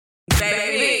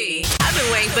Baby, I've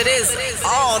been waiting for this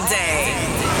all day.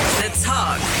 The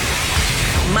Talk,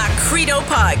 my Credo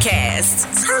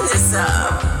podcast. Turn this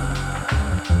up.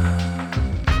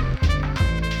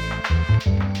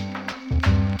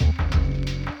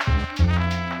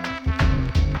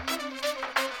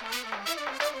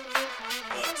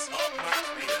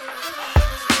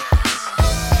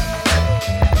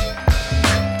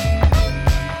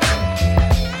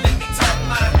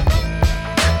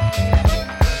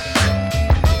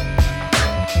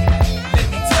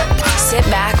 Sit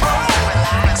back,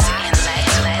 relax, and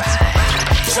let's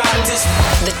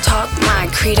ride. The Talk My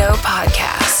Credo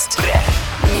podcast.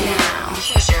 Now,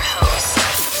 here's your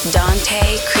host,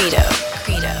 Dante Credo.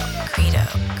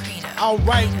 All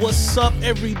right, what's up,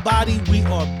 everybody? We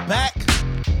are back.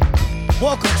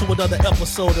 Welcome to another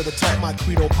episode of the Talk My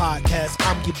Credo podcast.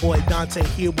 I'm your boy Dante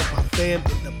here with my fam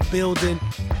in the building.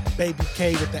 Baby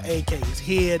K with the AK is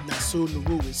here. Nasu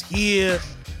Naru is here.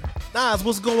 Nas,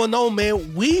 what's going on,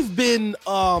 man? We've been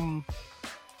kind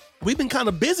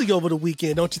of busy over the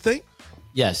weekend, don't you think?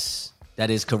 Yes, that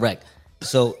is correct.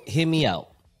 So hear me out,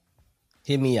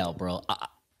 bro.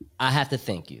 I have to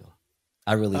thank you.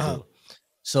 I really do.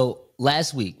 So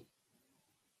last week,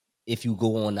 if you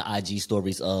go on the IG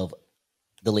stories of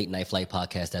the Late Night Flight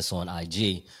podcast that's on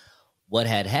IG, what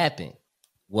had happened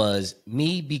was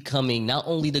me becoming not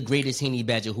only the greatest Henny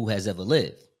Badger who has ever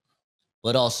lived,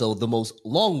 but also the most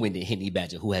long-winded Henny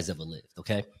Badger who has ever lived,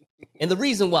 okay? And the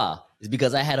reason why is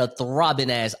because I had a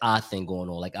throbbing-ass eye thing going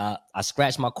on. Like, I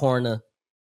scratched my corner,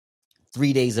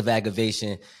 3 days of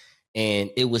aggravation, and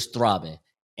it was throbbing.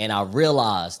 And I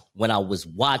realized when I was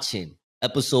watching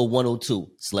episode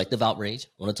 102, Selective Outrage,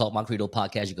 Want to Talk My Credo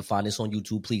podcast, you can find this on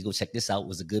YouTube. Please go check this out. It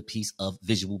was a good piece of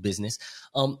visual business.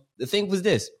 The thing was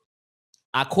this.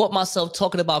 I caught myself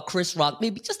talking about Chris Rock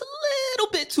maybe just a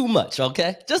little bit too much,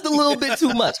 okay? Just a little bit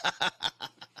too much.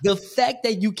 The fact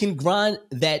that you can grind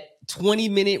that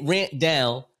 20-minute rant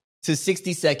down to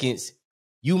 60 seconds,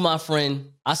 you, my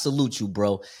friend, I salute you,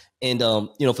 bro. And,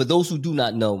 for those who do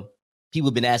not know, people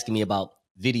have been asking me about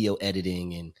video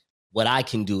editing and what I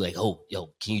can do. Like, oh,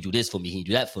 yo, can you do this for me? Can you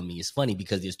do that for me? It's funny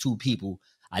because there's two people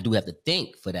I do have to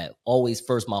thank for that. Always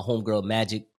first, my homegirl,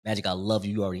 Magic. Magic, I love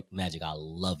you. You already, Magic, I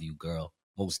love you, girl.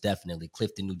 Most definitely.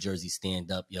 Clifton, New Jersey,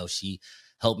 stand up. Yo, she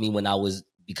helped me when I was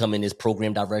becoming this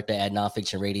program director at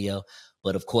Nonfiction Radio.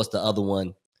 But of course, the other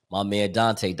one, my man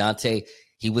Dante. Dante,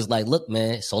 he was like, look,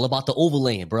 man, it's all about the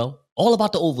overlaying, bro. All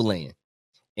about the overlaying.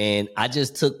 And I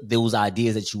just took those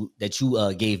ideas that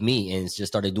you gave me and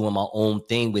just started doing my own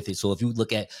thing with it. So if you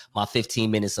look at my 15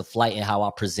 minutes of flight and how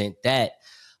I present that,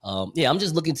 I'm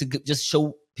just looking to just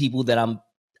show people that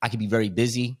I can be very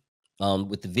busy.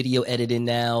 With the video editing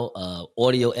now,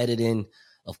 audio editing,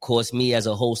 of course, me as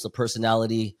a host, a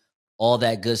personality, all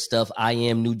that good stuff. I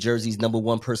am New Jersey's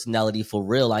 #1 personality for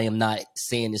real. I am not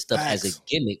saying this stuff as a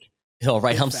gimmick. All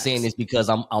right, I'm saying this because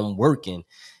I'm working.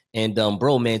 And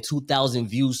bro, man, 2,000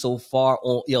 views so far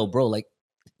on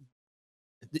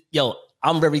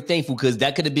I'm very thankful because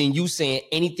that could have been you saying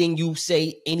anything you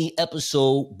say, any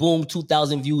episode, boom,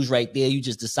 2,000 views right there. You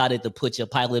just decided to put your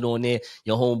pilot on there,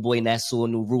 your homeboy Nassau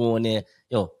Nuru on there.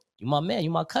 Yo, you my man,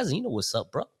 you my cousin. You know what's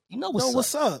up, bro. You know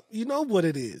what's up. You know what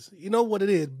it is.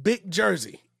 Big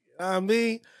Jersey. I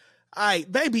mean, all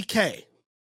right, Baby K,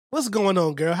 what's going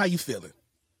on, girl? How you feeling?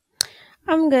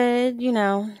 I'm good,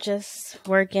 just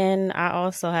working. I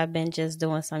also have been just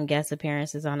doing some guest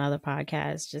appearances on other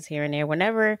podcasts, just here and there,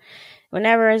 whenever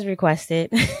is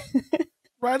requested.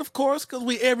 Right, of course,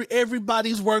 because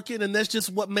everybody's working, and that's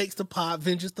just what makes the Pod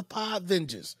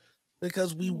Vengers,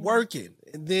 because we working.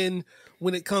 And then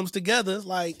when it comes together,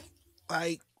 like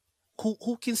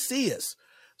who can see us?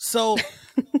 So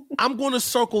I'm going to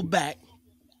circle back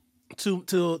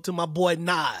to my boy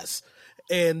Nas,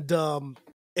 and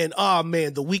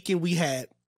man, the weekend we had,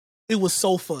 it was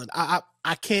so fun. I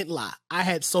can't lie. I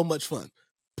had so much fun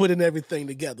putting everything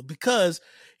together because,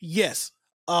 yes,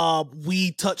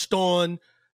 we touched on,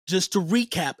 just to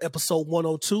recap episode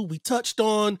 102, we touched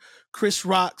on Chris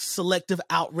Rock's Selective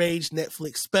Outrage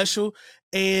Netflix special,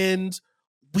 and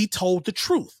we told the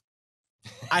truth.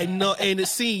 I know, and it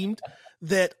seemed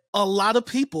that a lot of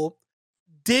people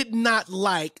did not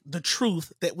like the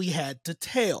truth that we had to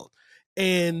tell.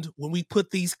 And when we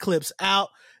put these clips out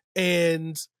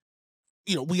and,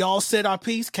 we all said our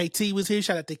piece. KT was here.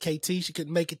 Shout out to KT. She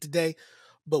couldn't make it today,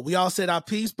 but we all said our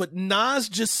piece. But Nas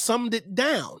just summed it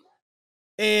down.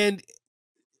 And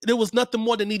there was nothing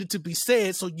more that needed to be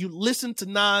said. So you listen to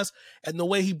Nas and the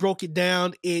way he broke it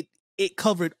down, it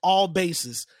covered all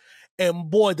bases.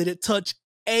 And boy, did it touch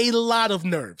a lot of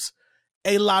nerves.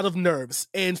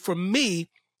 And for me,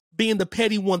 being the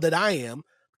petty one that I am,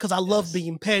 because I love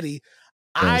being petty,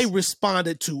 I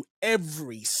responded to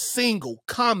every single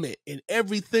comment and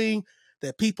everything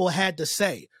that people had to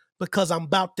say because I'm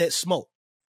about that smoke.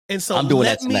 And so I'm doing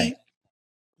that tonight.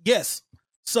 Yes.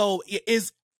 So it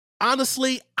is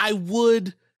honestly, I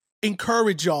would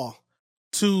encourage y'all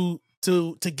to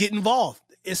get involved,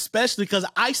 especially because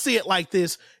I see it like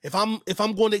this. If I'm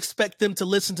going to expect them to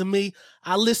listen to me,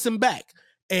 I listen back.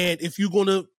 And if you're going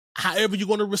to, however you're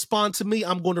going to respond to me,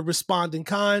 I'm going to respond in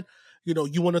kind. You know,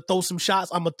 you want to throw some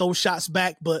shots, I'm going to throw shots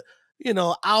back, but you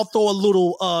know, I'll throw a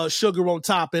little sugar on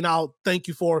top and I'll thank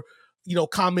you for, you know,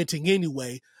 commenting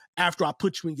anyway after I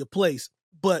put you in your place.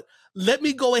 But let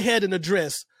me go ahead and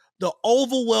address the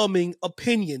overwhelming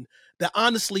opinion that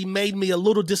honestly made me a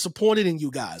little disappointed in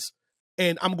you guys.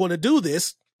 And I'm going to do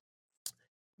this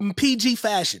in PG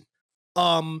fashion.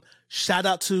 Shout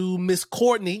out to Miss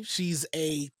Courtney. She's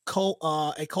a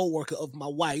co-worker of my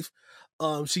wife.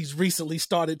 She's recently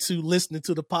started to listening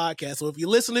to the podcast. So if you're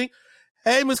listening,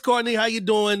 hey, Miss Courtney, how you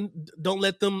doing? Don't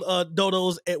let them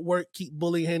dodos at work keep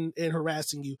bullying and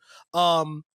harassing you.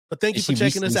 But thank you for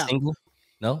checking us out. Single?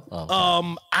 No? Oh,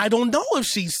 okay. I don't know if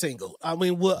she's single. I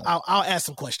mean, I'll ask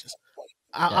some questions.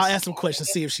 I'll ask some questions,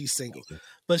 see if she's single.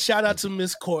 But shout out to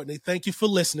Miss Courtney. Thank you for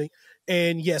listening.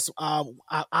 And yes,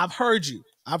 I've heard you.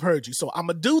 So I'm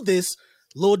going to do this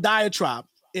little diatribe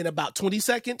in about 20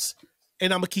 seconds,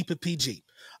 and I'm going to keep it PG.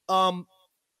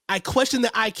 I question the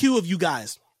IQ of you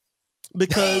guys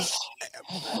because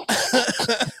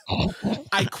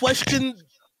I question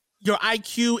your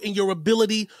IQ and your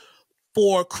ability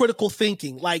for critical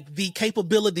thinking, like the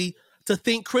capability to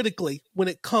think critically when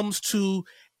it comes to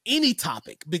any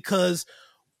topic, because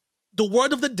the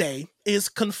word of the day is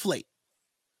conflate.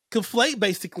 Conflate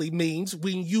basically means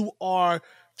when you are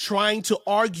trying to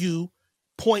argue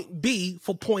point B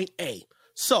for point A.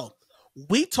 So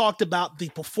we talked about the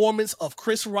performance of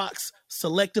Chris Rock's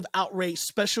Selective Outrage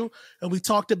special, and we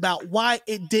talked about why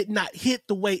it did not hit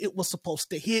the way it was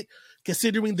supposed to hit,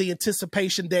 considering the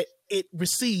anticipation that it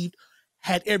received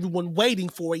had everyone waiting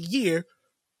for a year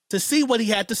to see what he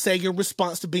had to say in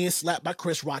response to being slapped by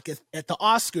Chris Rock at the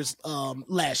Oscars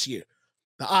last year.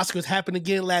 The Oscars happened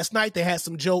again last night. They had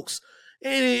some jokes,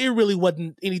 and it really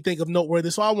wasn't anything of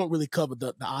noteworthy, so I won't really cover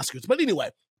the Oscars. But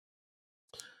anyway,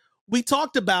 we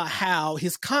talked about how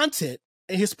his content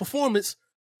and his performance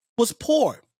was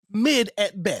poor, mid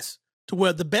at best, to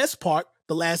where the best part,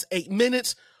 the last 8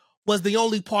 minutes, was the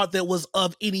only part that was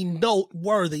of any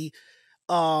noteworthy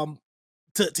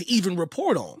to even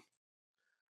report on.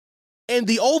 And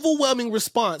the overwhelming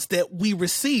response that we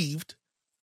received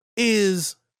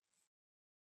is,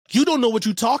 you don't know what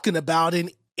you're talking about,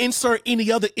 and insert any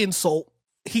other insult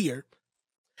here.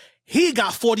 He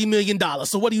got $40 million,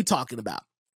 so what are you talking about?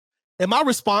 And my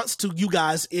response to you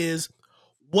guys is,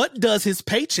 what does his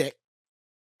paycheck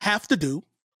have to do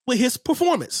with his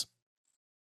performance?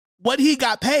 What he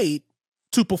got paid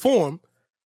to perform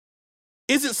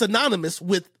isn't synonymous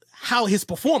with how his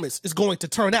performance is going to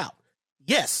turn out.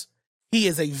 Yes, he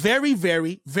is a very,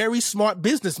 very, very smart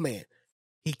businessman.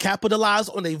 He capitalized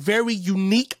on a very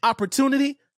unique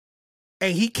opportunity,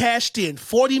 and he cashed in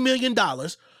 $40 million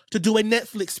to do a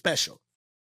Netflix special.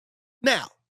 Now,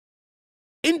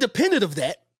 independent of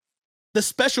that, the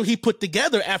special he put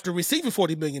together after receiving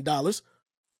 $40 million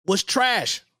was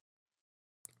trash.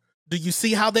 Do you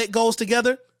see how that goes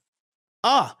together?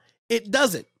 It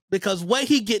doesn't, because what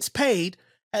he gets paid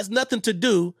has nothing to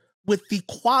do with the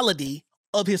quality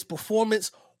of his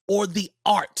performance or the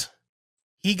art.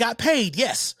 He got paid,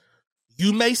 yes.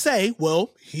 You may say, well,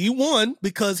 he won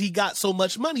because he got so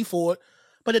much money for it,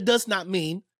 but it does not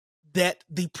mean that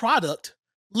the product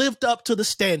lived up to the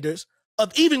standards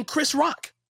of even Chris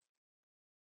Rock.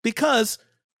 Because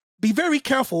be very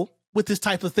careful with this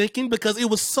type of thinking, because it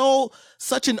was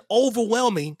such an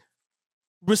overwhelming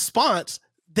response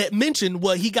that mentioned,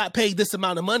 well, he got paid this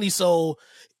amount of money, so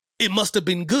it must have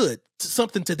been good,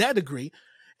 something to that degree.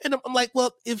 And I'm like,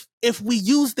 well, if we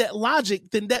use that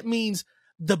logic, then that means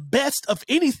the best of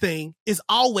anything is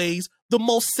always the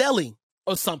most selling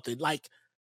or something. Like,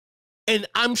 and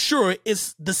I'm sure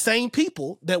it's the same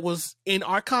people that was in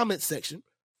our comment section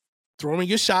throwing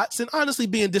your shots and honestly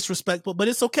being disrespectful, but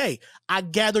it's okay. I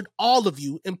gathered all of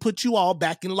you and put you all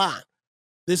back in line.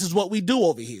 This is what we do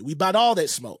over here. We bought all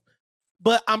that smoke.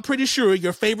 But I'm pretty sure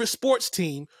your favorite sports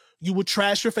team, you would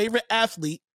trash your favorite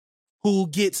athlete who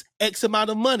gets X amount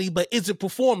of money but isn't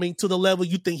performing to the level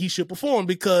you think he should perform,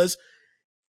 because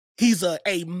he's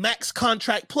a max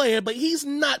contract player, but he's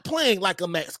not playing like a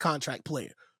max contract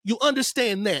player. You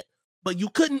understand that, but you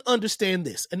couldn't understand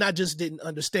this. And I just didn't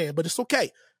understand, but it's okay.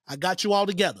 I got you all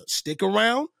together. Stick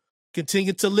around.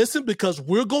 Continue to listen because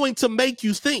we're going to make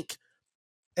you think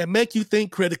and make you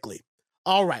think critically.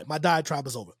 All right, my diatribe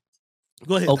is over.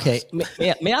 Go ahead. Okay,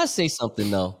 may I say something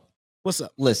though? What's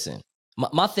up? Listen,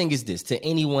 my thing is this: to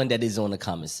anyone that is on the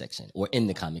comment section or in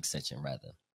the comment section, rather,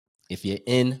 if you're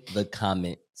in the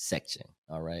comment section,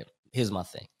 all right, here's my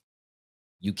thing: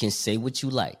 you can say what you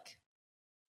like.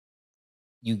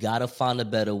 You gotta find a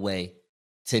better way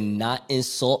to not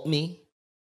insult me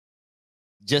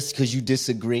just because you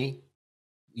disagree.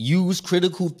 Use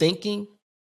critical thinking.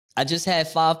 I just had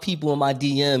 5 people in my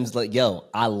DMs like, yo,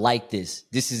 I like this.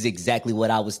 This is exactly what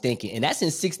I was thinking. And that's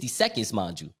in 60 seconds,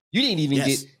 mind you. You didn't even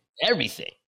get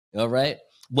everything. All right.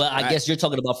 Well, I guess you're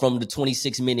talking about from the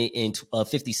 26-minute and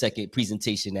 50-second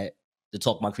presentation that the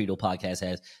Talk My Credo podcast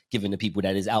has given to people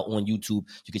that is out on YouTube.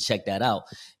 You can check that out.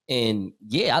 And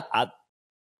yeah, I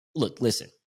look, listen,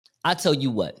 I tell you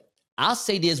what, I'll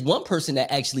say there's one person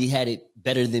that actually had it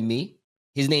better than me.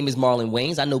 His name is Marlon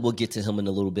Wayans. I know we'll get to him in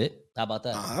a little bit. How about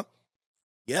that?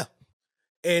 Yeah.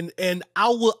 And I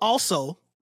will also,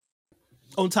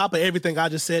 on top of everything I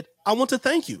just said, I want to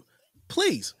thank you.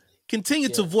 Please continue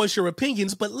to voice your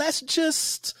opinions, but let's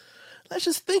just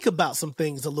think about some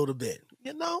things a little bit.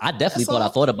 You know, I definitely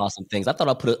thought about some things. I thought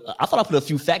I put a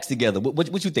few facts together.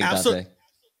 What you think, Dante?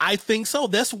 I think so.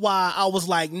 That's why I was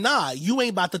like, nah, you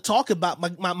ain't about to talk about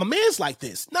my man's like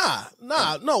this. Nah,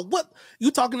 no. What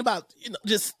you talking about? You know,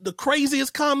 just the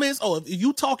craziest comments. Oh, if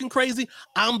you talking crazy,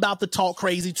 I'm about to talk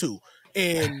crazy too.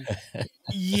 And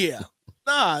yeah,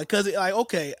 because like,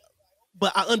 okay,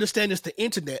 but I understand it's the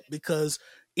internet because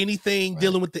anything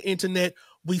dealing with the internet,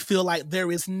 we feel like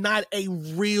there is not a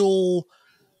real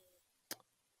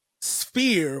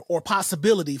sphere or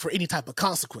possibility for any type of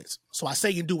consequence. So I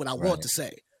say and do what I want to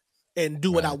say and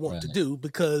do what I want to do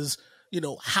because, you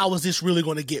know, how is this really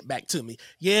going to get back to me?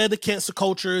 Yeah, the cancel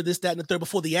culture, this, that, and the third.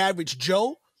 Before the average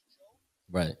Joe,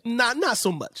 not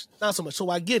so much. So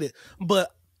I get it. But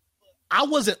I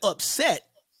wasn't upset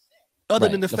other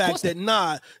than the fact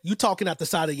that, you talking out the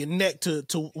side of your neck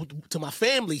to my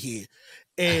family here.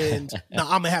 And now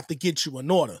I'm going to have to get you an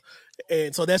order.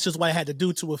 And so that's just what I had to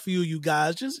do to a few of you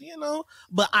guys, just, you know,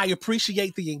 but I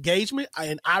appreciate the engagement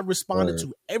and I responded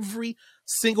to every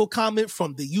single comment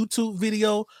from the YouTube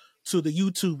video to the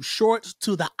YouTube shorts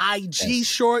to the IG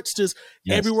shorts, just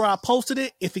everywhere I posted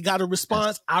it. If it got a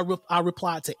response, I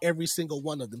replied to every single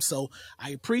one of them. So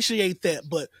I appreciate that,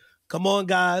 but come on,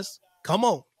 guys, come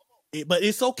on. But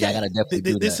it's okay. I gotta definitely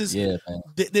do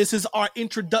that. This is our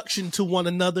introduction to one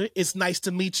another. It's nice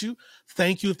to meet you.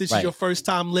 Thank you if this is your first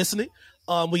time listening.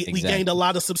 We gained a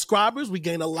lot of subscribers. We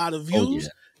gained a lot of views.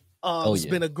 It's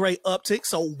been a great uptick.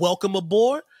 So welcome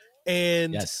aboard.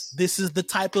 And this is the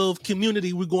type of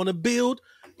community we're going to build.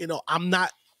 You know,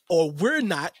 we're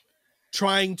not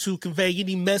trying to convey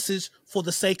any message for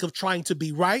the sake of trying to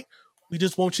be right. We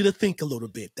just want you to think a little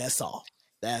bit. That's all.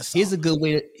 Here's a good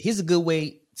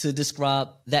way to describe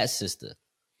that sister.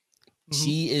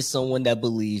 She is someone that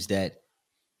believes that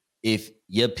if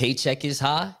your paycheck is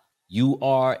high, you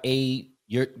are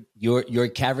your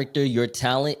character, your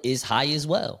talent is high as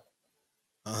well.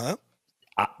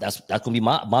 That's gonna be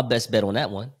my best bet on that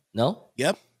one. No?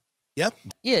 Yep.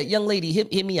 Yeah, young lady,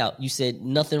 hit me out. You said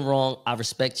nothing wrong. I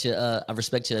respect your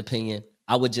opinion.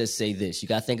 I would just say this. You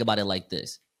gotta think about it like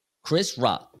this. Chris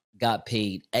Rock got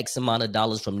paid X amount of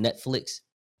dollars from Netflix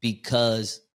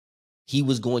because he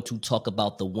was going to talk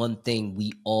about the one thing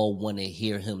we all want to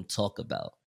hear him talk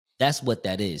about. That's what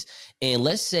that is. And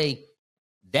let's say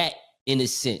that, in a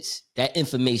sense, that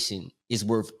information is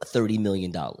worth $30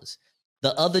 million.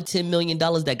 The other $10 million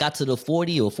that got to the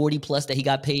 40 or 40 plus that he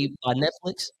got paid by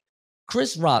Netflix,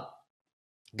 Chris Rock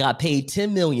got paid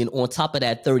 $10 million on top of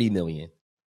that $30 million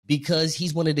because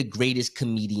he's one of the greatest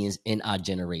comedians in our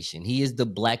generation. He is the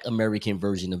Black American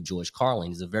version of George Carlin.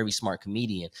 He's a very smart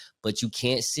comedian, but you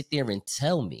can't sit there and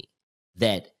tell me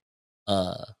that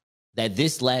that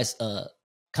this last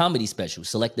comedy special,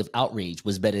 Selective Outrage,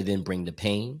 was better than Bring the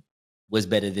Pain, was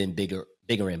better than Bigger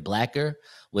and Blacker,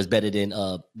 was better than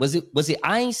was it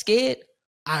I Ain't Scared?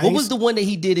 What was the one that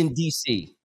he did in DC?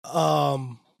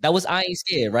 That was I Ain't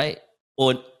Scared, right?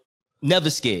 Or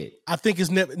Never Scared? I think it's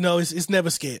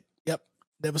Never Scared. Yep,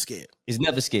 Never Scared. It's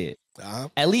Never Scared.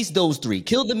 At least those three.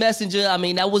 Kill the Messenger, I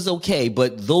mean, that was okay,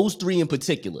 but those three in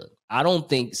particular, I don't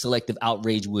think Selective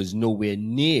Outrage was nowhere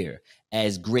near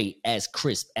as great, as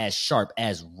crisp, as sharp,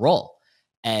 as raw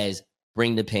as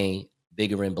Bring the Pain,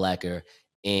 Bigger and Blacker,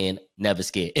 and Never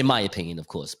Scared. In my opinion, of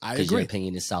course, because your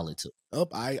opinion is solid too.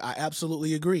 I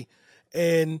absolutely agree.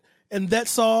 And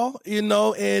that's all, you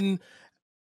know, and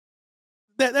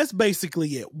that's basically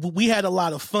it. We had a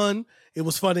lot of fun. It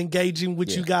was fun engaging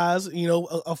with you guys. You know,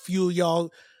 a few of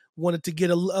y'all wanted to get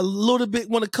a little bit,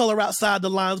 want to color outside the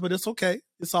lines, but it's okay.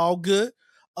 It's all good.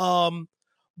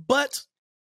 But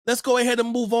let's go ahead and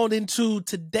move on into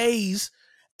today's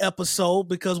episode,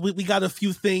 because we got a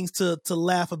few things to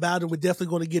laugh about, and we're definitely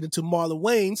going to get into Marlon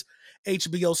Wayne's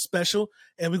HBO special,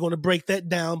 and we're going to break that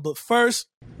down. But first,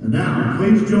 and now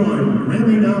please join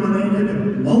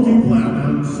Grammy-nominated,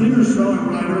 multi-platinum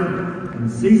singer-songwriter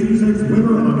and season 6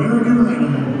 winner of American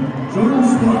Idol, Jordan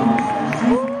Sparks.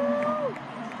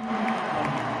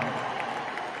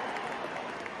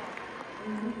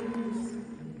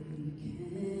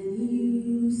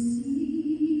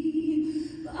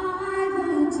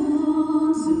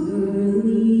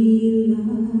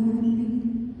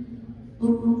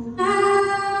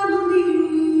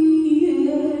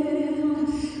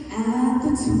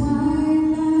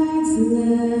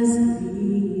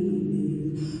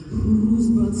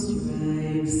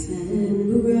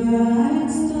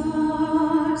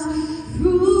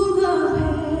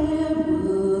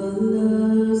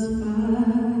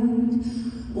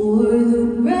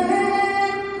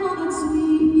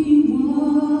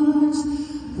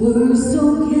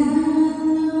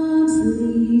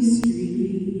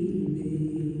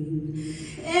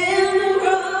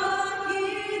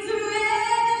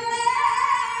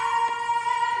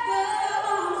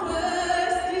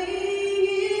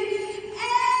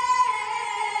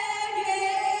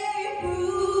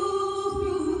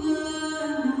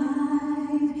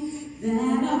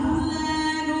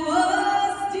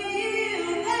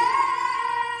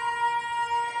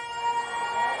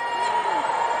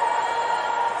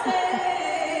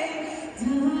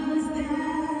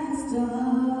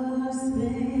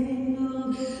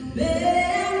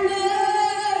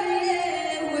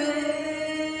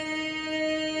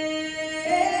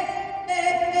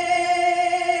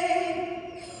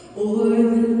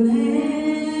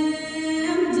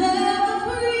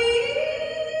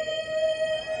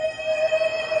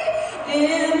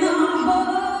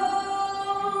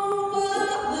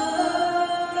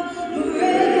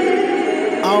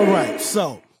 all right,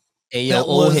 so hey yo,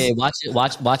 old head, watch.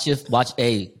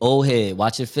 Hey, old head,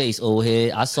 watch your face, old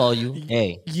head. I saw you.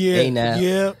 Hey, hey now,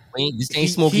 this ain't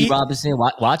Smokey Robinson.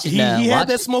 Watch it now. He had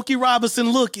that Smokey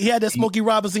Robinson look. He had that Smokey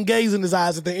Robinson gaze in his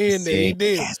eyes at the end. There, he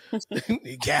did.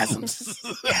 Gasms.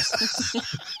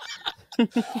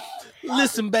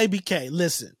 Listen, baby K.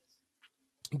 Listen,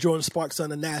 Jordan Sparks on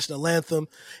the national anthem,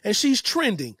 and she's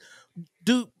trending.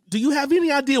 Do you have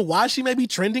any idea why she may be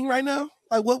trending right now?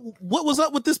 Like, what was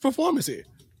up with this performance here?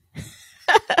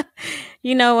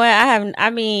 You know what?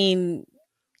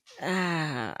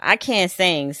 I can't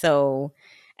sing. So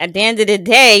at the end of the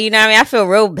day, you know what I mean? I feel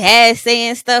real bad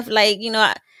saying stuff like, you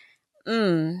know,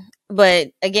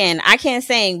 but again, I can't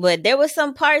sing, but there was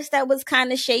some parts that was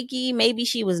kind of shaky. Maybe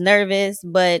she was nervous,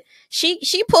 but she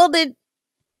pulled it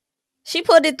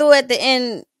through at the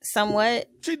end somewhat.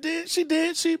 She did. She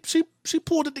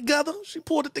pulled it together. She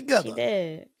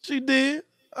did.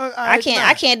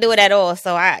 I can't do it at all.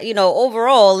 So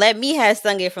overall, let me have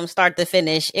sung it from start to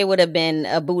finish. It would have been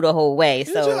a boo the whole way.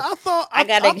 So I thought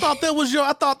that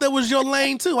was your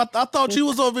lane too. I thought you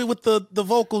was over with the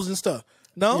vocals and stuff.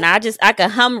 No, I could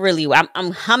hum really well.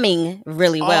 I'm humming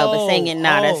really well, but singing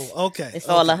that's okay. It's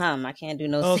all a hum. I can't do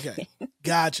no singing.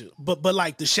 Got you. But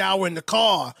like the shower in the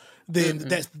car, then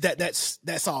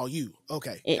that's all you.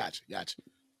 Okay, got you.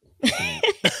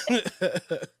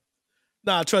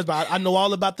 Nah, trust me. I know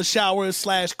all about the shower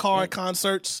 / car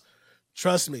concerts.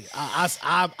 Trust me.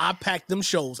 I pack them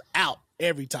shows out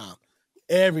every time.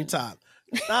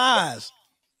 Nice.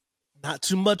 Not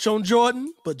too much on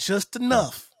Jordan, but just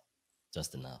enough.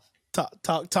 Just enough.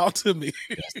 Talk to me.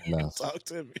 Just enough. Talk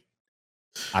to me.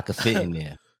 I could fit in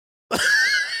there.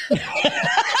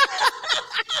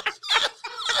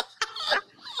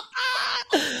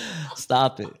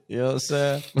 Stop it. You know what I'm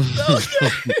saying? You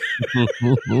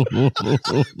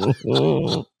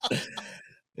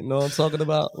know what I'm talking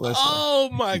about? Listen. Oh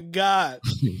my God.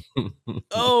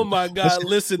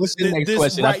 Listen, what's your next this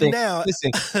question? right now.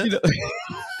 Listen,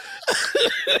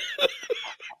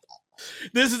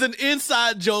 this is an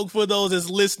inside joke for those that's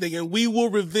listening, and we will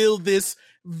reveal this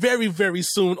very, very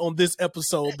soon on this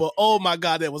episode. But oh my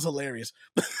God, that was hilarious.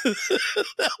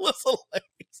 That was hilarious.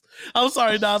 I'm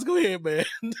sorry, Nas. Go ahead, man.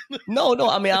 No.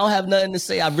 I mean, I don't have nothing to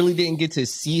say. I really didn't get to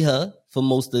see her for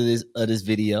most of this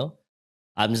video.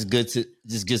 I'm just good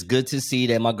to see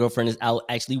that my girlfriend is out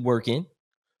actually working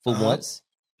for once,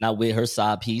 not with her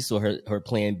side piece or her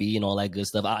plan B and all that good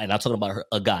stuff. And I'm talking about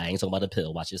a guy. I ain't talking about a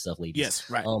pill. Watch yourself, ladies. Yes,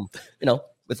 right.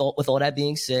 With all that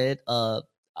being said, I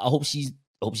hope she's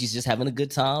hope she's just having a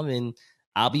good time, and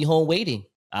I'll be home waiting.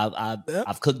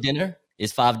 I've cooked dinner.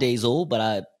 It's 5 days old,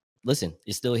 but listen,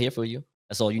 it's still here for you.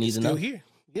 That's all you need to know. Still here.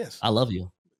 Yes. I love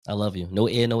you. I love you. No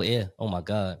air, no air. Oh my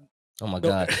God. Oh my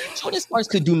God. Jordin Sparks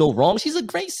could do no wrong. She's a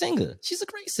great singer. She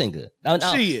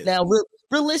is. Now,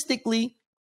 realistically,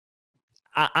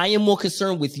 I am more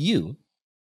concerned with you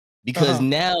because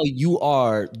now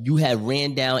you have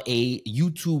ran down a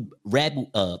YouTube rabbit.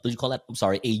 What do you call that? I'm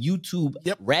sorry, a YouTube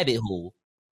rabbit hole.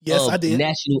 Yes, I did.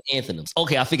 National anthems.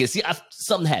 Okay, I figured. See,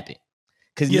 something happened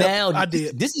because now I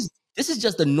did. This is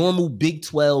just a normal Big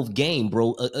 12 game,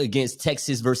 bro, against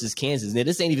Texas versus Kansas. Now,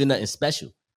 this ain't even nothing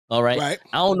special. All right.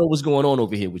 I don't know what's going on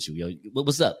over here with you, yo.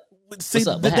 What's up? See,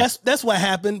 that's what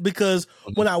happened because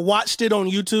when I watched it on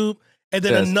YouTube, and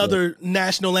then another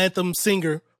national anthem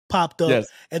singer popped up,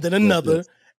 and then another,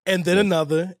 and then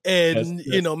another, and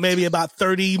maybe about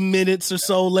 30 minutes or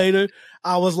so later,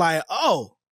 I was like,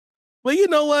 oh, well, you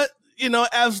know what?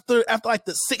 After like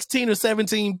the 16 or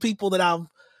 17 people that I've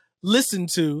listened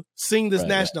to sing this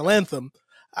national anthem,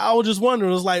 I was just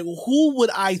wondering, it was like, who would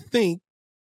I think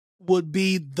would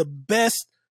be the best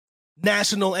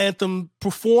national anthem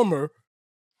performer,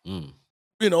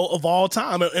 of all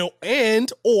time,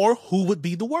 and or who would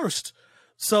be the worst?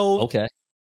 So,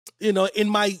 in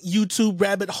my YouTube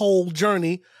rabbit hole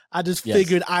journey, I just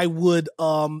figured I would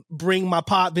bring my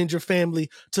Podvenger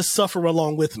family to suffer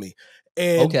along with me,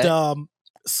 and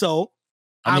so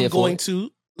I'm going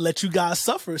to let you guys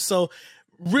suffer. So,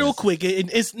 real quick,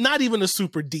 it's not even a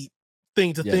super deep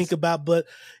thing to think about, but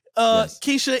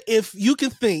Keisha, if you can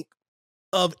think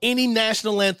of any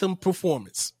national anthem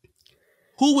performance,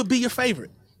 who would be your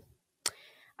favorite?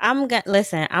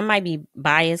 Listen, I might be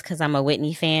biased because I'm a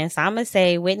Whitney fan, so I'm gonna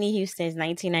say Whitney Houston's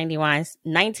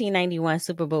 1991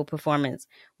 Super Bowl performance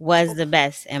was the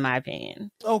best in my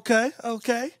opinion. Okay.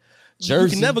 Jersey. You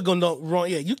can never go wrong.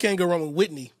 Yeah, you can't go wrong with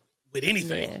Whitney with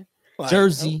anything. Yeah. Like,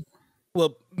 Jersey.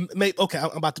 Well, I'm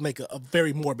about to make a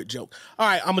very morbid joke. All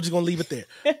right, I'm just gonna leave it there.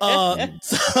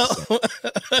 So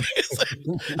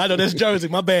I know that's Jersey.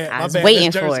 My bad. I was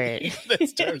waiting for it.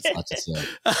 That's Jersey.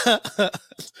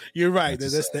 You're right.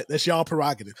 That's y'all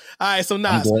prerogative. All right, so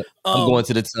Nas, I'm going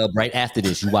to the tub right after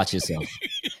this. You watch yourself.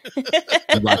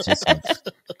 I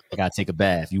gotta take a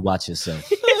bath. You watch yourself.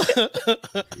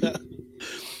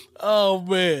 Oh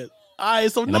man. All right,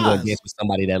 so and I'm going to dance with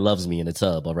somebody that loves me in the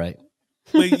tub. All right.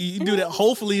 But you do that.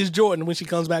 Hopefully, it's Jordan when she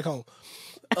comes back home.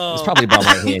 It's probably my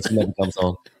right hand. She never comes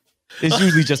home. It's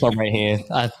usually just my right hand.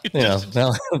 She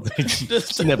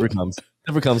never comes.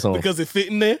 Never comes home because it fit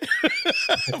in there.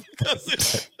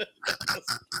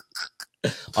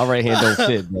 My right hand don't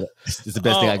fit, but it's the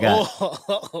best thing I got.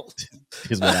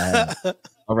 Here's what I have.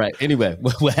 All right. Anyway,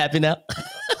 what happened now?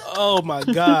 Oh my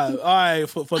God! All right,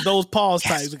 for those pause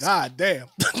types, God damn!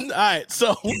 All right,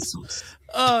 so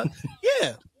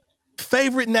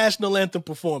favorite national anthem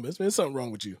performance. Man, there's something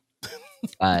wrong with you.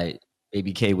 All right,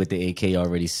 Baby K with the AK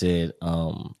already said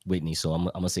Whitney, so I'm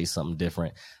gonna say something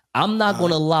different. I'm not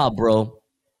gonna lie, bro.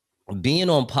 Being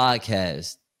on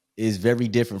podcast is very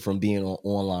different from being on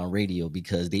online radio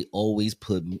because they always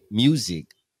put music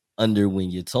under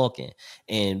when you're talking,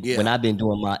 and when I've been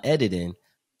doing my editing,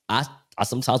 I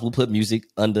sometimes will put music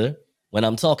under when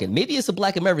I'm talking. Maybe it's a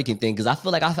Black American thing because I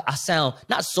feel like I sound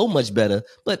not so much better,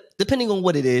 but depending on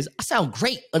what it is, I sound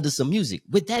great under some music.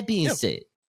 With that being said,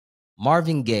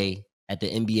 Marvin Gaye at the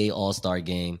NBA All-Star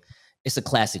game, it's a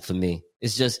classic for me.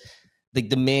 It's just like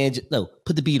the man,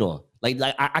 put the beat on. Like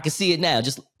I can see it now.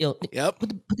 Just put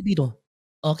the beat on.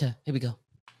 Okay, here we go.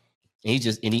 And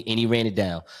he ran it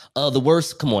down. The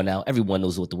worst, come on now. Everyone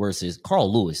knows what the worst is.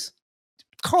 Carl Lewis.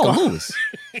 Carl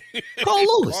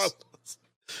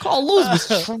Lewis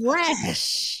was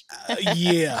trash.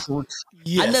 Yes.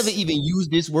 I never even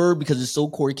used this word because it's so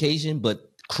Caucasian,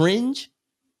 but cringe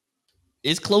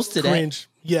is close to that. Cringe,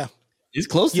 yeah. It's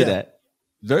close to that.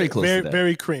 Very close to that.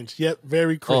 Very cringe. Yep,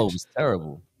 very cringe. Oh, it was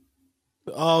terrible.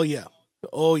 Oh, yeah.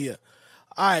 All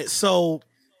right, so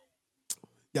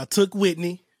y'all took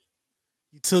Whitney.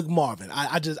 You took Marvin.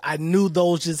 I knew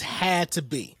those just had to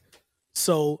be.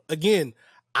 So, again,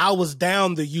 I was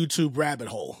down the YouTube rabbit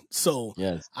hole. So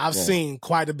I've seen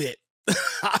quite a bit.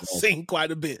 Seen quite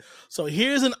a bit. So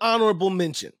here's an honorable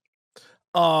mention.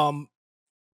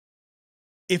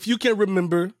 If you can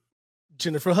remember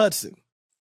Jennifer Hudson.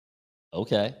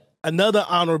 Okay. Another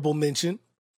honorable mention.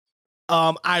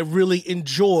 I really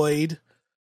enjoyed,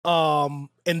 and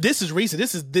this is recent.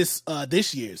 This is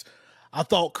this year's. I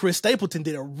thought Chris Stapleton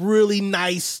did a really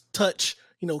nice touch,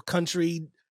 country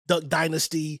Duck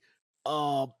Dynasty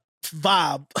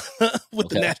vibe with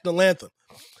the national anthem.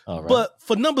 All right. But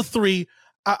for number 3,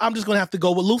 I'm just gonna have to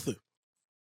go with Luther.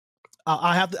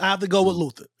 I have to go with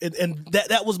Luther, and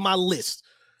that was my list.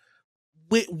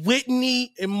 With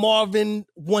Whitney and Marvin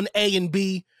 1A and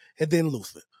B, and then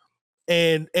Luther,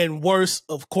 and worse,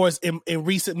 of course, in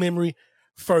recent memory,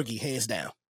 Fergie, hands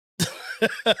down.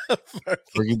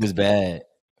 Fergie was bad.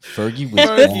 Fergie was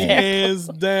Fergie bad. hands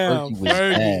down.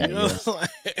 Fergie was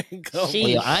bad.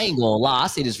 Yo. I ain't gonna lie. I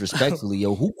say this respectfully,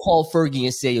 yo. Who called Fergie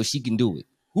and said, yo, she can do it?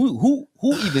 Who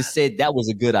even said that was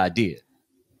a good idea?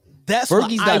 That's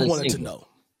Fergie's what I wanted to know.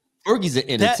 Fergie's an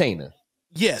entertainer.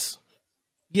 Yes.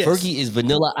 Fergie is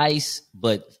Vanilla Ice,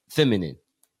 but feminine.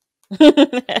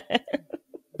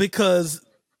 Because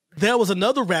there was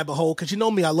another rabbit hole, because you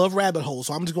know me, I love rabbit holes,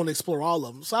 so I'm just going to explore all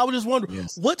of them. So I was just wondering,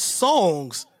 what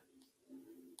songs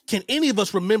can any of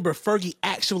us remember Fergie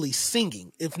actually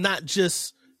singing, if not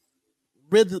just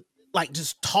rhythm, like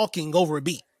just talking over a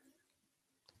beat?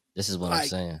 This is what I'm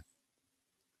saying.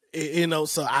 You know,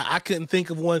 so I couldn't think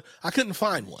of one. I couldn't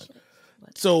find one.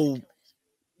 So,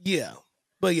 yeah.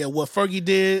 But yeah, what Fergie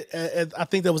did, I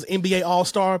think that was NBA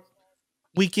All-Star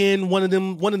weekend. One of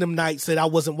them nights that I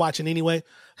wasn't watching anyway.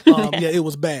 Yeah, it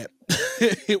was bad.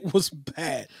 It was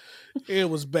bad. It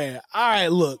was bad. All right,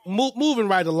 look, moving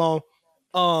right along.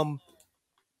 And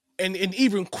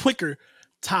even quicker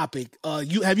topic.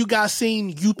 Have you guys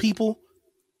seen You People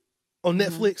on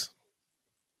Netflix?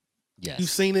 Yes. You've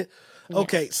seen it? Yeah.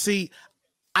 Okay, see,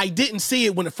 I didn't see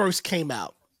it when it first came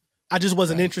out. I just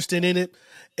wasn't interested in it.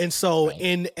 And so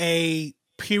in a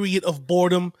period of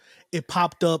boredom, it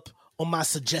popped up on my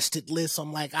suggested list. So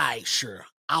I'm like, all right, sure.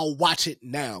 I'll watch it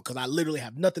now because I literally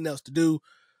have nothing else to do.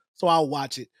 So I'll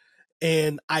watch it.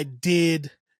 And I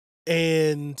did.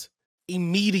 And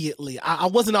immediately, I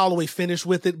wasn't all the way finished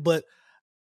with it, but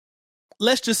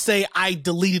let's just say I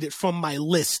deleted it from my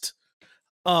list.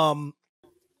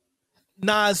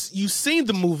 Nas, you've seen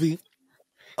the movie.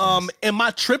 Am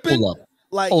I tripping?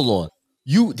 Hold on.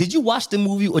 Did you watch the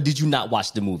movie or did you not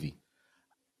watch the movie?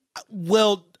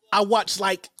 Well, I watched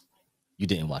you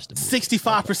didn't watch the movie.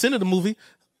 65% of the movie.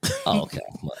 Oh, okay.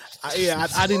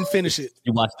 I didn't finish it.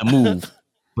 You watched the move,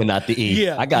 but not the E.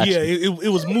 Yeah, I got you. It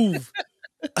was move.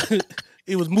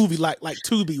 It was movie like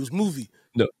Tubi. It was movie.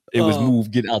 No, it was move.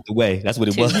 Get out the way. That's what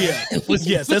it was. Yeah,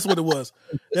 yes, that's what it was.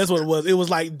 That's what it was. It was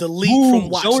like delete move, from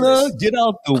watch Jonah, list. Get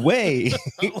out the way.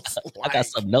 I got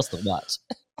something else to watch.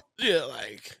 Yeah,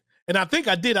 and I think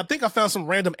I did. I think I found some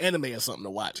random anime or something to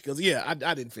watch because I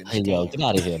didn't finish. Hey, yo, get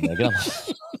out of here, man. Get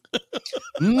out.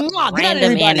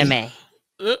 Random anime.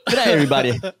 Get out,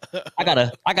 everybody. I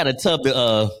got a tub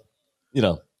to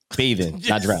bathe in,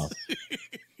 not drown.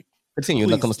 Continue.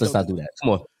 Please, let's not do that.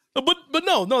 Come on. But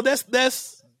no,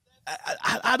 that's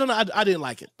I don't know. I didn't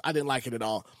like it. I didn't like it at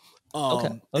all.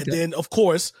 Okay. And then of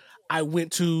course I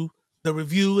went to the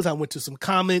reviews. I went to some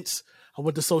comments. I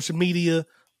went to social media.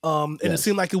 And it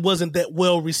seemed like it wasn't that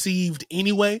well received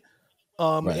anyway.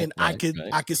 I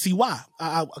could see why.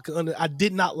 I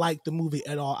did not like the movie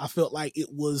at all. I felt like it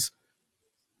was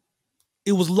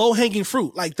low hanging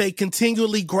fruit. Like they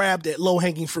continually grabbed at low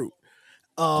hanging fruit.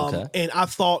 And I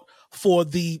thought for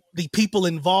the people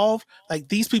involved, like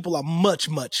these people are much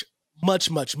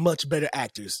better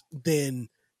actors than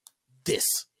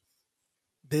this.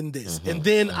 Mm-hmm. And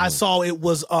then I saw it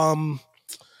was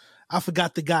I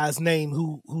forgot the guy's name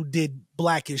who did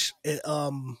Blackish,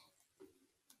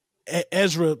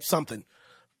 Ezra something,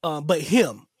 but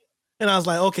him. And I was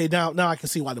like, okay, now I can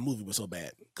see why the movie was so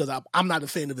bad because I'm not a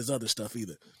fan of his other stuff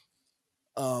either.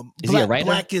 Is he a writer?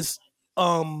 Black is,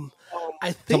 I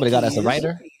think somebody got as a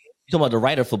writer. You talking about the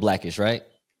writer for Blackish, right?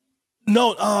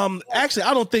 No, actually,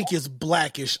 I don't think it's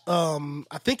Blackish.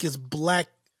 I think it's Black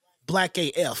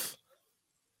AF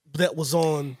that was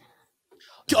on.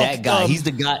 That guy, he's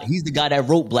the guy that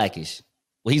wrote Blackish.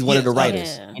 Well, he's one of the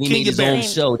writers. And he made his own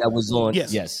show that was on.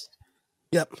 Yes.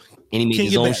 Yep. And he made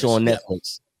his own show on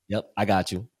Netflix. Yep. I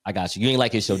got you. You ain't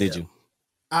like his show, did you?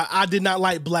 I did not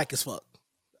like Black as Fuck.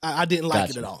 I didn't like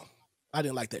it at all. I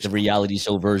didn't like that show. The reality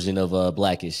show version of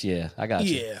Blackish. Yeah, I got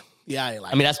you. Yeah, I ain't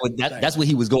like. I mean, that's what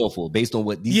he was going for, based on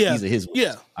what these are his.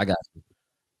 Yeah, I got you.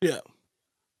 Yeah,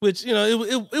 which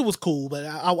it was cool, but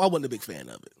I wasn't a big fan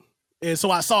of it. And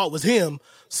so I saw it was him.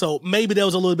 So maybe there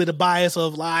was a little bit of bias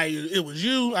of like, it was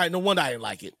you. No wonder I didn't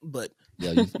like it. But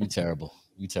yeah, you terrible.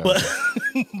 You terrible.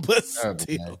 But terrible,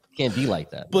 still, man. Can't be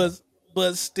like that. But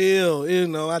still,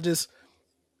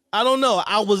 I don't know.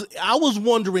 I was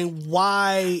wondering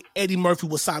why Eddie Murphy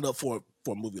was signed up for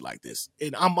a movie like this,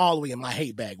 and I'm all the way in my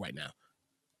hate bag right now.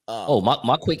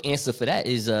 My quick answer for that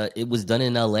is it was done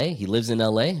in L.A. He lives in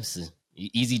L.A. It's an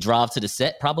easy drive to the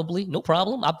set, probably no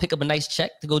problem. I'll pick up a nice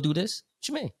check to go do this. What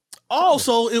you mean? Oh,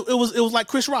 so it was like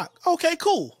Chris Rock. Okay,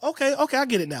 cool. Okay, I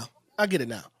get it now.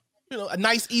 a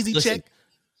nice, easy Listen, check.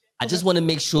 I just want to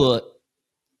make sure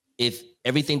if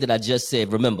everything that I just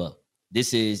said, remember,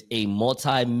 this is a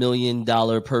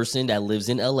multi-million-dollar person that lives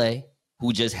in LA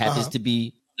who just happens to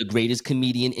be the greatest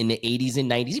comedian in the 80s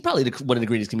and 90s. He's probably one of the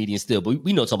greatest comedians still, but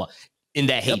we know what I'm talking about in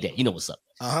that heyday. You know what's up.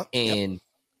 And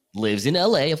lives in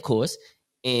LA, of course.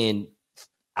 And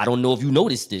I don't know if you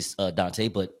noticed this, Dante,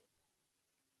 but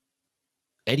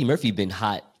Eddie Murphy been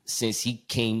hot since he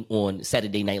came on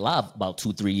Saturday Night Live about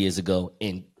 2-3 years ago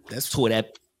and tore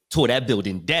that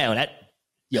building down.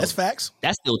 That's facts.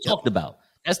 That's still talked about.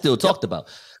 That's still talked about.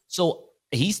 So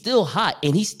he's still hot,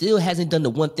 and he still hasn't done the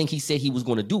one thing he said he was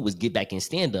going to do, was get back in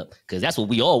stand-up, because that's what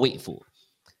we all waiting for.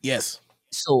 Yes.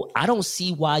 So I don't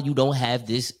see why you don't have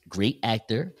this great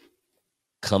actor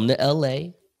come to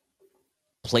LA,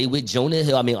 play with Jonah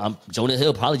Hill. I mean, Jonah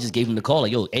Hill probably just gave him the call,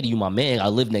 like, yo, Eddie, you my man. I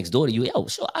live next door to you. Yo,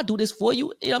 sure, I'll do this for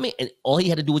you. You know what I mean? And all he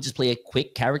had to do was just play a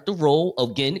quick character role,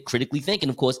 again, critically thinking,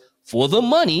 of course, for the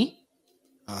money.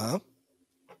 And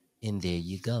there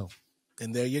you go.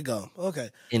 And there you go. Okay.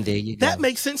 And there you go. That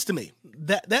makes sense to me.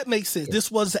 That makes sense. Yeah. This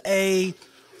was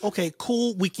okay,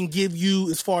 cool. We can give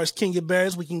you, as far as King of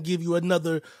Bears, we can give you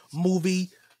another movie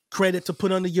credit to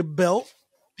put under your belt.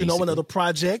 Basically. Another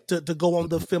project to go on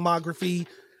the filmography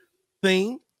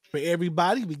thing for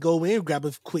everybody. We go in, grab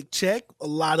a quick check, a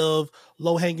lot of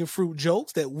low-hanging fruit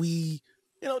jokes that we,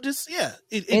 it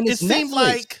seemed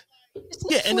like,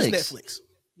 and it's Netflix.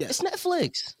 Yeah. It's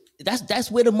Netflix. That's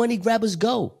where the money grabbers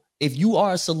go. If you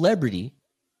are a celebrity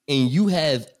and you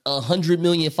have 100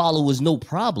 million followers, no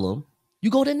problem,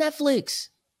 you go to Netflix,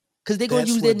 because they're going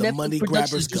to use their Netflix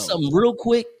productions to do something real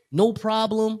quick, no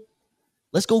problem.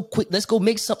 Let's go quick. Let's go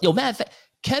make something. Yo, matter of fact,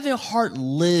 Kevin Hart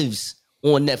lives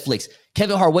on Netflix.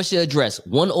 Kevin Hart, what's your address?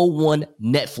 101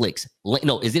 Netflix.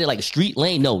 No, is it like a street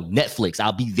lane? No, Netflix.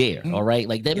 I'll be there. All right.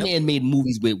 Like, that man made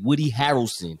movies with Woody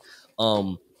Harrelson.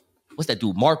 What's that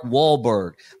dude? Mark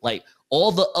Wahlberg. Like,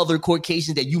 all the other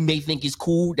Caucasians that you may think is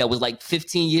cool, that was like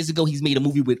 15 years ago, he's made a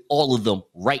movie with all of them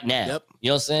right now. Yep. You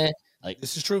know what I'm saying? Like,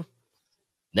 this is true.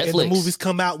 Netflix. And the movies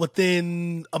come out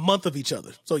within a month of each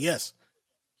other. So yes,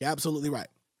 you're absolutely right.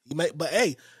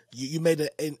 You made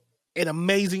an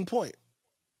amazing point,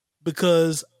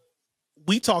 because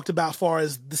we talked about, far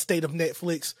as the state of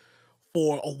Netflix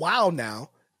for a while now,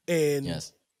 and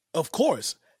of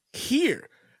course, here,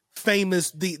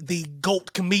 famous the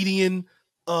GOAT comedian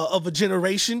of a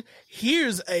generation.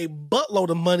 Here's a buttload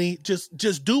of money.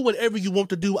 Just do whatever you want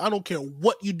to do. I don't care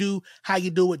what you do, how you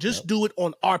do it. Just do it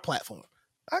on our platform.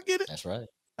 I get it. That's right.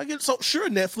 I get it. So sure,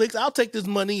 Netflix, I'll take this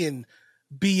money and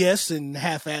BS and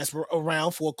half-ass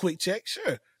around for a quick check.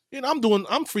 Sure.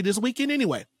 I'm free this weekend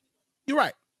anyway. You're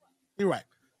right.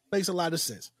 Makes a lot of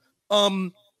sense.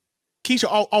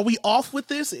 Keisha, are we off with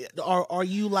this? Are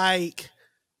you like,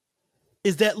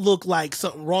 is that look like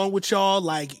something wrong with y'all?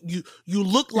 Like, you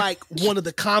look like one of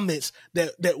the comments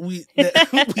that we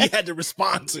had to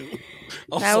respond to.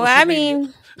 I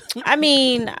mean,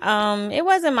 it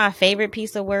wasn't my favorite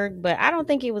piece of work, but I don't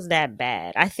think it was that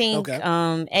bad. I think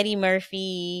Eddie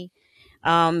Murphy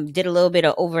did a little bit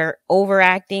of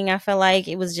overacting. I felt like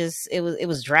it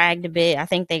was dragged a bit. I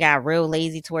think they got real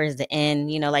lazy towards the end.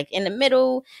 Like in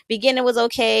the beginning was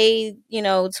okay.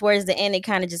 Towards the end, it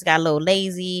kind of just got a little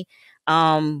lazy.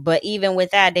 But even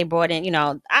with that, they brought in,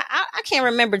 I can't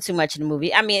remember too much of the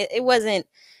movie. I mean, it wasn't,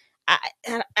 I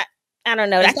don't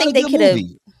know. I think they could have,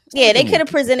 they could have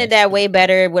presented that way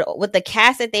better with the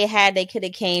cast that they had. They could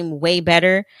have came way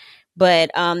better.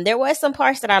 But there was some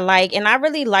parts that I like, and I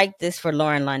really liked this for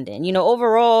Lauren London.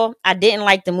 Overall, I didn't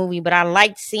like the movie, but I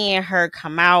liked seeing her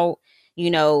come out,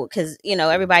 because,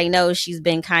 everybody knows she's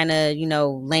been kind of,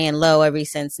 laying low ever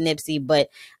since Nipsey. But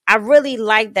I really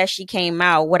liked that she came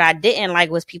out. What I didn't like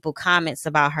was people comments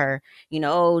about her,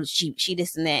 she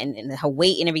this and that, and her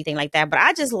weight and everything like that. But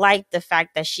I just liked the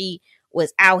fact that she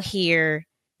was out here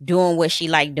doing what she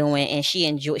liked doing, and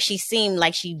she seemed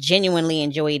like she genuinely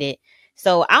enjoyed it.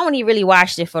 So I only really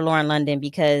watched it for Lauren London,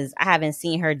 because I haven't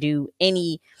seen her do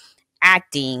any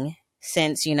acting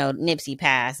since, Nipsey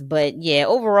passed. But yeah,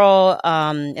 overall,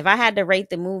 if I had to rate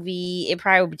the movie, it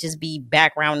probably would just be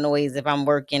background noise if I'm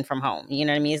working from home. You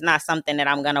know what I mean? It's not something that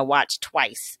I'm going to watch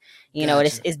twice.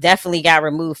 It's definitely got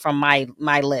removed from my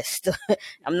list.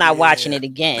 I'm not watching it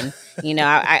again.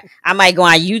 I might go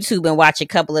on YouTube and watch a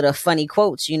couple of the funny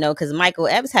quotes, because Michael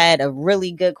Epps had a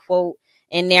really good quote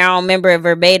in there. I don't remember it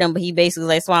verbatim, but he basically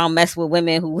like, so I don't mess with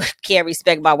women who can't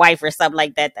respect my wife or something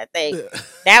like that.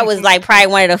 That was like probably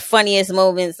one of the funniest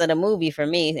moments of the movie for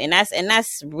me. And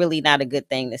that's really not a good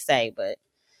thing to say, but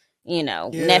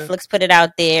Netflix put it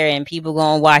out there and people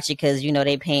gonna watch it because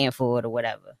they paying for it or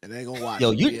whatever. And they gonna watch it.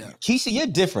 Keisha, you're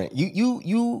different.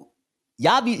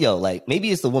 Y'all be like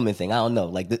maybe it's the woman thing. I don't know.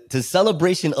 Like the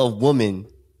celebration of women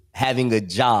having a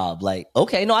job. Like,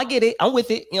 okay, no, I get it. I'm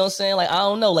with it. You know what I'm saying? Like, I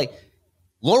don't know. Like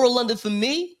Laura London for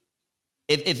me,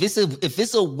 if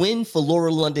it's a win for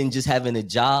Laura London just having a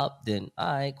job, then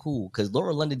all right, cool. Because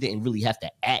Laura London didn't really have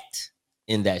to act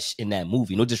in that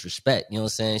movie. No disrespect. You know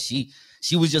what I'm saying?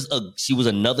 She was just she was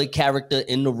another character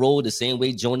in the role, the same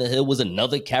way Jonah Hill was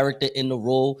another character in the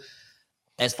role.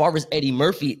 As far as Eddie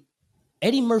Murphy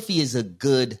is a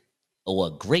great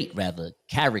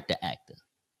character actor.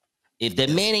 If that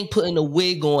man ain't putting a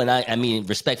wig on, I mean,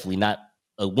 respectfully, not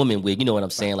a woman wig, you know what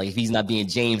I'm saying? Like if he's not being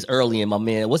James Early and my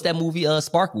man, what's that movie?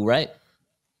 Sparkle, right?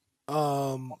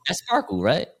 That's Sparkle,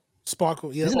 right?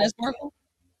 Sparkle, yeah. Isn't that Sparkle?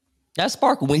 That's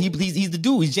Sparkle. When he's the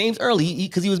dude, he's James Early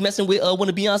because he was messing with one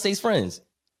of Beyonce's friends.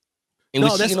 And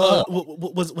was that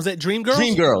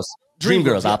Dreamgirls?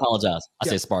 Dreamgirls. I apologize. I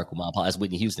said Sparkle. My apologies.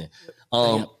 Whitney Houston.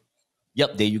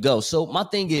 Yep, there you go. So my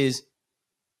thing is,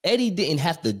 Eddie didn't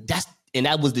have to.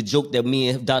 That was the joke that me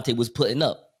and Dante was putting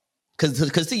up.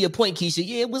 Because to your point, Keisha,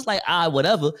 it was like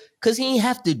whatever. Because he didn't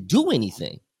have to do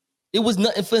anything. It was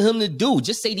nothing for him to do.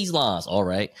 Just say these lines, all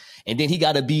right. And then he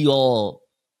got to be all,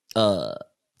 I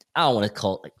don't want to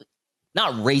call it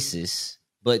not racist,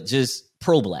 but just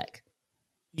pro-black.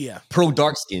 Yeah, pro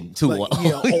dark skin too.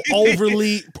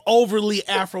 Overly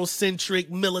Afrocentric,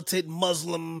 militant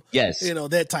Muslim. Yes,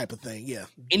 that type of thing. Yeah,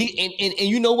 and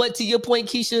you know what? To your point,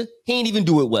 Keisha, he ain't even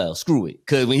do it well. Screw it,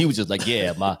 because when he was just like,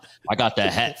 I got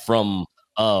that hat from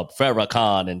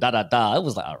Farrakhan and da. It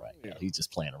was like, all right, he's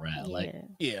just playing around.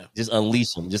 Just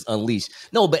unleash him. Just unleash.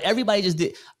 No, but everybody just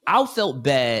did. I felt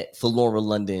bad for Laura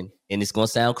London, and it's gonna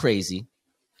sound crazy.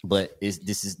 But this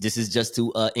is just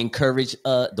to encourage.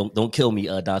 Don't kill me,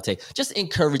 Dante. Just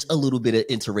encourage a little bit of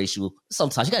interracial.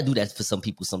 Sometimes you gotta do that for some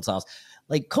people. Sometimes,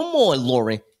 like, come on,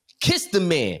 Lauren, kiss the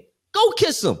man. Go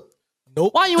kiss him.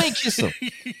 Nope. Why you ain't kiss him?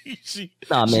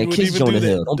 Nah, man, kiss Jonah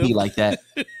Hill. Don't be like that.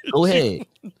 Go ahead.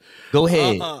 Go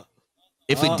ahead.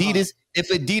 If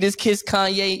Adidas kiss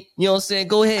Kanye, you know what I'm saying?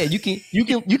 Go ahead. You can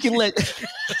let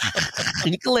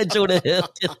you can let Jonah Hill.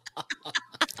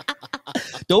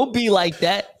 Don't be like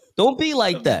that. Don't be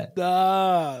like that.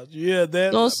 Nah, yeah,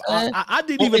 that. I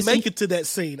didn't even make it to that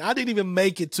scene. I didn't even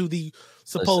make it to the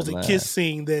supposed kiss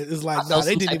scene that is like, no,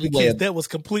 they didn't even kiss. That was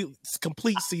complete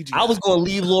CGI. I was going to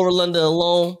leave Laura London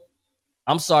alone.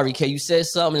 I'm sorry, Kay. You said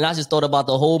something, and I just thought about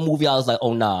the whole movie. I was like,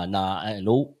 oh, nah,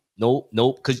 nope.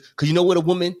 Because you know what a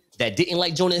woman that didn't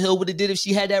like Jonah Hill would have did if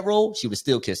she had that role? She would have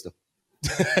still kissed him.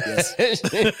 Yes.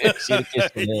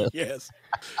 Yes.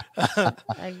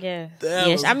 I guess.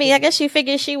 Yes. I mean, I guess she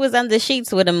figured she was under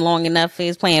sheets with him long enough. He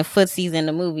was playing footsies in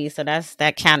the movie, so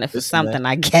that counted for something,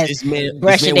 I guess. This man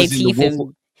brushing their teeth.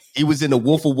 He was in the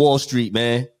Wolf of Wall Street,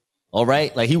 man. All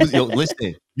right, like he was.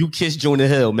 Listen, you kiss Jonah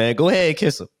Hill, man. Go ahead,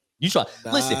 kiss him. You try.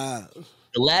 Listen.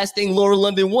 The last thing Laura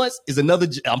London wants is another.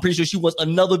 I'm pretty sure she wants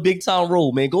another big time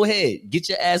role, man. Go ahead, get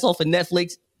your ass off of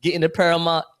Netflix, get into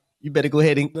Paramount. You better go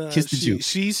ahead and kiss the Jew.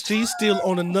 She's still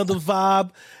on another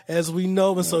vibe, as we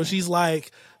know, and so she's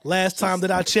like, last time that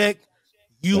I checked,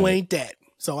 you ain't that,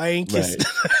 so I ain't kissing.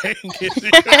 I ain't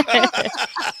kissing.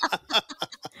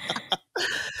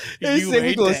 They said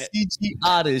we're gonna CG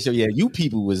out of the show. Yeah, you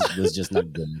people was just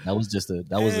not good. That was just a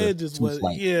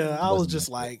flight. Yeah, I was just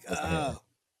like, I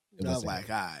was like,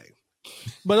 all right.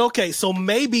 But okay, so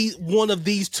maybe one of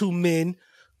these two men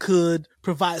could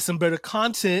provide some better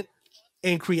content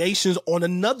and creations on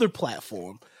another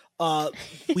platform.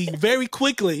 We very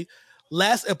quickly,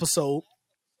 last episode,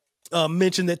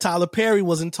 mentioned that Tyler Perry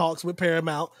was in talks with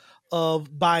Paramount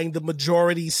of buying the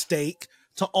majority stake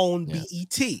to own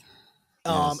BET.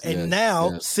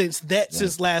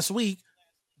 Since last week,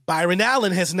 Byron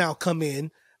Allen has now come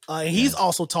in, and he's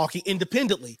also talking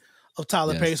independently of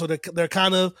Tyler Perry. So they're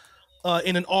kind of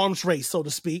in an arms race, so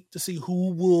to speak, to see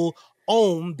who will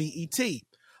own BET.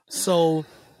 So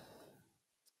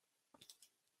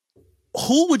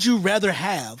who would you rather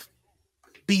have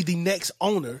be the next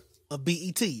owner of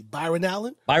BET? Byron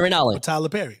Allen? Or Tyler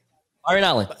Perry? Byron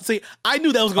Allen. See, I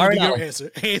knew that was going to be your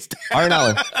answer. Hands down. Byron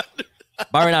Allen.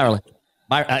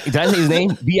 Byron Allen. Did I say his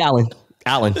name? B. Allen.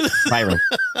 Byron. Byron.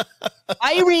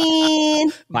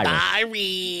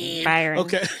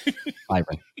 Okay.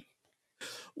 Byron.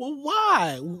 Well,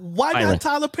 why? Why not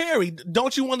Tyler Perry?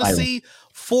 Don't you want to see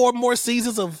 4 more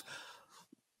seasons of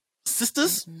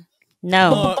Sisters?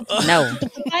 No.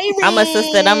 I'm a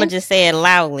sister. I'm gonna just say it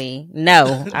loudly.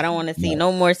 No, I don't want to see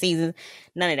no more seasons.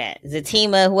 None of that.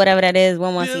 Zatima, whatever that is,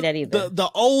 won't want to see that either. The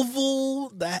Oval,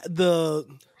 the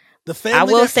The family I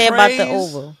will that say about the prays,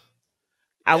 Oval.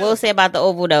 I will say about the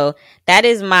Oval though, that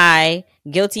is my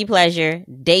guilty pleasure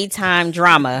daytime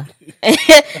drama,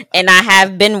 and I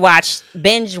have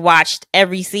binge watched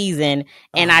every season,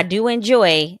 and I do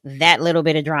enjoy that little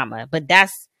bit of drama. But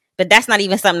that's not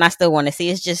even something I still want to see.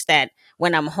 It's just that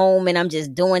when I'm home and I'm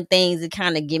just doing things, it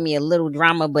kind of give me a little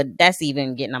drama. But that's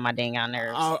even getting on my dang on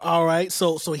nerves. All right.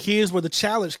 So here's where the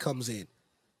challenge comes in.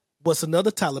 What's another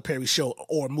Tyler Perry show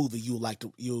or movie you would like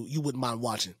to you wouldn't mind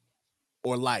watching,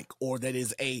 or that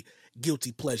is a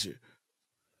guilty pleasure?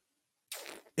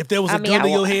 If there was a gun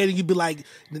in your head and you'd be like,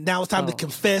 now it's time to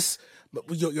confess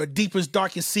your deepest,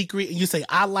 darkest secret, and you say,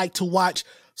 I like to watch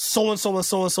so and so and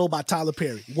so and so by Tyler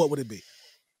Perry, what would it be?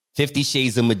 50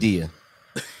 Shades of Medea.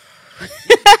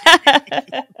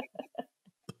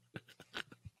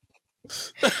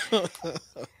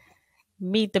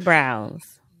 Meet the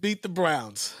Browns. Beat the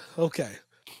Browns. Okay.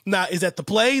 Now, is that the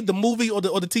play, the movie, or the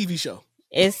TV show?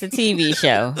 It's the TV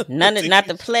show. Not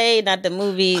the play, not the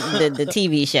movie, the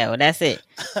TV show. That's it.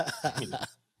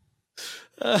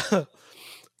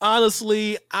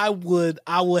 Honestly, I would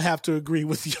have to agree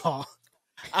with y'all.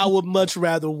 I would much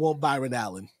rather want Byron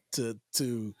Allen to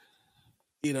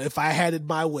if I had it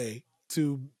my way,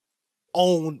 to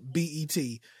own BET,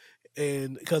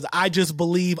 and because I just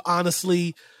believe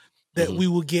honestly that we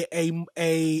will get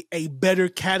a better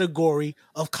category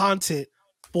of content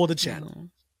for the channel.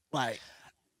 Like,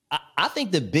 I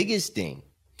think the biggest thing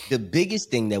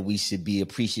that we should be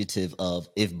appreciative of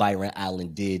if Byron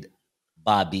Allen did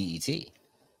buy BET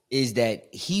is that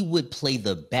he would play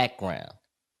the background,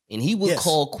 and he would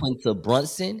call Quinta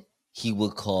Brunson, he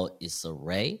would call Issa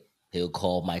Rae, he'll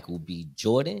call Michael B.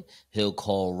 Jordan, he'll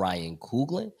call Ryan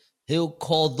Coogler, he'll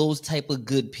call those type of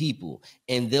good people,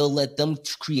 and they'll let them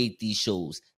create these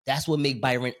shows. That's what make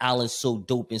Byron Allen so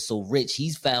dope and so rich.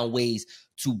 He's found ways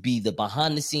to be the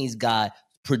behind the scenes guy,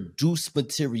 produce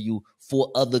material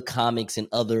for other comics and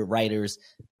other writers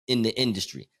in the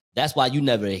industry. That's why you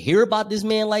never hear about this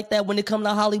man like that when it comes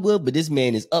to Hollywood, but this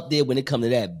man is up there when it comes to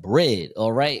that bread.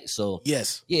 All right. So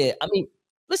yes. Yeah. I mean,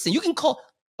 listen, you can call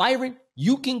Byron,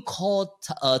 you can call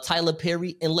Tyler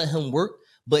Perry and let him work.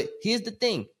 But here's the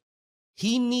thing.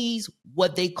 He needs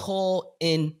what they call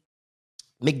in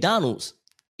McDonald's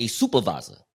a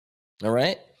supervisor. All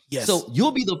right. Yes. So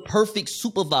you'll be the perfect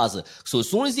supervisor. So as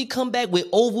soon as he come back with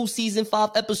Oval season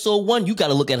 5, episode 1, you got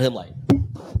to look at him like.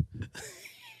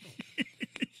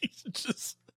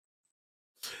 Just...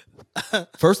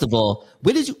 First of all,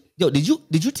 where did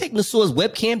you take Nasor's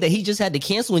webcam that he just had to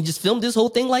cancel and just film this whole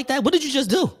thing like that? What did you just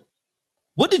do?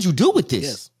 What did you do with this?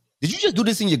 Yes. Did you just do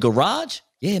this in your garage?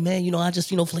 Yeah, man. I just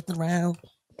flicked around.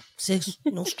 Screw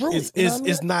it.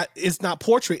 It's not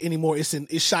portrait anymore.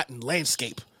 It's shot in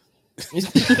landscape.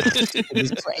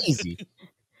 It's crazy.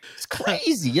 It's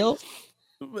crazy, yo.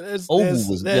 Oval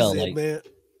was it, man.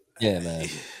 Yeah, man.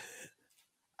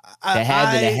 The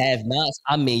have and the have nots.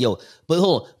 I mean, yo, but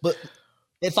hold on. But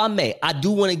if I may, I do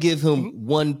want to give him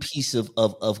one piece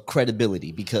of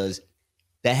credibility, because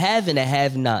the have and the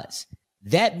have nots,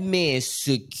 that man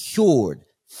secured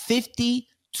 50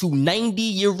 to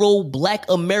 90-year-old Black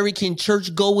American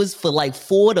churchgoers for like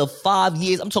 4 to 5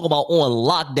 years. I'm talking about on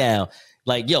lockdown.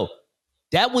 Like, yo,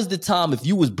 that was the time if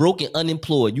you was broke and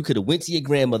unemployed, you could have went to your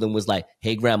grandmother and was like,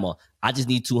 hey, grandma, I just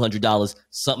need $200.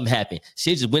 Something happened.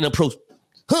 She just went approach.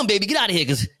 Baby, get out of here,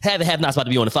 because have not's about to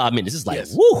be on in 5 minutes. It's like,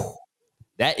 woo,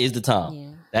 that is the time.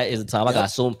 Yeah. That is the time.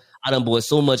 Yep. I done bought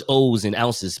so much O's and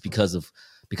ounces because of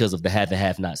the have and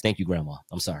have nots. Thank you, grandma.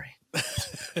 I'm sorry.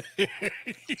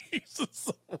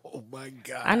 Oh my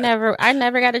God. I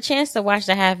never got a chance to watch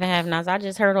the have and have nots. I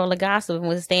just heard all the gossip and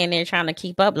was staying there trying to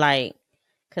keep up, like,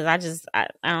 because I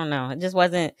don't know. It just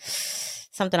wasn't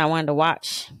something I wanted to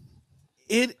watch.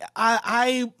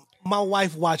 My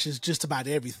wife watches just about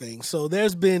everything. So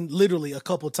there's been literally a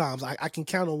couple times, I can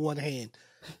count on one hand,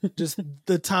 just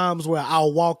the times where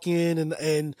I'll walk in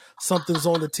and something's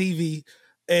on the TV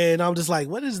and I'm just like,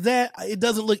 what is that? It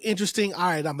doesn't look interesting. All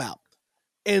right, I'm out.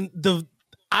 And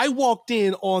I walked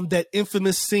in on that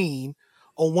infamous scene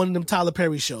on one of them Tyler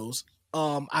Perry shows.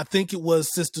 I think it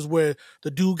was Sisters, where the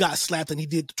dude got slapped and he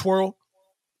did the twirl.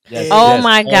 Yes,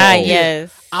 my God,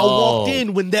 yes. I walked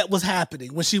in when that was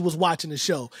happening, when she was watching the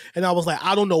show. And I was like,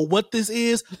 I don't know what this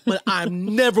is, but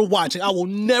I'm never watching. I will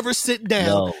never sit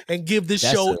down and give this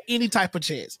show any type of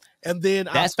chance. And then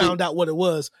I found out what it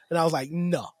was. And I was like,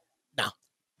 no,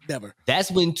 never.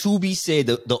 That's when Tubi said,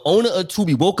 the owner of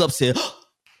Tubi woke up, said,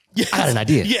 I got an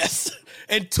idea. Yes.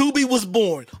 And Tubi was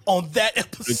born on that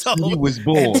episode. Tubi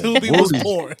was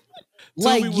born.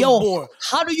 Like, yo,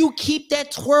 how do you keep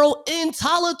that twirl in?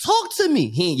 Tyler, talk to me.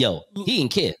 He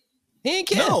didn't care. He didn't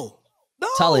care. No.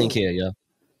 Tyler didn't care, yo.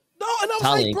 No, and I was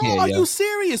Tyler like, ain't bro, care, are yo. you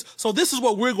serious? So this is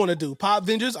what we're gonna do. Pod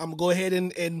Vengers, I'm gonna go ahead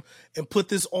and put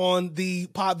this on the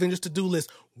Pod Vengers to-do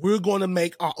list. We're gonna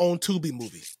make our own Tubi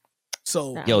movie.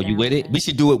 So I'm Yo, you down with it? that. We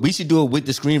should do it. We should do it with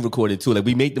the screen recording too. Like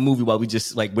we make the movie while we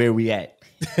just like where we at.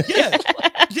 yeah.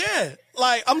 Yeah.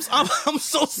 Like I'm so We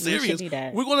should serious. do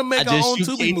that. We're gonna I make our just own shoot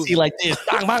Tubi KT movie. like this.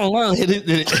 Bang, bang, bang.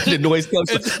 The noise comes.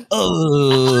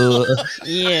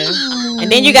 Yeah.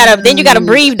 And then you gotta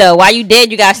breathe though. While you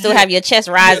dead, you gotta still have your chest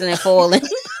rising and falling.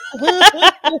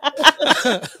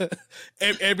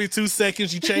 Every 2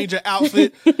 seconds you change your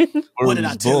outfit. What did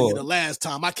I tell you the last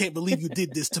time? I can't believe you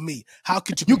did this to me. How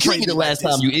could you You betray killed me the like last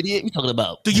this? time, you idiot. What you talking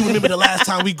about? Do you remember the last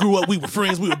time we grew up? We were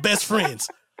friends. We were best friends.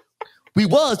 We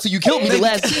was till you killed me the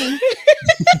last scene.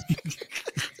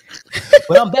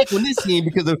 But I'm back on this scene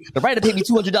because the writer paid me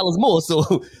 $200 more. So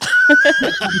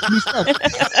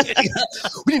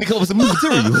we need to come up with some new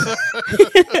material.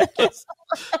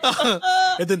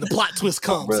 And then the plot twist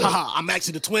comes. Bro. Haha, I'm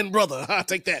actually the twin brother. I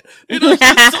take that. You know,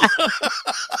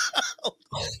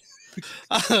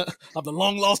 I'm the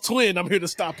long lost twin. I'm here to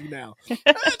stop you now.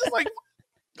 Just like,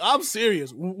 I'm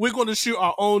serious. We're going to shoot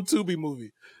our own Tubi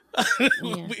movie.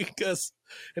 Because,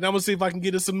 and I'm gonna see if I can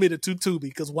get it submitted to Tubi.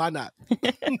 Because why not?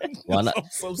 Why not? I'm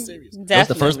so serious. That's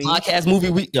the first podcast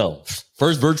movie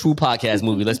first virtual podcast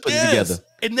movie. Let's put it together.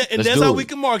 And that's how we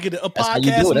can market it. A That's podcast how you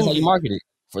do it. movie. That's how you market it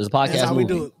for the podcast That's how movie.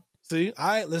 we do it. See, all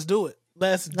right, let's do it.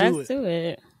 Let's do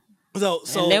it. So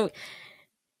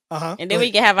And then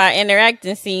we can have our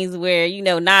interacting scenes where, you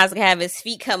know, Nas can have his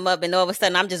feet come up and all of a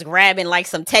sudden I'm just grabbing like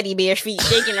some teddy bear feet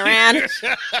shaking around.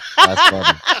 That's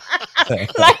funny.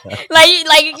 like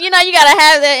you know, you gotta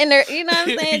have that inner, you know what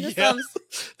I'm saying? Just Yeah. some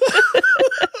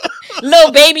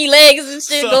little baby legs and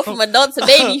shit go from adult to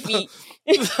baby feet.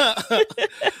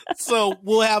 So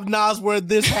we'll have Nas wear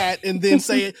this hat and then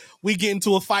say we get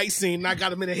into a fight scene and I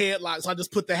got him in a headlock, so I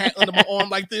just put the hat under my arm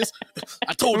like this.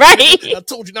 I told you, Right. I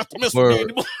told you not to mess with me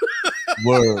anymore.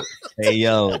 Word. Hey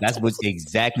yo, that's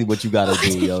exactly what you gotta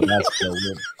do, yo.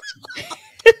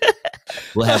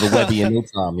 We'll have a Webby in no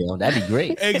time, yo. That'd be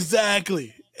great.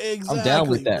 Exactly. I'm down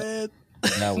with that. Man.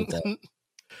 I'm down with that.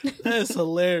 That's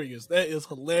hilarious. That is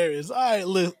hilarious. All right,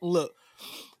 look.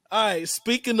 All right,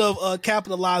 speaking of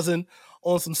capitalizing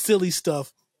on some silly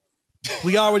stuff,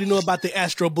 we already know about the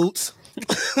Astro boots.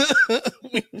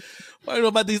 We already know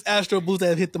about these Astro boots that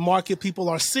have hit the market. People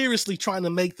are seriously trying to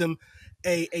make them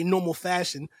a normal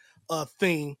fashion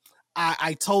thing.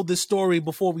 I told this story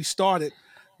before we started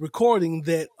recording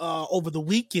that over the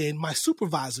weekend, my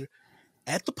supervisor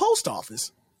at the post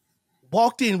office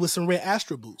walked in with some red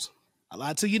Astro boots. I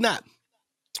lied to you not.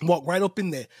 Walked right up in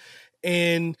there.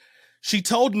 And she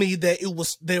told me that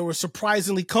they were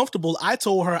surprisingly comfortable. I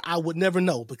told her I would never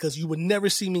know because you would never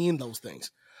see me in those things.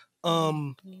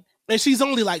 And she's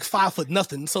only like 5 foot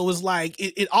nothing. So it's like,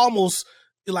 it almost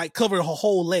like covered her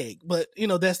whole leg. But you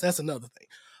know, that's another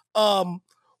thing.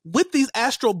 With these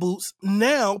Astro boots,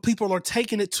 now people are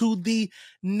taking it to the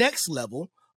next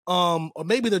level. Or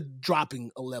maybe they're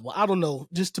dropping a level. I don't know,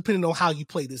 just depending on how you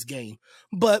play this game.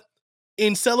 But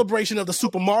in celebration of the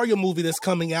Super Mario movie that's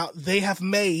coming out, they have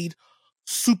made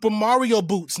Super Mario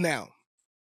boots now.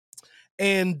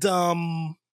 And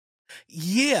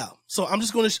yeah, so I'm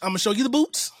gonna show you the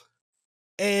boots.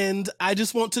 And I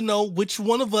just want to know which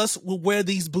one of us will wear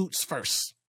these boots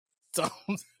first. So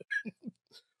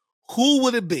who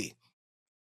would it be?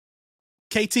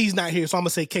 KT's not here, so I'm gonna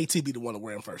say KT be the one to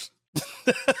wear them first.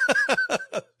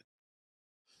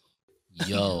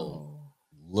 Yo,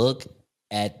 look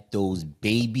at those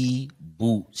baby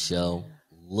boots, yo.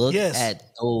 Look at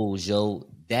those, yo.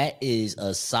 That is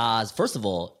a size. First of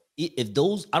all, if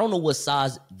those, I don't know what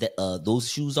size that those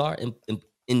shoes are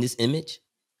in this image,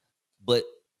 but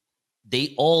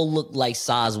they all look like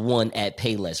size 1 at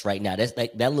Payless right now. That's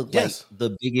like that looked like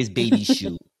the biggest baby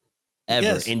shoe ever.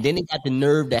 Yes. And then they got the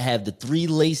nerve to have the 3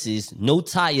 laces, no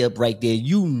tie up right there.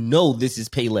 You know this is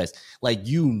Payless. Like,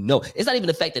 you know. It's not even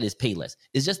the fact that it's Payless.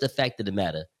 It's just the fact of the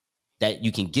matter that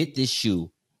you can get this shoe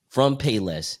from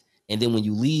Payless, and then when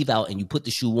you leave out and you put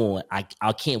the shoe on,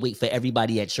 I can't wait for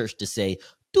everybody at church to say,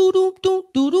 doo-doo, doo,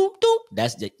 doo-doo, doo.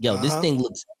 That's the, yo, this thing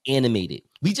looks animated.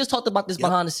 We just talked about this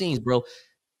behind the scenes, bro.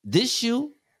 This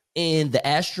shoe and the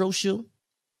Astro shoe,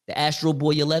 the Astro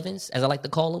Boy 11s, as I like to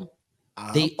call them,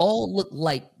 they all look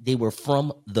like they were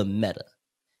from the meta.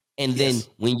 And then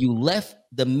when you left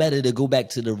the meta to go back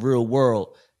to the real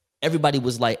world, everybody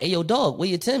was like, hey, yo, dog, where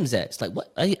your Timbs at? It's like,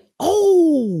 what?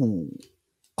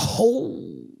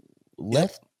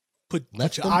 Left. Put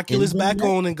your Oculus back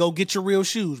on and go get your real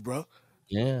shoes, bro.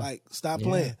 Yeah. Like, stop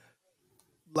playing.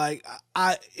 Like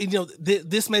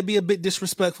this may be a bit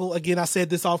disrespectful. Again, I said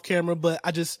this off camera, but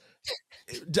I'm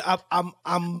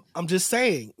just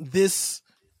saying this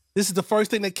is the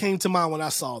first thing that came to mind when I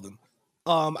saw them.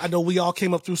 I know we all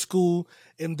came up through school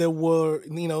and there were,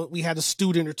 we had a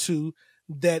student or two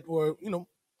that were,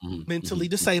 mentally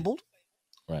disabled,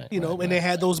 right? They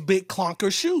had those big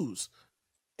clunker shoes.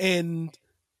 And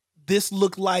this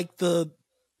looked like the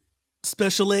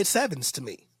special ed 7s to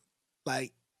me.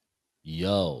 Like,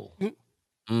 yo, the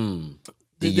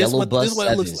this yellow bus this is what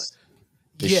 7s. it looks like.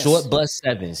 The Yes. short bus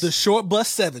 7s. The short bus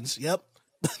 7s. Yep.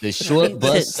 The short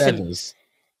bus 7s.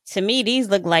 To me, these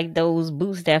look like those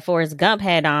boots that Forrest Gump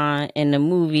had on in the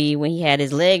movie when he had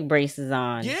his leg braces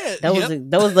on. Yeah,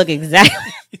 those look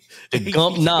exactly. The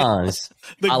Gump Nines.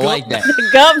 I like that. The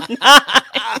Gump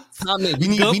Nines. Comment.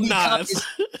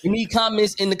 We need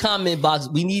comments in the comment box.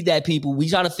 We need that, people. We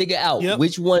trying to figure out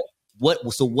which one.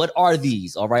 What are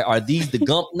these? All right, are these the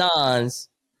Gump Nines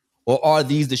or are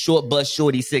these the short bus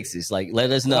shorty 6s? Like,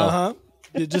 let us know.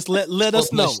 Just let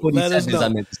us know. Let us know. I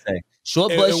meant to say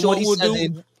short bus shorty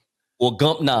 7 or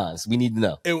Gump Nines. We need to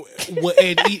know.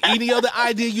 And any other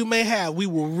idea you may have, we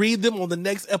will read them on the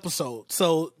next episode.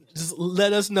 So just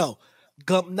let us know.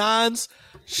 Gump Nines,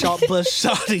 short bus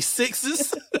shorty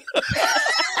 6s.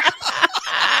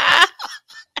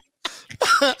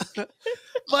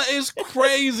 But it's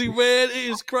crazy, man.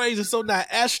 It is crazy. So now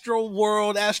Astro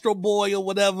World, Astro Boy or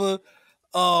whatever.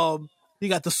 You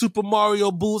got the Super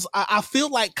Mario boots. I feel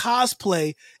like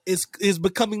cosplay is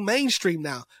becoming mainstream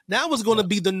now. Now it's going to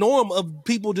be the norm of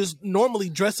people just normally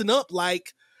dressing up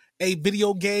like a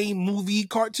video game, movie,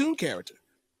 cartoon character.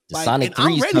 The Sonic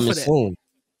 3 is coming soon.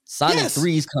 Sonic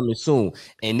 3 is coming soon.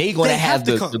 And they're going to have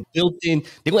the built-in,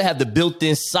 they're going to have the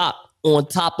built-in sock on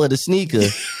top of the sneaker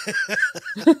with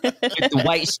the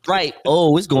white stripe.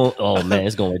 It's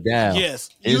going down. Yes.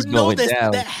 It's going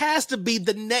down. That has to be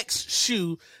the next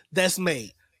shoe that's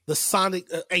made. The Sonic,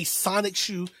 a Sonic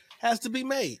shoe has to be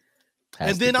made.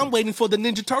 I'm waiting for the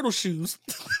Ninja Turtle shoes.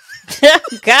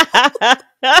 God.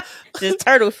 Just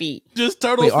turtle feet. Feet,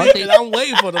 and I'm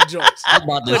waiting for them joints.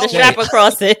 With a strap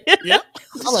across it. Yep.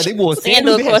 I'm like, they wore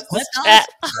sandals across the strap.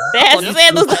 They had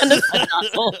sandals on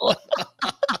the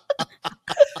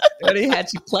Yo, they had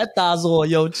chicletas on,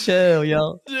 yo. Chill,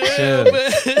 yo. Yeah, chill.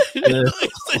 man. Yeah.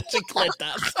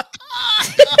 Chicletas.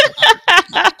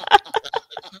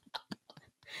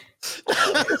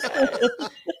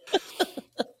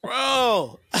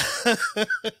 Bro.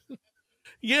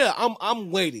 Yeah, I'm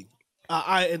waiting.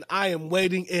 I am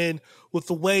waiting, and with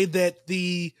the way that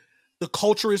the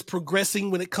culture is progressing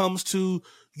when it comes to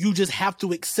you just have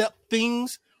to accept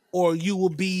things or you will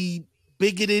be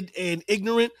bigoted and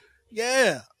ignorant.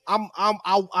 Yeah, I'm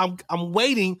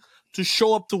waiting to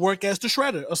show up to work as the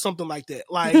Shredder or something like that.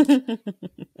 Like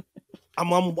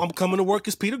I'm coming to work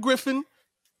as Peter Griffin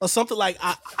or something like.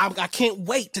 I can't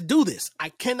wait to do this. I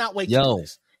cannot wait to do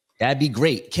this. That'd be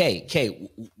great. K,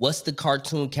 what's the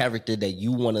cartoon character that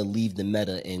you want to leave the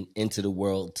meta and into the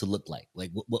world to look like?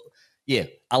 Like, what? Yeah,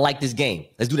 I like this game.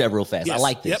 Let's do that real fast. Yes. I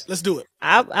like this. Yep, let's do it.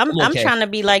 I'm trying to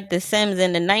be like the Sims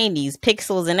in the 90s,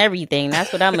 pixels and everything.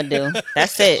 That's what I'm gonna do.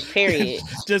 That's it. Period.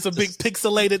 Just a big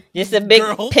pixelated. Just a big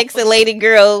pixelated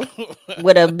girl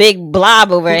with a big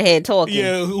blob over her head talking.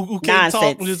 Yeah, who can't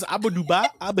talk? Just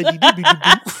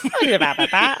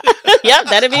Yep,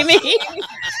 that'll be me.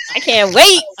 I can't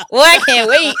wait. Boy, I can't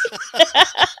wait.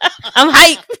 I'm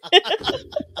hyped.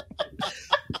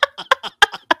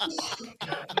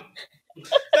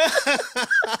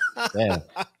 Damn.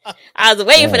 I was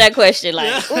waiting for that question.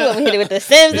 Like, ooh, I'm hitting with the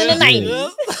Sims in the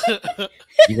 90s.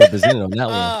 You represented on that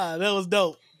one. That was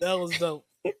dope. That was dope.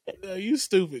 Yeah, you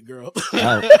stupid girl.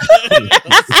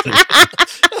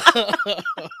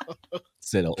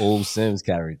 Said an old Sims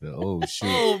character. Oh shoot.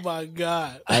 Oh my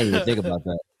god. I didn't even think about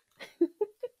that.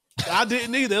 I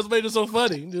didn't either. That's made it so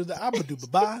funny. Just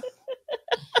bye.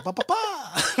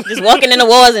 Just walking in the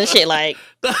walls and shit like.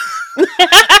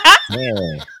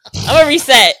 Man. I'm gonna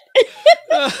reset.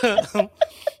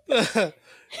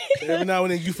 Every now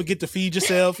and then you forget to feed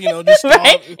yourself, just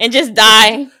right? And just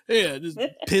die. Yeah, just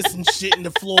piss and shit in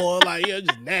the floor, like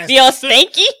just nasty. Be all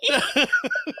stanky.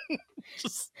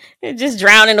 just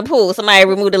drown in the pool. Somebody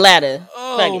remove the ladder.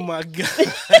 Oh my god.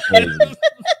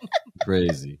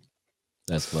 Crazy.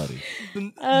 That's funny.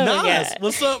 Nice.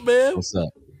 What's up, man? What's up?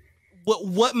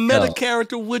 What meta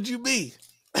character would you be?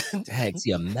 Heck,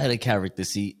 see, a meta character.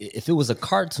 See, if it was a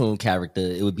cartoon character,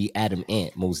 it would be Adam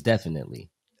Ant, most definitely.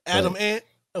 Adam Ant?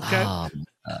 Okay.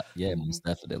 Yeah, most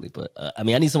definitely. But I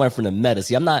mean, I need somebody from the meta.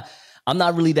 See, I'm not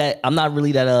really that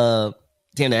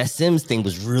damn, that Sims thing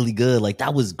was really good. Like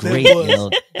that was great,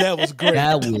 That was great.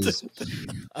 That was.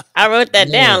 I wrote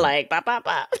that down like pop, pop,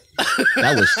 pop.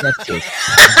 That was chef kiss.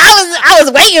 I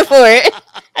was waiting for it.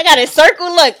 I got it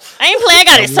circled. Look, I ain't playing. I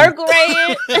got it circled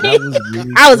right here. That was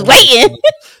really I was waiting.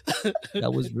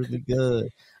 That was really good.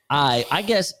 I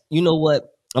guess you know what?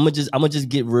 I'm gonna just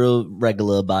get real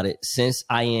regular about it. Since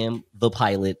I am the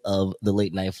pilot of the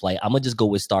late night flight, I'm gonna just go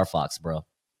with Star Fox, bro.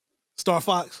 Star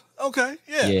Fox. Okay.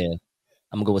 Yeah. Yeah.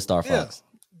 I'm gonna go with Star Fox.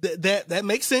 That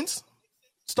makes sense.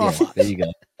 Star Fox. There you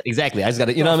go. Exactly. I just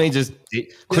gotta, you know what I mean? Just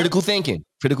critical thinking.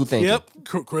 Critical thinking. Yep.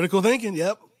 Critical thinking.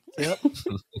 Yep.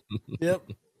 Yep.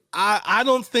 I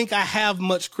don't think I have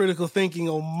much critical thinking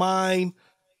on mine.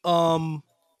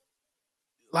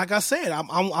 Like I said,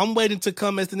 I'm waiting to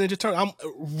come as the Ninja Turtle. I'm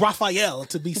Raphael,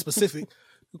 to be specific,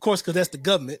 of course, because that's the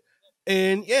government.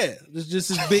 And yeah, it's just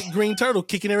this big green turtle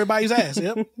kicking everybody's ass.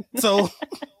 Yep. So,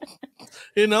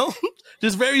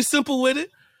 just very simple with it.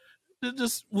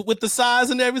 Just with the size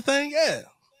and everything. Yeah,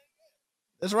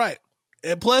 that's right.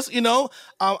 And plus,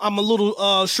 I'm a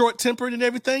little short tempered and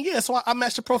everything. Yeah, so I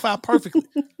match the profile perfectly.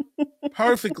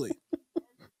 Perfectly.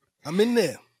 I'm in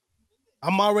there.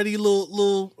 I'm already a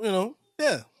little,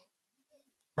 yeah.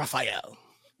 Raphael.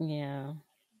 Yeah.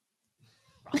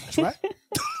 That's right.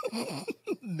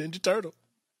 Ninja Turtle.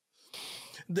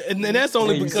 And that's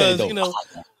only because,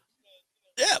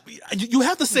 yeah, you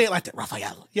have to say it like that,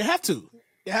 Raphael. You have to.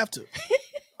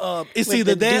 It's with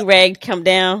either the that. Do-rag come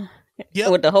down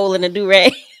with the hole in the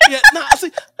do-rag. Yeah,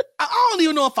 see, I don't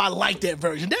even know if I like that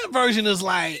version. That version is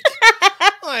like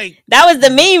that was the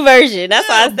meme version. That's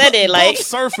why I said it. Like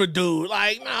surfer dude.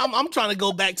 Like, I'm trying to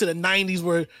go back to the 90s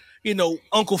where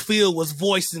Uncle Phil was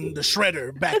voicing the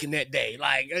Shredder back in that day.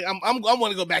 Like, I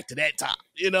want to go back to that time.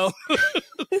 He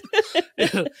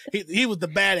was the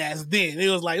badass then. He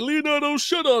was like, Leonardo,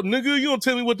 shut up, nigga. You don't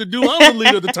tell me what to do. I'm the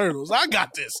leader of the Turtles. I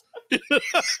got this.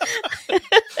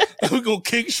 We're gonna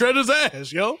kick Shredder's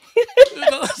ass, yo.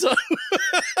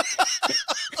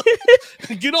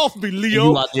 Get off me,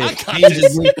 Leo. I got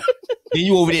this. Then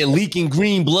you over there leaking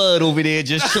green blood over there,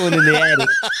 just chilling in the attic,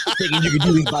 thinking you can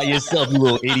do this by yourself, you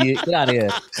little idiot. Get out of here.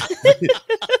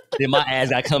 Then my ass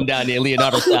got come down there,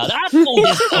 Leonardo style. I know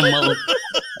this come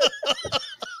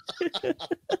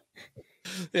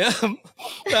Yeah.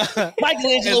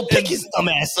 Michelangelo, pick his dumb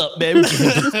ass up, man.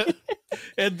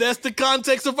 And that's the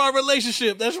context of our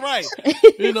relationship. That's right.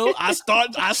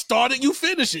 I started, you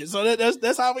finish it. So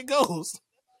that's how it goes.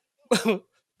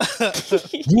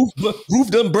 Roof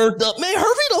done burnt up. Man,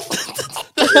 hurry the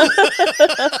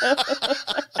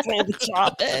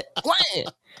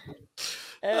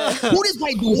Who this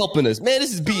white dude helping us? Man,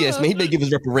 this is BS, man. He better give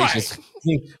us reparations.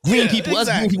 Right. Green people, us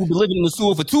green people been living in the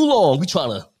sewer for too long.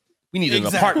 We need an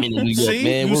apartment in New York,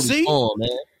 man. You see? On, man.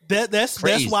 That's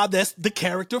why that's the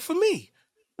character for me.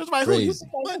 That's right.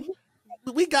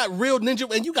 We got real ninja,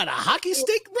 and you got a hockey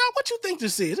stick, bro. What you think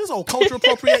this is? This old culture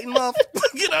appropriating love?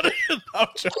 Get out of here! I'm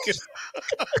joking.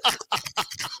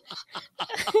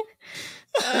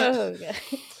 Oh god.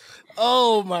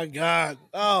 Oh my god.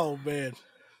 Oh man.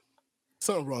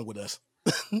 Something wrong with us.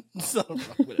 Something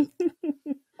wrong with us.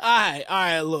 All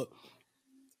right. Look.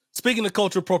 Speaking of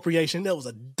culture appropriation, that was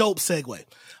a dope segue.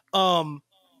 I'm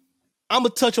gonna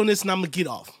touch on this and I'm gonna get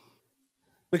off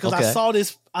because I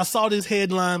saw this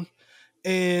headline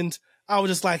and I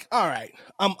was just like, all right,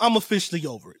 I'm officially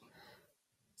over it.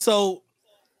 So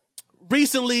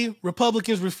recently,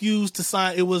 Republicans refused to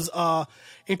sign. It was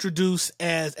introduced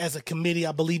as a committee,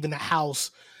 I believe, in the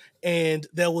House, and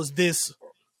there was this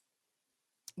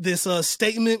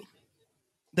statement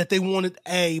that they wanted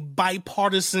a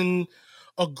bipartisan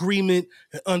agreement,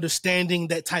 understanding,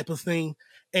 that type of thing.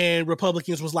 And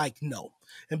Republicans was like, no.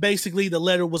 And basically the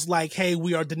letter was like, hey,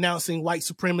 we are denouncing white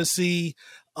supremacy,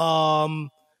 white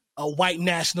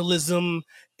nationalism,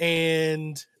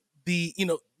 and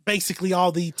basically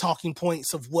all the talking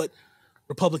points of what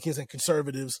Republicans and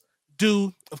conservatives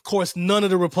do. Of course, none of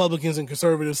the Republicans and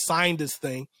conservatives signed this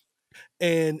thing.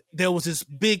 And there was this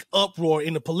big uproar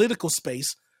in the political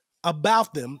space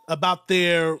about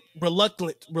their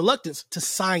reluctance to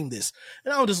sign this.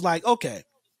 And I was just like, okay,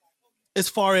 as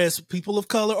far as people of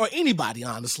color or anybody,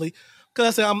 honestly,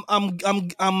 because I said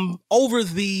I'm over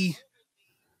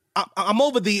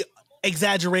the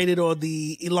exaggerated or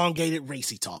the elongated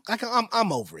racy talk.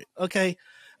 I'm over it. Okay,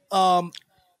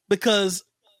 because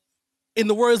in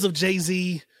the words of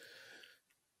Jay-Z,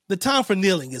 the time for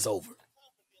kneeling is over.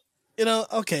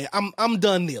 Okay, I'm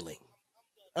done kneeling.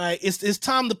 All right, it's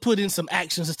time to put in some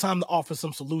actions. It's time to offer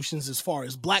some solutions as far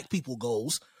as Black people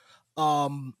goes.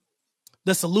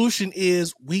 the solution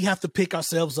is we have to pick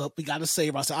ourselves up. We got to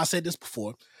save ourselves. I said this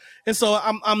before. And so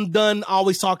I'm done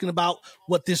always talking about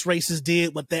what this racist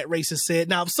did, what that racist said.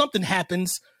 Now, if something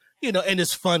happens, and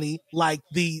it's funny, like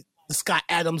the Scott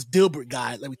Adams Dilbert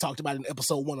guy that we talked about in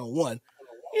episode 101,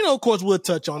 of course we'll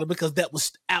touch on it because that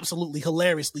was absolutely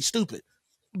hilariously stupid.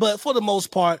 But for the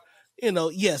most part,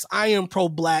 yes, I am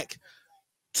pro-black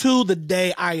to the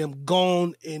day I am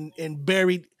gone and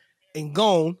buried and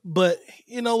gone. But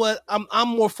you know what? I'm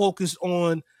more focused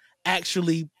on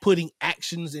actually putting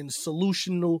actions and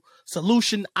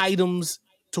solution items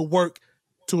to work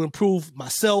to improve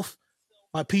myself,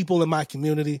 my people, and my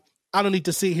community. I don't need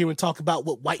to sit here and talk about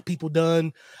what white people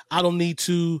done. I don't need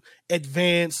to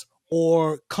advance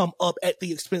or come up at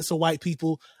the expense of white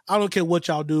people. I don't care what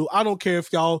y'all do. I don't care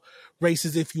if y'all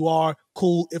racist. If you are,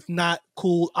 cool. If not,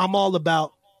 cool. I'm all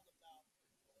about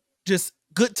just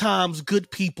good times,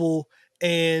 good people.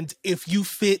 And if you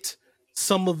fit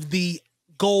some of the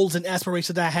goals and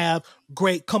aspirations that I have,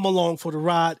 great, come along for the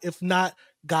ride. If not,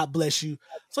 God bless you.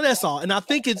 So that's all. And I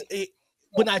think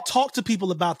when I talk to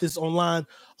people about this online,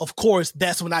 of course,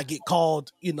 that's when I get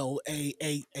called,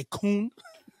 a coon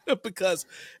because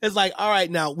it's like, all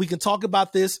right, now we can talk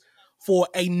about this for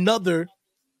another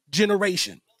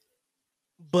generation,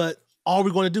 but all we're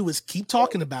going to do is keep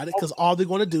talking about it because all they're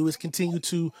going to do is continue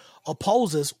to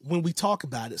oppose us when we talk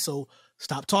about it. So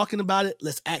stop talking about it.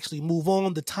 Let's actually move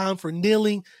on. The time for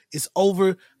kneeling is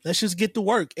over. Let's just get to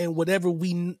work. And whatever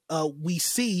we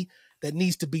see that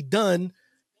needs to be done,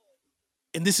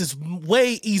 and this is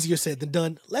way easier said than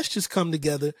done, let's just come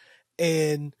together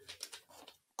and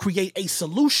create a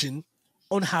solution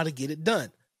on how to get it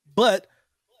done. But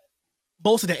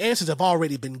most of the answers have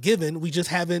already been given. We just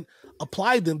haven't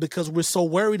applied them because we're so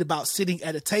worried about sitting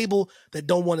at a table that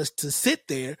don't want us to sit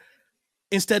there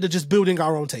instead of just building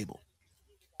our own table.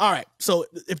 All right. So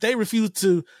if they refuse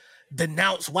to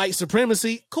denounce white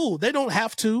supremacy, cool. They don't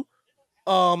have to.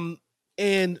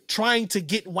 And trying to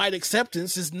get white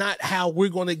acceptance is not how we're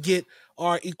going to get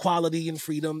our equality and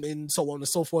freedom and so on and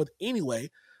so forth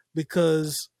anyway,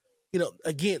 because,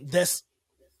 again, that's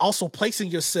also placing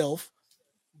yourself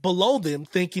below them,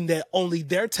 thinking that only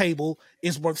their table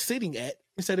is worth sitting at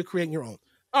instead of creating your own.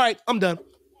 All right, I'm done.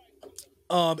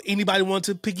 Anybody want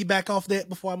to piggyback off that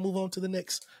before I move on to the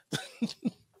next?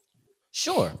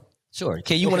 Sure.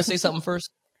 Kay, you want to say something first?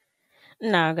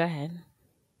 No, go ahead.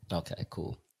 Okay,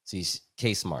 cool. See,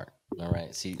 Kay smart. All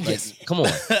right. See, yes. Come on,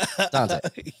 Dante.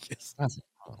 Yes. Dante,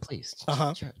 oh, please.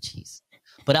 Jeez.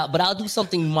 But I'll do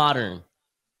something modern.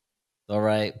 All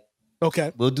right.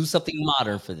 Okay. We'll do something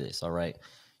modern for this. All right.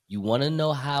 You want to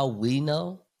know how we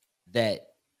know that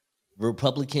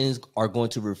Republicans are going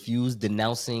to refuse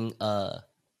denouncing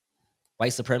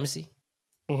white supremacy?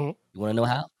 Mm-hmm. You want to know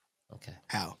how? Okay.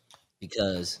 How?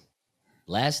 Because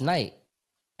last night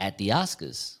at the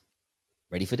Oscars,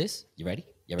 ready for this? You ready?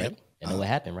 You ready? Yep. You know what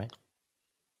happened, right?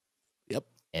 Yep.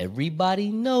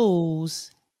 Everybody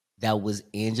knows that was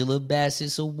Angela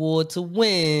Bassett's award to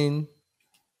win.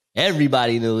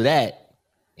 Everybody knew that.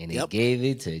 And they gave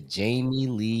it to Jamie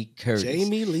Lee Curtis.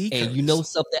 And you know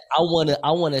something?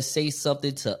 I wanna say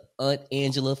something to Aunt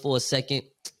Angela for a second.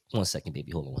 1 second,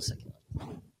 baby. Hold on 1 second.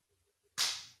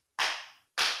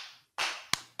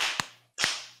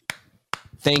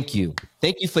 Thank you.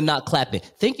 Thank you for not clapping.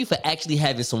 Thank you for actually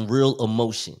having some real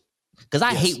emotion. Because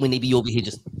I hate when they be over here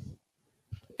just,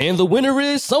 and the winner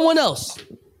is someone else.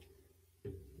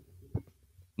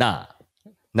 Nah.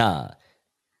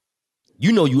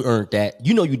 You know you earned that.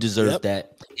 You know you deserve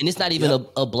that. And it's not even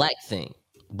a black thing.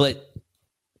 But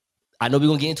I know we're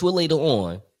going to get into it later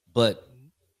on. But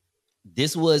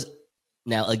this was,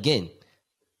 now again,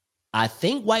 I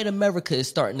think white America is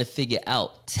starting to figure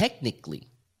out, technically,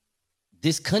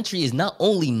 this country is not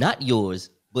only not yours,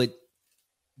 but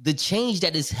the change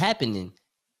that is happening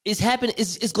is happening.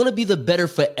 It's going to be the better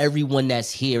for everyone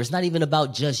that's here. It's not even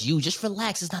about just you. Just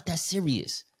relax. It's not that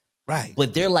serious. Right.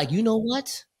 But they're like, you know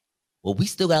what? Well, we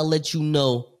still got to let you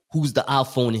know who's the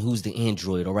iPhone and who's the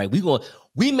Android. All right.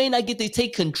 We may not get to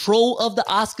take control of the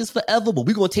Oscars forever, but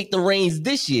we're going to take the reins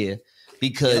this year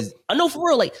because I know for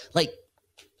real, like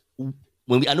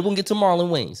I know we'll get to Marlon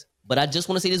Wayans, but I just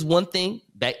want to say this one thing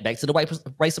back to the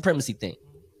white supremacy thing.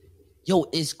 Yo,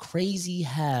 it's crazy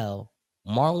how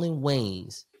Marlon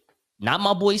Wayans, not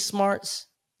my boy Smarts,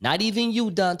 not even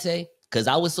you, Dante, because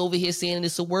I was over here saying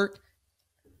this at work.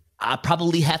 I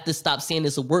probably have to stop saying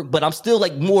this at work, but I'm still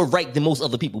like more right than most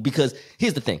other people because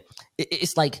here's the thing.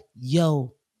 It's like,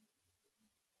 yo,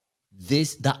 the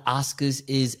Oscars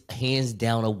is hands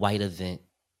down a white event.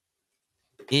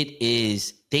 It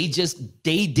is. They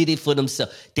did it for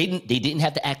themselves. They didn't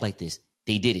have to act like this.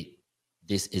 They did it.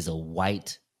 this is a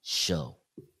white show.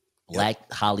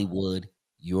 Black Hollywood,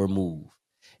 your move.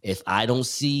 If I don't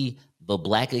see the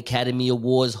Black Academy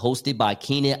Awards hosted by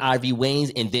Keenen Ivory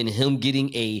Wayans and then him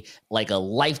getting a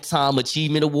lifetime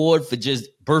achievement award for just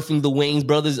birthing the Wayans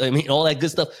brothers, I mean, all that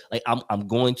good stuff, like I'm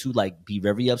going to like be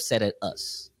very upset at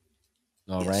us.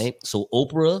 All right. So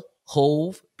Oprah,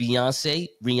 Hove, Beyonce,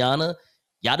 Rihanna,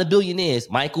 y'all the billionaires.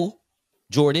 Michael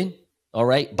Jordan. All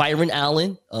right. Byron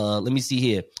Allen. Let me see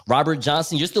here. Robert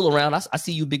Johnson. You're still around. I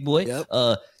see you, big boy. Yep.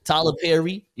 Tyler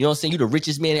Perry. You know what I'm saying? You're the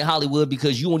richest man in Hollywood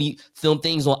because you only film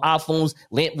things on iPhones,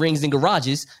 lamp rings, and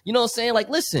garages. You know what I'm saying? Like,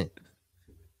 listen,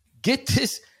 get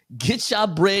y'all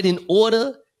bread in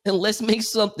order and let's make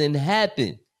something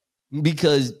happen.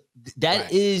 Because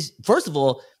that is, first of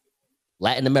all,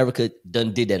 Latin America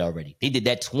done did that already. They did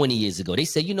that 20 years ago. They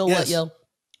said, you know what, yo?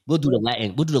 We'll do the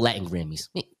Latin Grammys.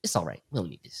 It's all right. We don't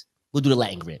need this. We'll do the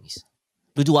Latin Grammys.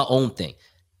 We'll do our own thing.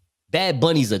 Bad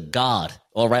Bunny's a god,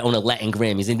 all right, on the Latin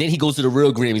Grammys. And then he goes to the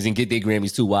real Grammys and get their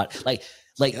Grammys too.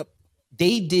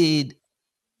 They did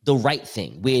the right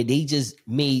thing where they just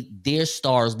made their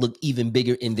stars look even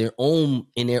bigger in their own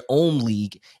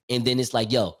league. And then it's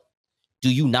like, yo, do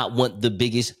you not want the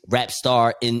biggest rap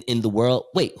star in the world?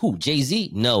 Wait, who?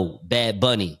 Jay-Z? No, Bad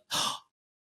Bunny.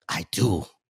 I do.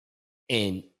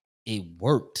 And it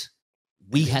worked.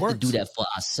 We have to do that for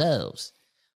ourselves.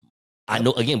 I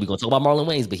know, again, we're going to talk about Marlon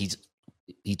Wayans, but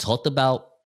he talked about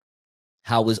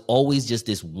how it's always just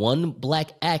this one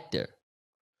black actor.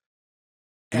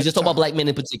 We just talk about black men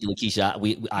in particular,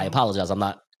 Keisha. I apologize. I'm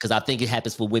not, because I think it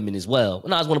happens for women as well.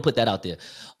 And I just want to put that out there.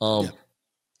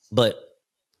 But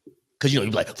because, you'd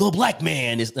be like, the black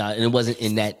man is not, and it wasn't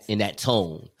in that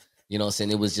tone. You know what I'm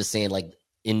saying? It was just saying, like,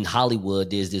 in Hollywood,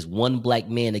 there's this one black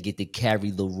man that get to carry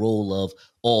the role of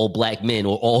all black men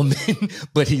or all men,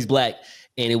 but he's black.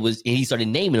 And he started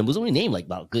naming them. It was only named like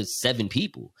about a good 7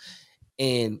 people.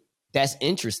 And that's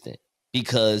interesting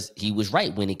because he was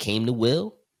right when it came to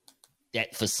Will.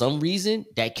 That for some reason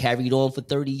that carried on for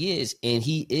 30 years. And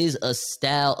he is a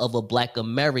style of a black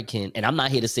American. And I'm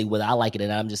not here to say whether I like it or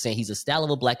not. I'm just saying he's a style of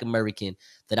a black American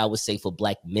that I would say for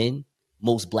black men,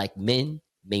 most black men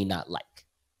may not like.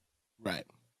 Right.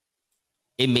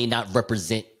 It may not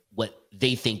represent what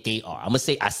they think they are.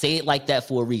 I say it like that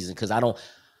for a reason because I don't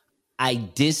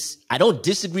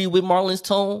disagree with Marlon's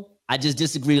tone. I just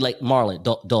disagree like Marlon,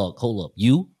 dog, hold up.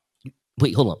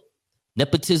 Hold on.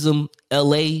 Nepotism,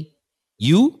 LA,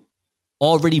 you?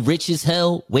 Already rich as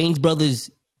hell, Wayans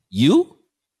brothers, you?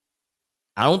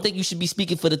 I don't think you should be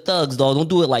speaking for the thugs, dog. Don't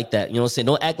do it like that. You know what I'm saying?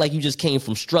 Don't act like you just came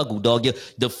from struggle, dog.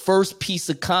 The first piece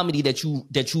of comedy that you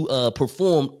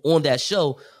performed on that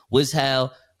show was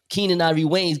how Keenen Ivory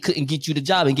Wayans couldn't get you the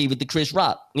job and gave it to Chris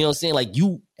Rock. You know what I'm saying?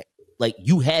 Like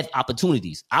you had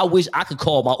opportunities. I wish I could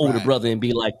call my older brother and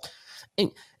be like,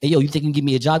 hey, yo, you think you can give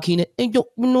me a job, Keenen? Hey, yo,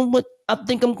 you know what? I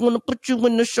think I'm going to put you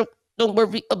in the show. Don't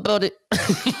worry about it.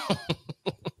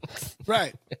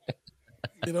 Right.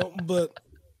 You know, but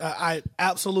I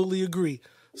absolutely agree.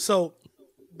 So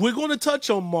we're going to touch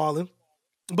on Marlon,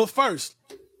 but first,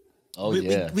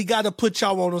 we got to put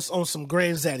y'all on some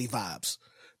Granddaddy vibes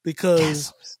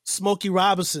because Smokey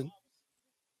Robinson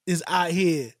is out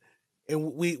here,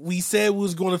 and we said we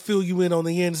was going to fill you in on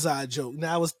the inside joke.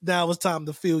 Now it's time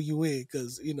to fill you in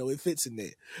because you know it fits in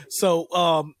there.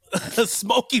 So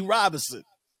Smokey Robinson,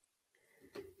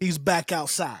 he's back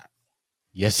outside.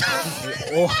 Yes.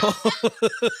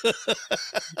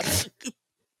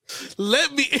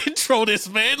 Let me intro this,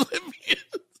 man.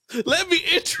 Let me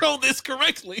intro this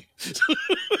correctly.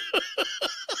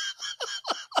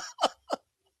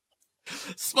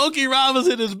 Smokey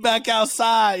Robinson is back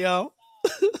outside, yo.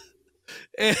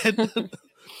 And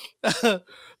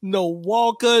no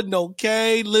Walker, no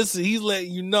Kane. Listen, he's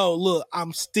letting you know, look,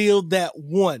 I'm still that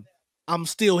one. I'm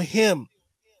still him.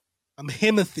 I'm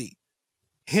Himothy.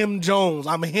 Him Jones.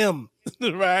 I'm him.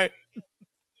 Right?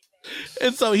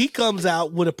 And so he comes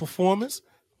out with a performance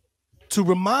to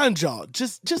remind y'all,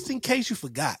 just in case you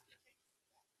forgot.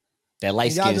 That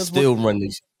light skin still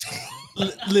running.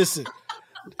 Listen,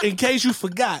 in case you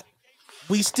forgot,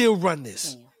 we still run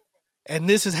this. And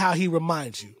this is how he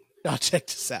reminds you. Y'all check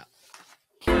this out.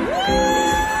 All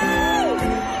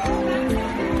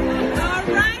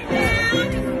right now.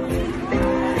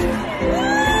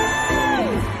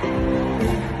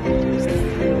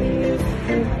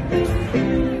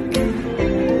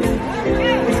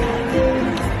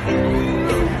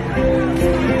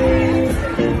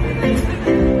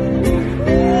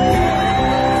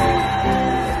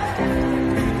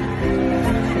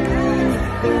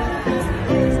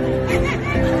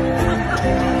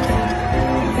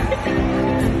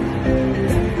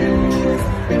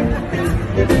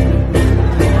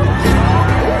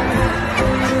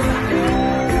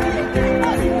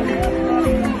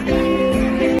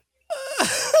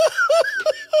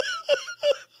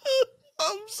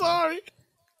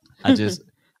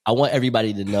 I want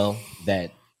everybody to know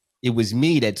that it was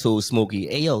me that told Smokey,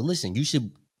 hey, yo, listen, you should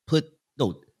put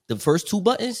the first 2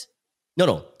 buttons.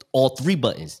 No, all 3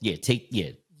 buttons. Yeah,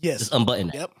 Yes. Just unbutton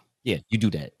that. Yep. Yeah, you do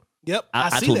that. Yep.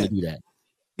 I see told that. him to do that.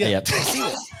 Yeah, I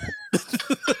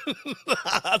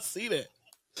see that.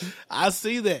 I see that. I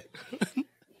see that.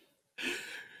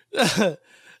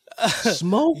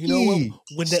 Smokey. You know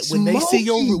what? When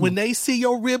they see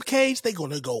your rib cage, they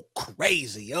gonna go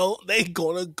crazy, yo. They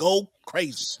gonna go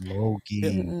crazy.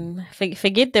 Smokey.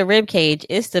 Forget the rib cage.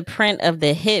 It's the print of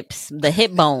the hips, the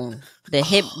hip bone,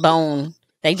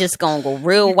 They just gonna go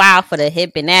real wild for the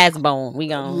hip and ass bone. We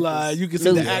gonna you can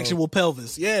see the actual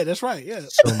pelvis. Yeah, that's right. Yeah,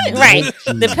 right.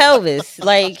 The pelvis.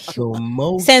 Like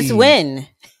since when?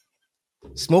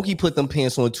 Smokey put them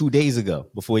pants on 2 days ago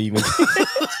before he even.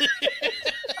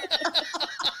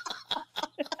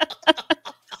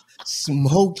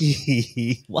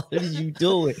 Smokey, why did you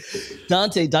do it?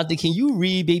 Dante, can you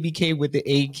read Baby K with the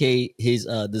AK his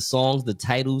the songs, the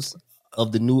titles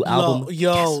of the new album?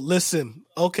 Listen.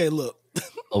 Okay, look.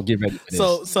 Oh, get ready for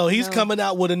this. So he's coming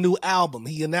out with a new album.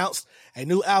 He announced a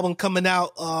new album coming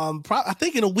out I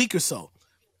think in a week or so.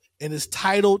 And it's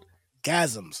titled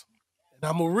Gasms. And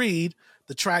I'm gonna read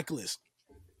the track list.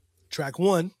 Track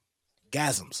 1,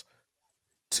 Gasms.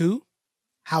 2,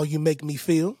 How You Make Me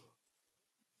Feel.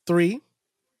 3,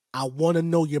 I Want to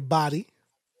Know Your Body.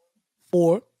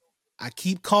 4, I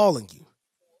Keep Calling You.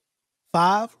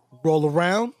 5, Roll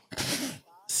Around.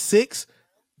 6,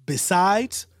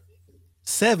 Besides.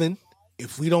 7,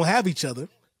 If We Don't Have Each Other.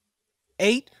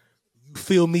 8, You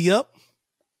Fill Me Up.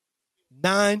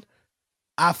 9,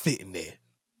 I Fit in There.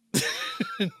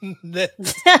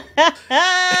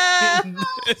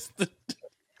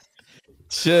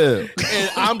 Chill.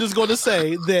 And I'm just going to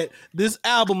say that this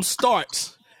album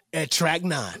starts at track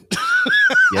 9.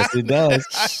 Yes, it does.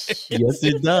 Yes,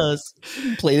 it does.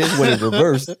 Play this one in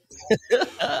reverse.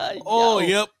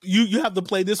 Yep. You have to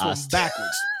play this one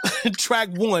backwards. Track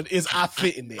 1 is I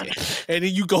Fit in There. And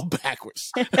then you go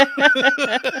backwards.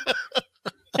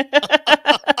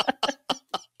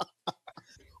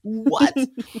 What?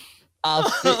 I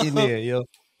fit in there, yo.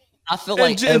 I feel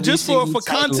like and just for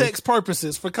context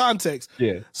purposes,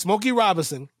 yeah. Smokey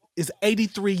Robinson is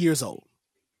 83 years old.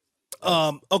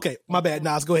 Okay, my bad.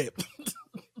 Nas, go ahead.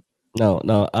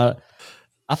 No, I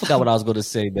forgot what I was going to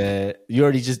say, man. You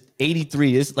already just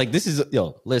 83. It's like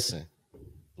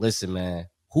listen, man.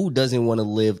 Who doesn't want to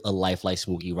live a life like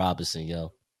Smokey Robinson,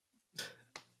 yo?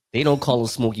 They don't call him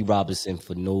Smokey Robinson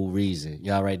for no reason.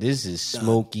 Y'all right? This is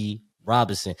Smokey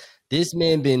Robinson. This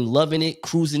man been loving it,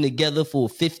 cruising together for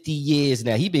 50 years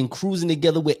now. He been cruising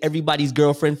together with everybody's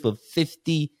girlfriend for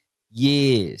 50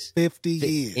 years. 50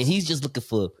 years. And he's just looking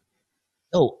for...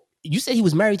 Oh, you said he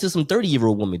was married to some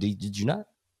 30-year-old woman. Did you not?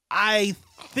 I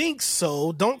think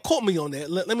so. Don't quote me on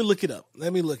that. Let me look it up.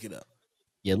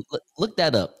 Yeah, look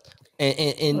that up.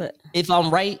 And if I'm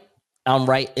right, I'm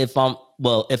right. If I'm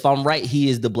right, he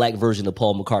is the black version of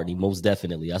Paul McCartney, most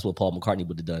definitely. That's what Paul McCartney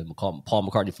would have done. Paul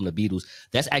McCartney from the Beatles.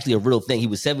 That's actually a real thing. He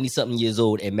was 70-something years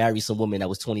old and married some woman that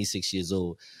was 26 years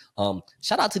old.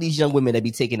 Shout out to these young women that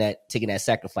be taking that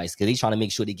sacrifice because they trying to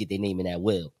make sure they get their name in that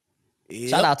will. Yep.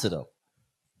 Shout out to them.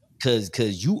 Cause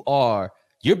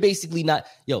you're basically not,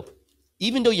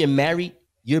 even though you're married,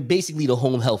 you're basically the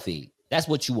home health aide. That's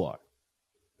what you are.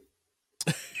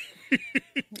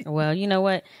 Well, you know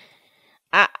what?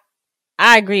 I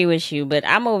agree with you, but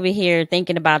I'm over here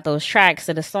thinking about those tracks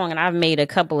of the song, and I've made a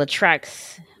couple of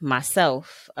tracks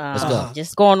myself. Let's go.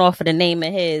 Just going off of the name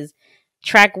of his.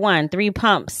 Track 1, 3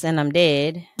 Pumps and I'm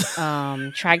Dead.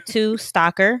 Track 2,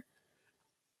 Stalker.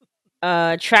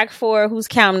 Track 4, Who's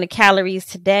Counting the Calories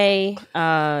Today?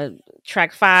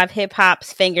 Track 5, Hip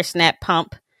Hop's Finger Snap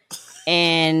Pump.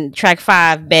 And track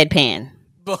 5, Bedpan.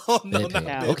 Oh, no, not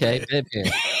Bedpan. Okay,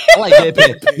 Bedpan. I like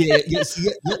Bedpan.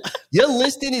 Your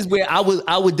listing is where I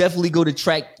would definitely go to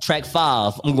track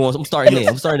 5. I'm starting there.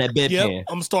 I'm starting at Bedpan. Yep,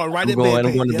 I'm starting right at Bedpan.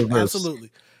 I'm going to reverse.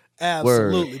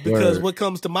 Absolutely. Because what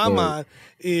comes to my mind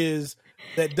is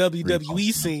that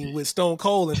WWE scene with Stone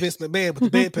Cold and Vince McMahon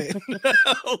with the bedpan.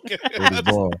 Okay.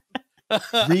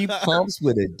 3 pumps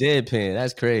with a deadpan.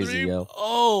 That's crazy, yo.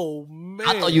 Oh man!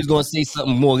 I thought you was gonna say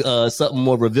something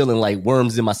more revealing, like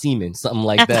worms in my semen, something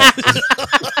like that.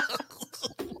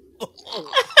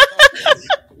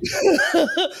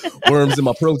 Worms in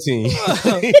my protein.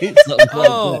 Like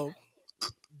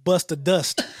bust a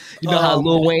dust. You know how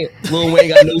Lil Wayne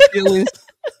got no feelings?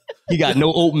 He got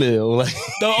no oatmeal.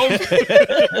 No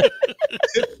oatmeal.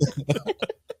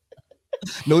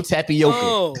 No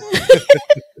tapioca.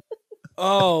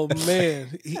 Oh man,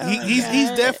 he's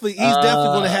God. definitely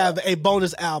going to have a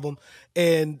bonus album,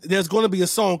 and there's going to be a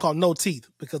song called "No Teeth"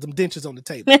 because them dentures on the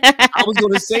table. I was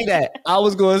gonna say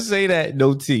that.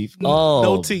 No teeth. No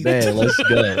Oh teeth. man, let's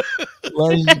go.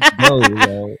 Let's go,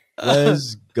 yo.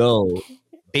 Let's go.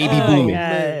 Baby Oh my booming.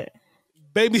 man. God.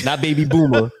 Baby, Not baby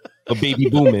boomer, but baby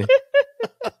booming.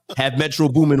 Have Metro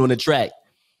booming on the track.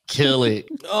 Kill it.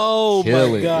 oh Kill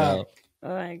my it, god. yo.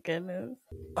 Oh my goodness.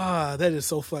 That is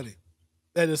so funny.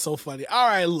 That is so funny. All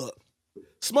right, look,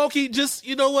 Smokey, just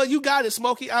you know what, you got it,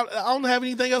 Smokey. I don't have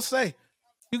anything else to say.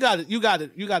 You got it. You got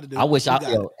it. You got to do it. I wish you I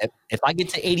got it. if I get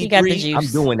to got the 83, juice.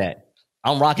 I'm doing that.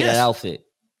 I'm rocking Yes. that outfit.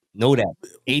 Know that.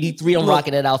 83, I'm Look,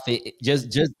 rocking that outfit.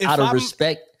 Just if out of I'm-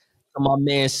 respect to my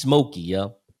man Smokey,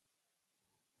 yo.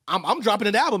 I'm dropping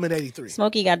an album in '83.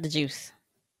 Smokey got the juice.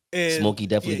 And Smokey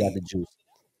definitely yeah, got the juice.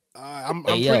 I'm Hey,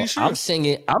 pretty yo, sure. I'm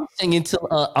singing till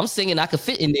I'm singing I could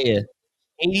fit in there.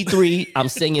 83, I'm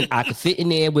singing I could fit in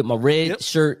there with my red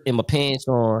shirt and my pants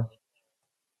on.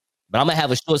 But I'm gonna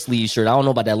have a short sleeve shirt. I don't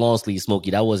know about that long sleeve,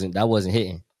 Smokey. That wasn't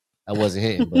hitting. That wasn't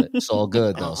hitting, but it's all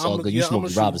good though. It's all good. You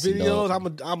Smokey Robinson, videos. dog.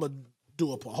 I'm gonna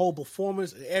do a whole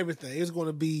performance and everything. It's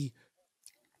gonna be,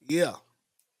 yeah.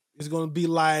 It's gonna be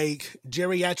like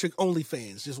geriatric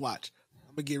OnlyFans. Just watch.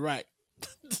 I'm gonna get right.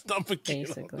 I'm gonna get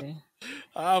Basically.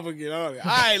 I'm gonna get on it.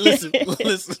 All right, listen.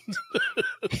 listen.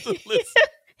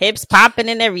 Hips popping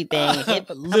and everything. Hip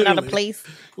coming out of Literally. place.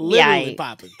 Literally Yeah.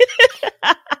 popping.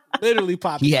 Literally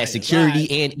popping. He had right.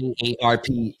 security and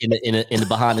AARP in the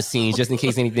behind the scenes just in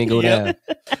case anything go down.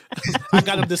 I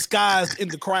got him disguised in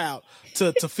the crowd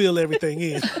to fill everything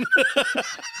in.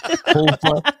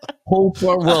 Whole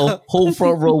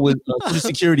front row with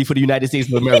security for the United States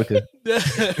of America.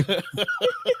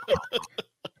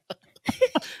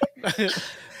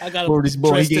 I got For him this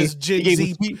boy, dressed as Gen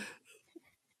Z.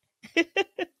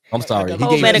 I'm sorry. Whole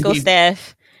Whole medical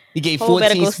staff. He gave Whole 14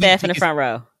 medical sweet staff in the tickets. front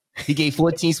row. He gave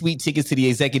 14 sweet tickets to the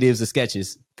executives of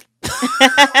sketches.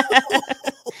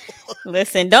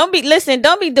 Listen, don't be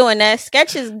doing that.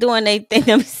 Sketches doing their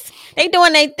thing. They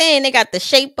doing their thing. They got the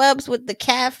shape ups with the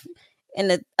calf and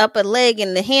the upper leg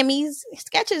and the hammies.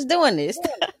 Sketches doing this.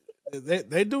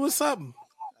 They doing something.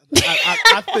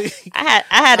 I think I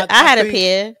had a think-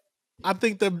 pair. I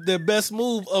think their best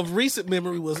move of recent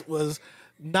memory was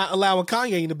not allowing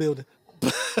Kanye in the building.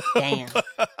 Damn.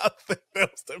 I think that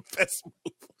was their best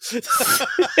move.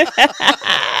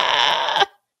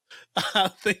 I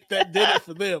think that did it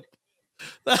for them.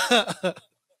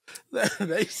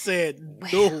 They said,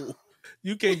 no,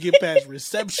 you can't get past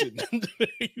reception.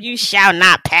 You shall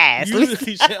not pass. You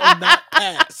shall not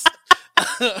pass.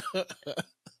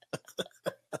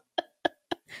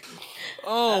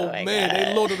 Oh my man, God.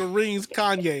 they Lord of the Rings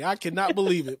Kanye. I cannot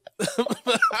believe it.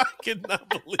 I cannot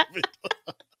believe it.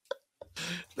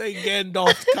 They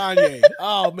Gandalf Kanye.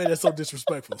 Oh man, that's so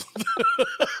disrespectful.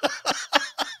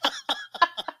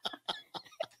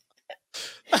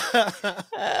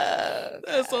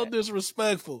 That's so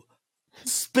disrespectful.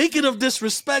 Speaking of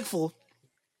disrespectful,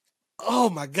 oh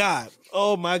my God.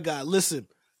 Listen,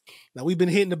 now we've been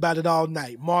hitting about it all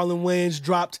night. Marlon Wayans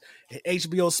dropped an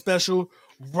HBO special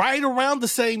right around the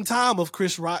same time of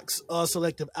Chris Rock's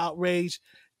Selective Outrage.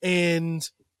 And,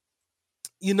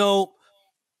 you know,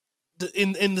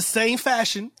 in the same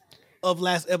fashion of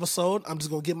last episode, I'm just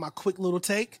going to give my quick little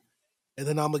take. And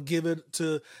then I'm going to give it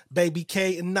to Baby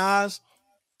K and Nas.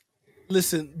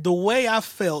 Listen, the way I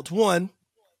felt, one,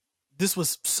 this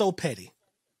was so petty.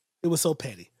 It was so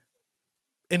petty.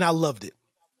 And I loved it.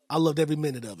 I loved every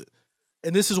minute of it.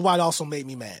 And this is why it also made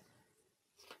me mad.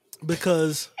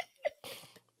 Because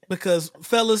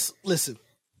fellas, listen.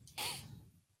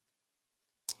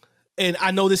 And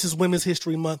I know this is Women's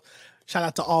History Month. Shout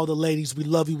out to all the ladies. We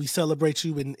love you. We celebrate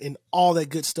you and all that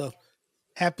good stuff.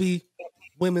 Happy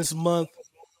Women's Month.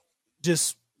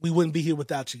 Just, we wouldn't be here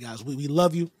without you guys. We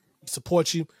love you. We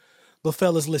support you. But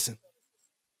fellas, listen.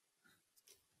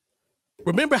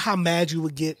 Remember how mad you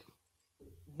would get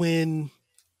when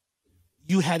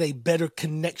you had a better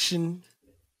connection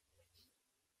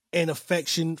and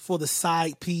affection for the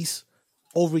side piece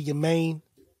over your main?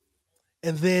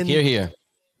 And then Here.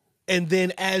 And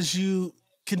then as you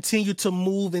continue to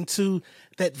move into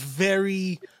that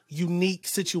very unique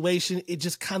situation, it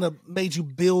just kind of made you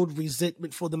build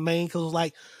resentment for the main, because it was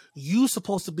like, you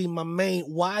supposed to be my main.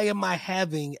 Why am I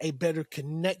having a better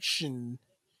connection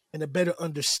and a better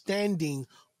understanding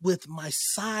with my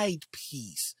side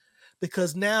piece?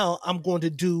 Because now I'm going to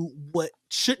do what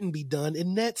shouldn't be done,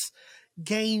 and that's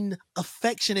gain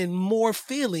affection and more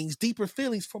feelings, deeper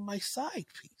feelings from my side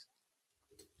piece.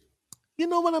 You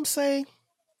know what I'm saying?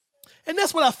 And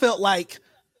that's what I felt like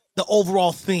the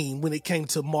overall theme when it came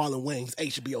to Marlon Wayne's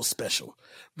HBO special,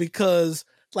 because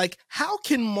like, how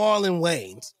can Marlon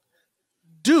Wayans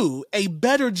do a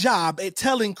better job at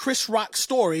telling Chris Rock's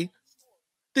story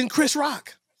than Chris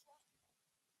Rock?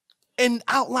 And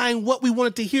outline what we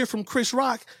wanted to hear from Chris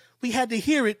Rock, we had to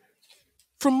hear it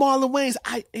from Marlon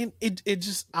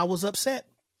Wayans. I was upset.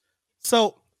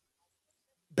 So,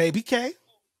 Baby K,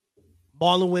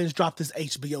 Marlon Wayans dropped this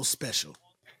HBO special.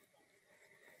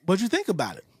 What'd you think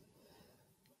about it?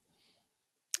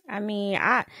 I mean,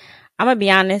 I'm gonna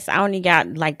be honest. I only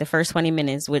got like the first 20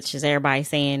 minutes, which is everybody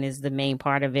saying is the main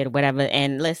part of it, whatever.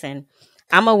 And listen,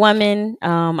 I'm a woman.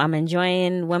 I'm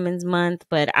enjoying Women's Month,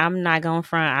 but I'm not going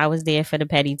front. I was there for the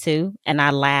petty too, and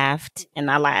I laughed and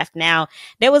I laughed. Now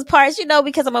there was parts,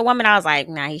 because I'm a woman. I was like,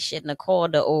 nah, he shouldn't have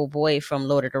called the old boy from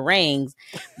Lord of the Rings,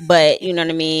 but you know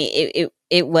what I mean.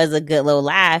 It was a good little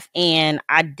laugh, and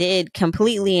I did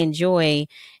completely enjoy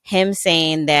him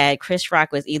saying that Chris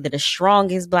Rock was either the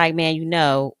strongest black man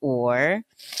or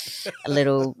a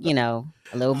little, a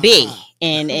little B,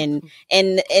 and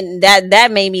that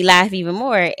made me laugh even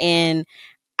more. And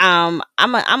I'm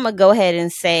gonna go ahead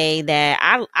and say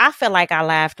that I feel like I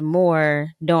laughed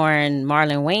more during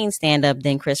Marlon Wayne's stand up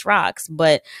than Chris Rock's,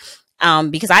 but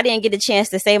because I didn't get a chance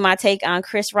to say my take on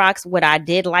Chris Rock's. What I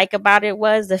did like about it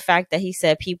was the fact that he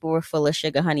said people were full of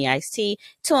sugar honey iced tea,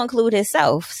 to include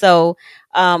himself. So,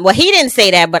 well, he didn't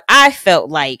say that, but I felt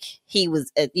like he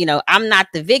was, I'm not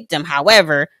the victim.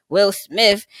 However, Will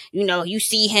Smith, you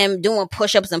see him doing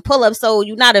push-ups and pull-ups, so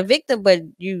you're not a victim, but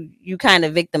you kind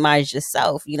of victimize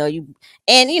yourself, and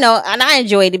I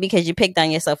enjoyed it because you picked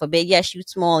on yourself a bit. Yes, you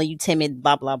small and you timid,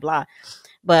 blah blah blah.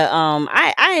 But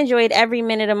I enjoyed every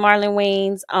minute of Marlon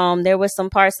Wayans. There was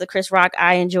some parts of Chris Rock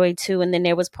I enjoyed too, and then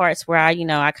there was parts where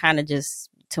I kind of just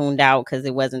tuned out because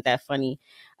it wasn't that funny.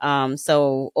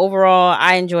 So overall,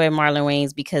 I enjoyed Marlon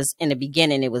Wayans because in the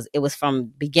beginning it was from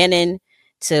beginning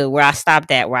to where I stopped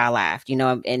at where I laughed. And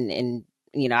I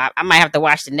might have to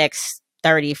watch the next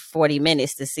 30, 40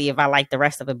 minutes to see if I like the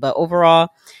rest of it. But overall,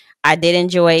 I did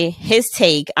enjoy his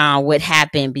take on what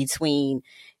happened between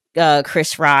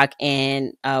Chris Rock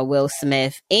and Will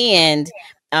Smith. And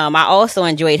I also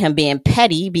enjoyed him being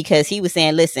petty because he was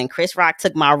saying, listen, Chris Rock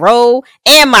took my role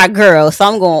and my girl, so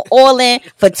I'm going all in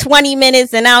for 20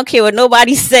 minutes and I don't care what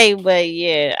nobody say. But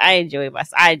yeah, I enjoyed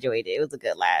it. It was a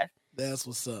good laugh. That's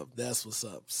what's up.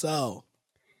 So,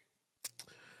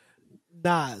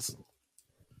 Nas,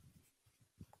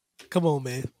 come on,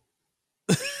 man.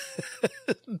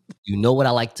 You know what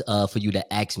I like for you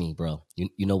to ask me, bro. You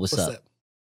know what's up.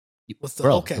 What's up?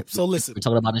 Bro, okay, so listen. We're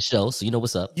talking about the show, so you know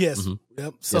what's up. Yes. Mm-hmm.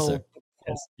 Yep. So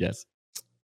yes.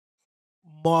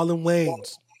 Marlon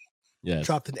Wayans yes.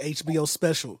 dropped an HBO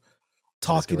special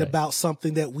talking about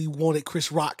something that we wanted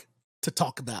Chris Rock to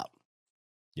talk about.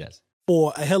 Yes.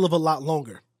 For a hell of a lot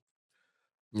longer.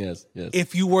 Yes.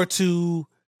 If you were to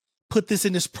put this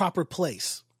in its proper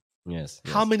place, yes.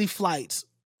 How many flights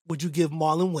would you give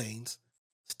Marlon Wayans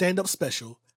stand-up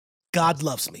special, God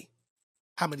Loves Me?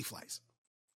 How many flights?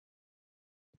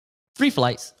 3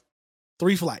 flights.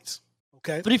 3 flights.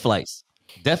 Okay. 3 flights.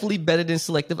 Definitely better than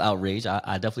Selective Outrage.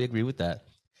 I definitely agree with that.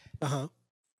 Uh-huh.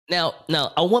 Now,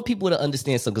 I want people to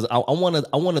understand something because I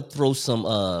want to throw some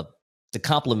the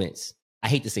compliments. I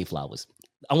hate to say flowers.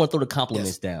 I want to throw the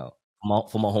compliments down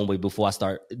for my homeboy before I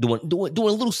start doing a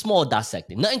little small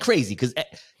dissecting. Nothing crazy because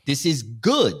this is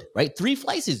good, right? 3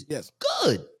 flights is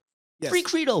good. Yes. 3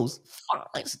 Credos, fine.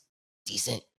 It's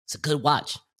decent. It's a good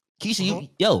watch. Keisha,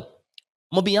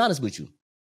 I'm gonna be honest with you.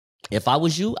 If I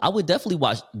was you, I would definitely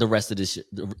watch the rest of the show.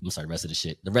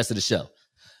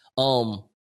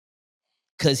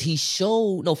 Because he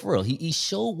showed, for real, he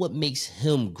showed what makes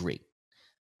him great.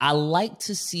 I like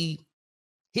to see.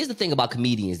 Here's the thing about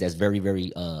comedians that's very,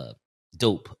 very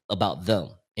dope about them,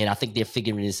 and I think they're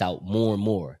figuring this out more and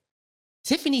more.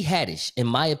 Tiffany Haddish, in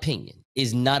my opinion,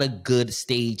 is not a good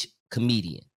stage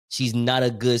comedian. She's not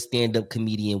a good stand-up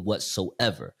comedian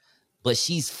whatsoever. But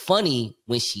she's funny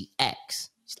when she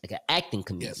acts. She's like an acting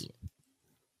comedian. Yes.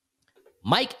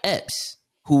 Mike Epps,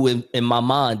 who in my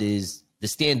mind is the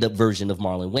stand-up version of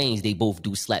Marlon Wayans, they both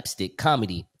do slapstick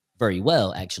comedy very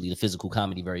well, actually, the physical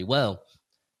comedy very well.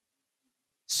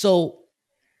 So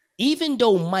even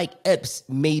though Mike Epps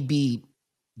may be,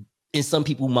 in some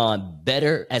people's mind,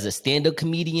 better as a stand-up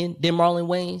comedian than Marlon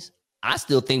Wayans, I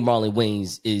still think Marlon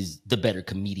Wayans is the better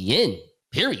comedian.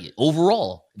 Period.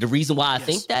 Overall, the reason why I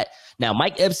think that now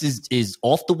Mike Epps is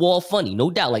off the wall funny, no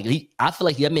doubt. Like I feel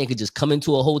like that man could just come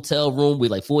into a hotel room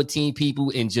with like 14 people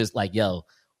and just like, yo,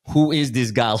 who is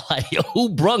this guy? Like, yo, who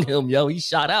brung him? Yo, he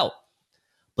shot out.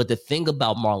 But the thing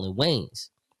about Marlon Wayans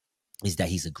is that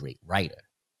he's a great writer.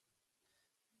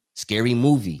 Scary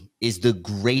Movie is the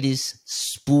greatest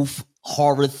spoof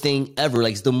horror thing ever.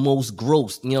 Like, it's the most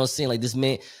gross. You know what I'm saying? Like, this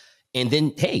man, and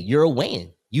then hey, you're a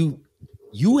Wayne.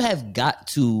 You have got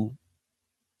to,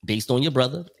 based on your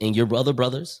brother and your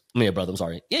brothers. I mean, your brother. I'm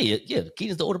sorry. Yeah.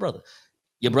 Keaton's the older brother.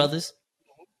 Your brothers.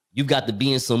 You've got to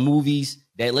be in some movies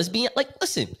that, let's be like,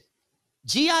 listen,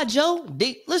 G.I. Joe.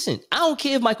 I don't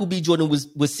care if Michael B. Jordan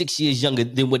was 6 years younger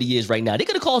than what he is right now. They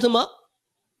could have called him up.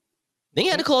 They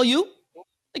had to call you.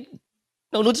 Like,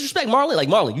 no disrespect, Marlon. Like,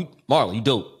 Marlon, you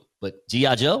dope. But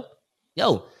G.I. Joe,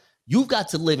 yo, you've got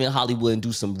to live in Hollywood and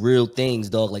do some real things,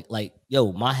 dog. Like,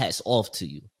 yo, my hat's off to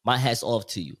you. But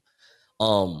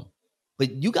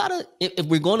you gotta, if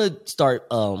we're gonna start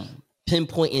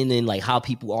pinpointing in like how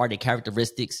people are, their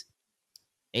characteristics.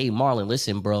 Hey, Marlon,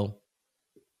 listen, bro.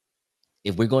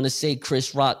 If we're gonna say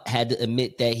Chris Rock had to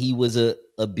admit that he was a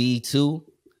B2,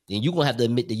 then you're gonna have to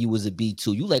admit that you was a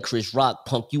B2. You let Chris Rock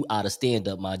punk you out of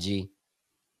stand-up, my G.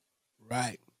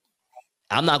 Right.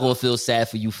 I'm not gonna feel sad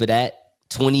for you for that.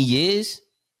 20 years.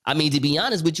 I mean, to be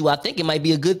honest with you, I think it might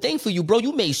be a good thing for you, bro.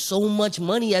 You made so much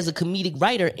money as a comedic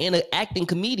writer and an acting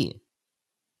comedian.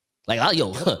 Like, I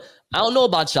don't know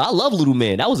about you. I love Little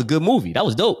Man. That was a good movie. That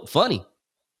was dope. Funny.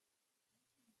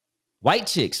 White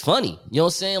Chicks, funny. You know what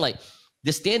I'm saying? Like,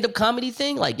 the stand-up comedy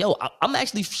thing, like, yo, I'm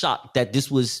actually shocked that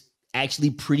this was actually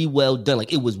pretty well done.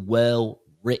 Like, it was well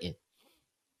written.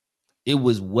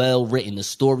 The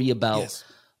story about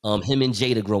him and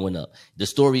Jada growing up. The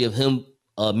story of him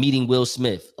meeting Will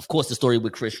Smith. Of course, the story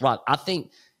with Chris Rock. I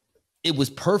think it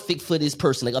was perfect for this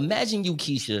person. Like, imagine you,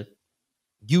 Keisha,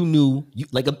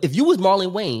 like, if you was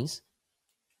Marlon Wayans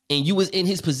and you was in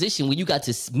his position where you got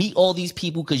to meet all these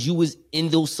people because you was in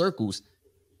those circles,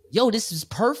 yo, this is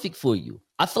perfect for you.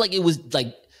 I feel like it was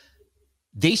like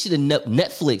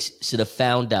Netflix should have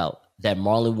found out that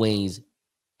Marlon Wayans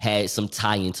had some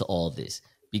tie into all this,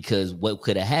 because what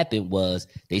could have happened was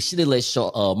they should have let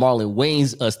Marlon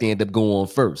Wayans stand up go on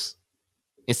first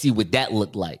and see what that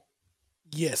looked like.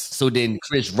 Yes. So then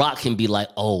Chris Rock can be like,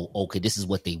 oh, okay, this is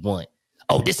what they want.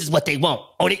 Oh, this is what they want.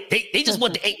 Oh, they just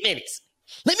want the 8 minutes.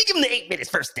 Let me give them the 8 minutes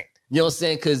first then. You know what I'm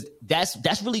saying? Because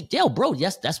that's really, bro,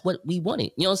 yes, that's what we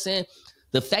wanted. You know what I'm saying?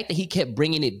 The fact that he kept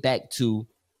bringing it back to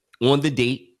on the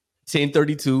date,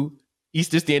 10:32,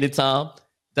 Eastern Standard Time,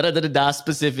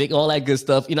 specific, all that good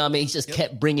stuff. You know what I mean? He just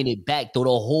kept bringing it back though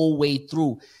the whole way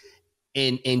through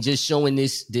and just showing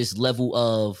this level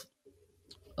of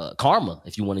karma,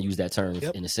 if you want to use that term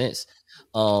in a sense.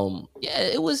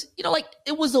 It was, like,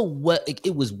 it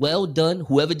was well done.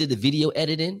 Whoever did the video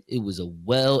editing, it was a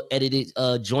well edited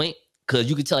joint, because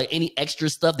you could tell, like, any extra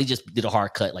stuff, they just did a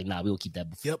hard cut. Like, nah, we will keep that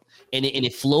before. And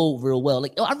it flowed real well.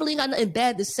 Like, I really got nothing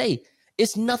bad to say.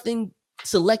 It's nothing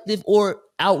selective or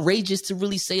outrageous to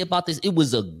really say about this. It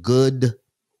was a good,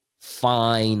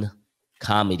 fine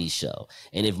comedy show.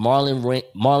 And if Marlon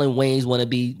Wayans want to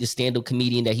be the stand-up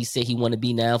comedian that he said he want to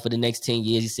be now for the next 10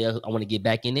 years, he said, I want to get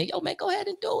back in there. Yo, man, go ahead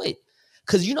and do it.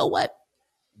 Because you know what?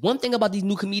 One thing about these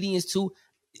new comedians too,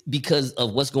 because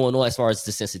of what's going on as far as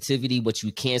the sensitivity, what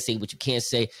you can say, what you can't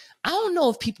say, I don't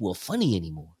know if people are funny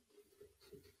anymore.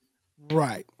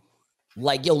 Right.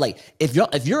 Like, yo, like, if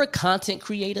you're a content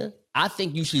creator, I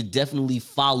think you should definitely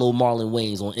follow Marlon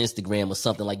Wayans on Instagram or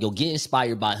something. Like, yo, get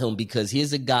inspired by him, because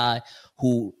here's a guy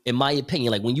who, in my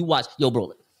opinion, like, when you watch, yo,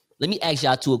 bro, let me ask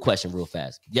y'all two a question real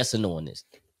fast. Yes or no on this.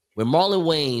 When Marlon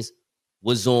Wayans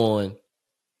was on,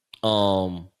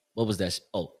 what was that?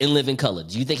 In Living Color.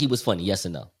 Do you think he was funny? Yes or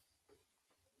no?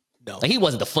 No. Like, he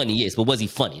wasn't the funniest, but was he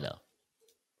funny though?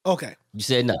 Okay. You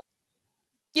said no.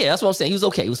 Yeah, that's what I'm saying. He was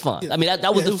okay. He was fine. Yeah. I mean,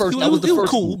 that was the first. That was the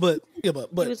first. Cool, move.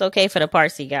 but he was okay for the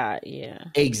parts he got. Yeah,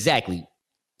 exactly.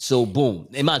 So boom,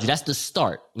 and mind you, that's the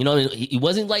start. You know, he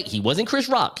wasn't Chris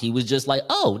Rock. He was just like,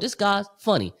 oh, this guy's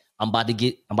funny. I'm about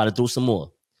to throw some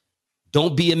more.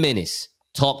 Don't be a menace.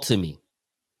 Talk to me.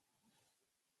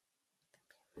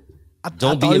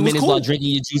 Don't be a menace while drinking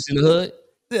your juice in the hood.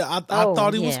 Yeah, I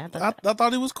thought he was. I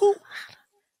thought he was cool.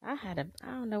 I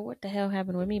don't know what the hell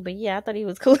happened with me, but yeah, I thought he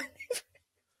was cool.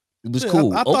 It was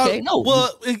cool. I okay, thought, no.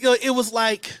 Well, it was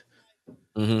like,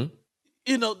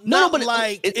 not but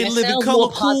like it in Living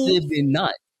Color cool. Than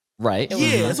not, right?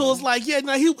 Yeah, so it's like,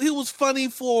 he was funny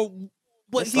for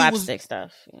what he was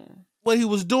stuff. Yeah. What he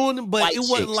was doing, but white it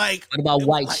wasn't chicks. like. What about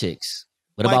white chicks?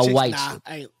 What about white chicks?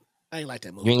 I ain't like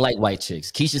that movie. You ain't like white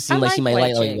chicks. Keisha seemed like she might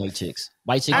like white chicks.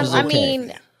 White chicks was okay. I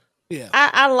mean, yeah,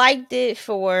 I liked it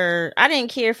for. I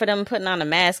didn't care for them putting on a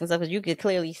mask and stuff because you could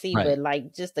clearly see, but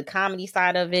like just the comedy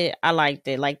side of it, I liked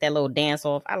it. Like that little dance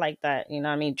off, I like that. You know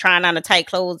what I mean? Trying on the tight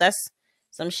clothes, that's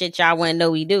some shit y'all wouldn't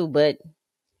know he do, but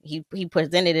he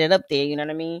presented it up there. You know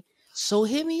what I mean? So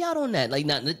hear me out on that. Like,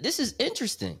 now this is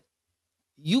interesting.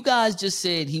 You guys just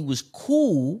said he was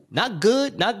cool, not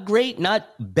good, not great, not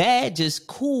bad, just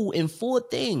cool in 4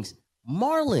 things.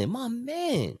 Marlon, my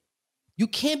man, you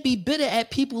can't be bitter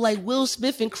at people like Will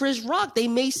Smith and Chris Rock. They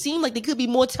may seem like they could be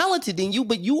more talented than you,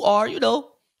 but you are,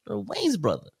 Wayne's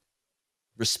brother.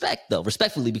 Respect, though,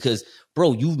 respectfully, because,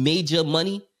 bro, you've made your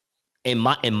money. In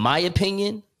my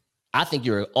opinion, I think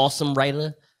you're an awesome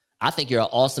writer. I think you're an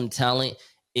awesome talent.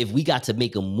 If we got to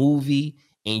make a movie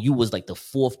and you was like the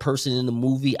 4th person in the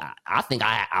movie, I think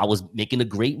I was making a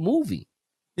great movie.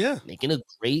 Yeah. Making a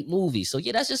great movie. So,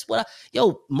 yeah, that's just what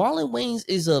Marlon Wayans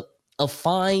is a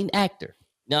fine actor.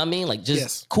 You know what I mean? Like,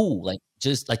 just cool. Like,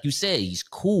 just like you said, he's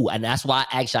cool. And that's why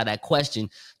I asked y'all that question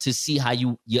to see how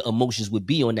your emotions would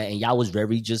be on that. And y'all was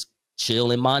very just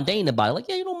chill and mundane about it. Like,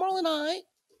 yeah, Marlon, all right.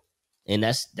 And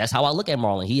that's how I look at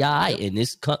Marlon. He all right in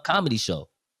this comedy show.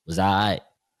 Was all right.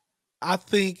 I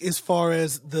think as far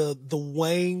as the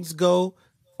Waynes go,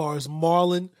 as far as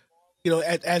Marlon,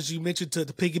 as you mentioned, to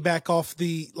piggyback off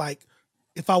the, like,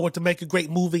 if I were to make a great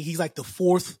movie, he's like the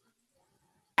 4th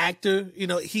actor.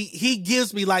 He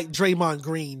gives me like Draymond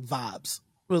Green vibes.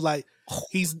 But like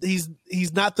he's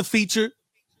not the feature.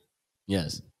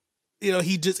 Yes.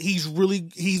 He's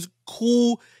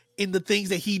cool in the things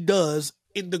that he does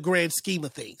in the grand scheme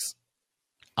of things.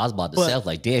 I was about to say, I was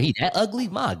like, damn, he that ugly?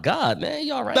 My God, man,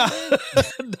 you all right, man?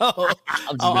 No,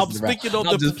 I'm speaking on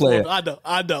the player. I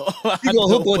know. You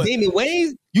gonna hook on Damon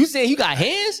Wayans? You saying you got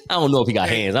hands? I don't know if he got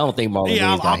hands. I don't think Marlon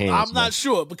Wayans got hands. I'm not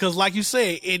sure, because like you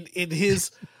say, in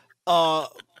his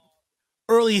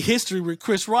early history with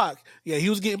Chris Rock, he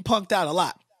was getting punked out a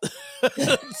lot.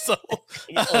 So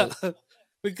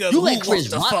because you let Chris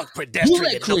Rock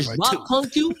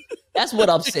punk you? That's what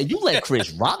I'm saying. You let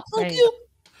Chris Rock punk you?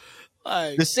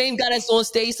 Like, the same guy that's on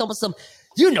stage talking about some,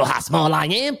 you know how small I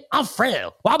am. I'm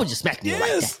frail. Why would you smack me like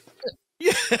that?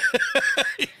 Yes.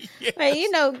 Hey,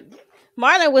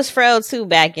 Marlon was frail too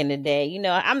back in the day.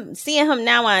 I'm seeing him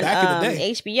now on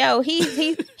HBO.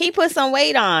 He put some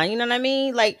weight on. You know what I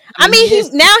mean? Like,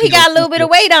 he got a little bit of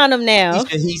weight on him now.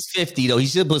 He's 50 though. He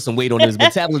should put some weight on his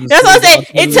metabolism. That's what I'm saying.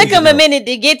 It took him a minute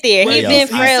to get there. He's been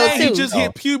frail too. He just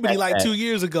hit puberty like 2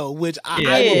 years ago, which I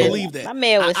would believe that. My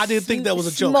man was I didn't think that was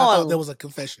a joke. I thought that was a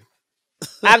confession.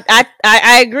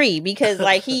 I agree, because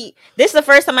like this is the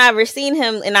first time I ever seen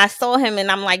him, and I saw him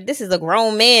and I'm like, this is a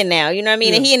grown man now, you know what I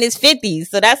mean? And he in his 50s,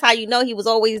 so that's how he was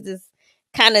always this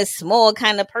kind of small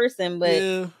kind of person. But you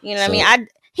know what I mean?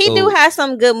 He do have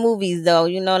some good movies though,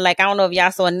 like I don't know if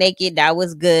y'all saw Naked, that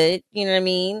was good, you know what I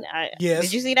mean? Yes.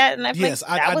 Did you see that on Netflix? Yes,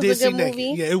 that was was a good good movie.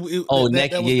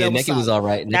 Yeah, Naked was all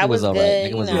right. That was good.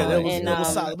 Naked was all right. That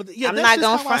was solid. But I'm not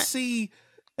gonna front.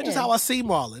 That's just how I see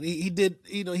Marlon. He did,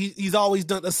 he's always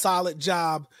done a solid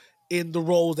job in the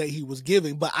roles that he was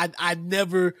giving. But I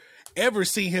never ever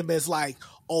see him as like,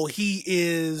 he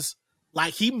is,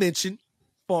 like he mentioned,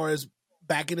 as far as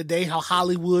back in the day, how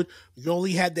Hollywood, you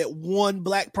only had that one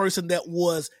black person that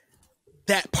was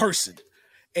that person.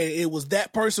 And it was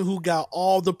that person who got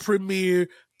all the premier,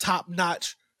 top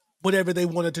notch, whatever they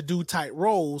wanted to do type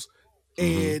roles.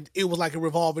 And it was like a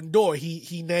revolving door.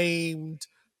 He named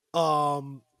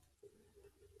Denzel,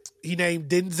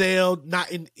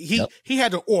 he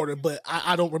had an order, but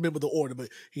I don't remember the order, but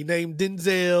he named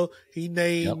Denzel, he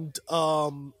named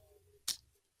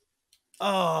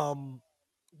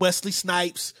Wesley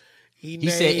Snipes. He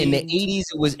said in the 80s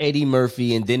it was Eddie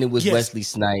Murphy, and then it was Wesley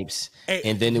Snipes,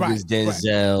 and then it was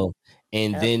Denzel,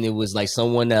 and then it was like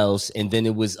someone else, and then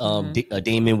it was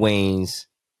Damon Wayans,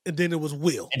 and then it was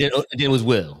Will, and then it was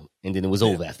Will, and then it was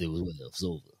over after it was Will. It was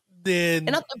over.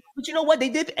 But you know what they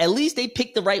did? At least they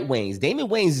picked the right Wayans. Damon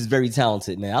Wayans is very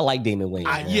talented, man. I like Damon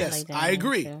Wayans. Yes, I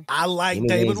agree. I like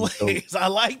Damon Wayans. I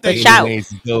like Damon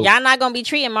Wayans. Y'all not gonna be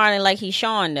treating Marlon like he's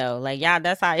Sean though. Like y'all,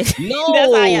 that's how. No,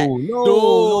 not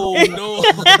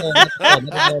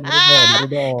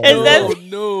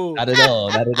at all.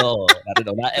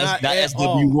 Not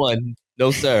SW1. No,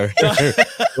 sir.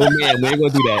 Oh man, we ain't gonna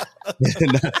do that.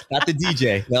 Not the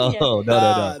DJ. No.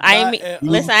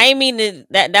 I ain't mean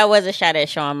that was a shot at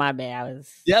Sean. My bad.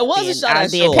 It was a shot at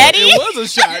Sean. Being petty. It was a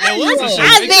shot. I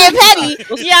was being petty.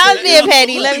 Yeah, I was being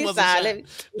petty. Let me stop.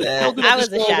 I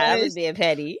was a shot. I was being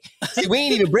petty. See, we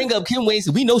ain't even bring up Kim Wayans.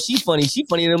 We know she's funny. She's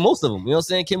funnier than most of them. You know what I'm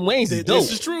saying? Kim Wayans is dope.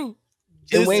 This is true.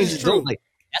 Kim Wayans is dope. Like,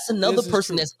 that's another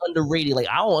person that's underrated. Like,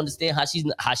 I don't understand how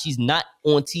she's not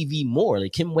on TV more.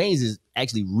 Like, Kim Wayans is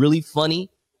actually really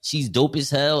funny. She's dope as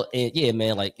hell. And yeah,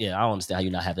 man, I don't understand how you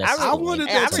not have that. I wanted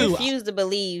that too. I refuse to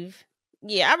believe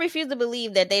Yeah, I refuse to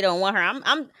believe that they don't want her.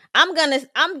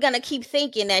 I'm gonna keep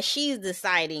thinking that she's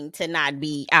deciding to not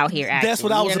be out here acting. That's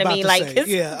what I was you know about what I mean? to Like,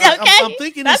 say. Yeah, okay, I'm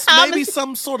thinking that's it's how maybe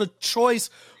some sort of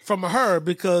choice from her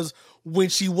because when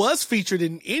she was featured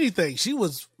in anything, she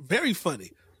was very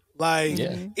funny. Like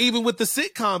even with the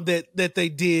sitcom that they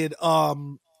did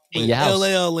In with Your House.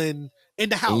 LL and In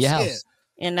the House, In Your yeah, House.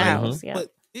 in the like, house. Yeah, but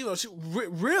you know she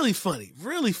really funny,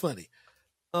 really funny.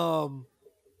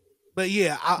 But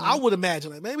yeah, I would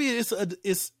imagine like maybe it's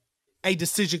a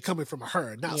decision coming from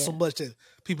her, not so much that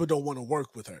people don't want to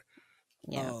work with her.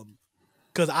 yeah.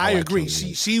 Because I like agree,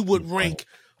 Kim. she would She's rank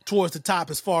towards the top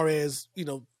as far as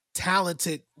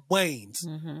talented Waynes.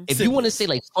 If you want to say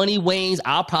like funny Waynes,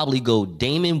 I'll probably go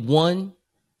Damon 1.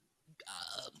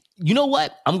 You know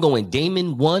what? I'm going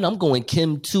Damon 1. I'm going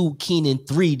Kim 2, Keenan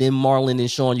 3, then Marlon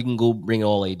and Sean. You can go bring it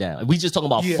all the way down. We just talking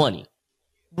about funny.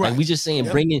 Right. Like we just saying,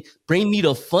 Yep. bring me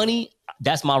the funny.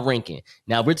 That's my ranking.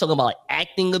 Now we're talking about like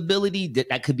acting ability.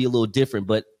 That could be a little different,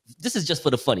 but this is just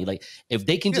for the funny. Like if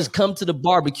they can just come to the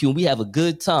barbecue and we have a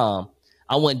good time,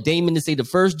 I want Damon to say the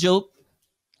first joke.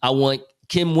 I want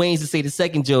Kim Waynes to say the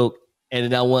second joke, and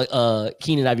then I want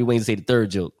Keenan Ivory Waynes to say the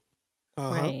third joke.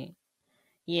 Right.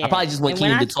 Yeah. I probably just want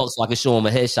Keenan to talk so I can show him a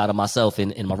headshot of myself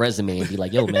in my resume and be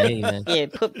like, "Yo, man, hey, man, Yeah,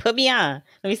 put me on.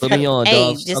 Let me put me on, hey,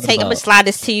 dog. just take. I'm gonna slide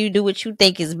this to you. Do what you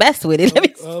think is best with it. Let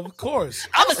me. Of course,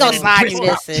 I'm just gonna slide you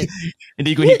this. And then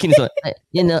you go hear Keenan say, hey,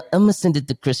 I'm gonna send it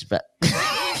to Chris Rock.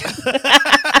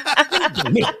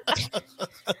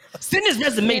 Send his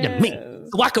resume to me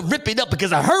so I could rip it up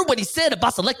because I heard what he said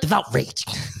about selective outrage.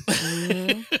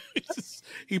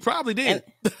 He probably did.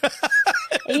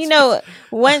 And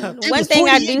one thing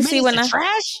I do see when I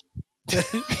trash,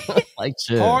 like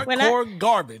hardcore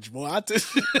garbage, boy.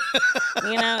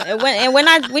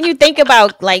 and when you think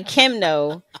about like Kim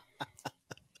though,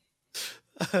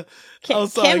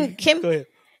 sorry. Kim Go ahead.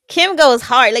 Kim goes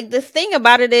hard. Like the thing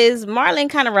about it is Marlon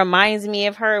kind of reminds me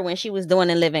of her when she was doing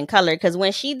In Living Color. Because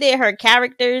when she did her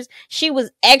characters, she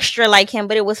was extra like him,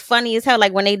 but it was funny as hell.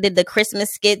 Like when they did the Christmas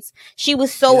skits, she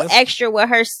was so extra with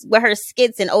her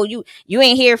skits and you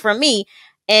ain't hear from me.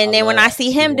 And then when I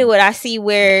see him do it, I see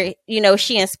where,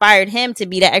 she inspired him to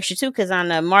be that extra too. Because on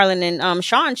the Marlon and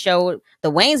Sean show,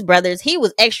 the Wayans brothers, he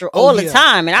was extra all the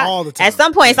time. And all the time. At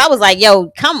some points, I was like, yo,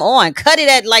 come on, cut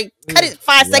it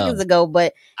 5 seconds ago.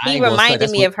 But he reminded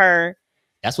me of her.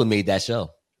 That's what made that show.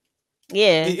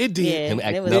 Yeah. It did. Yeah, Him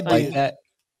acting it was up funny. like that.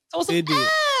 It did.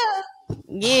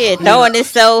 Yeah, throwing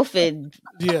himself and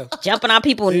jumping on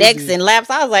people's necks did. and laps.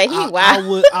 I was like,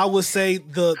 wow. I would say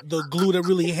the glue that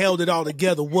really held it all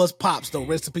together was Pops, though.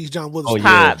 Rest in peace, John Witherspoon. Oh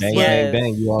yeah, Pops, bang, yes. bang,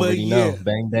 bang. You already know.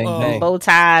 Bang, bang, bang. Bow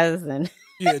ties and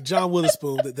John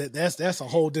Witherspoon. That's a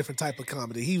whole different type of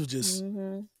comedy. He was just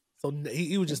so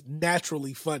he was just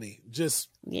naturally funny. Just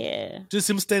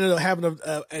him standing up having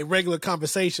a regular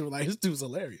conversation. Like this dude's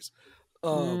hilarious.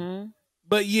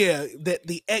 But yeah, that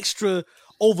the extra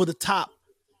over the top,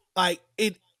 like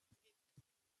it.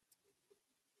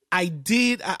 I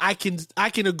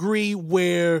can agree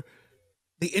where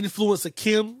the influence of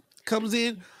Kim comes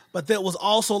in, but that was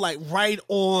also like right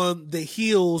on the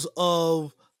heels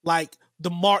of like the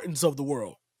Martins of the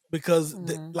world, because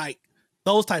like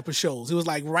those type of shows. It was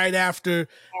like right after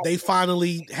they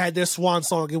finally had their swan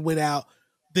song and went out.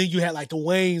 Then you had like the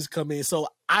Wayans come in. So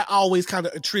I always kind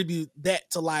of attribute that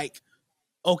to like,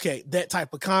 okay, that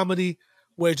type of comedy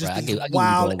where just these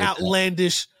wild,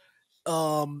 outlandish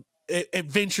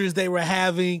adventures they were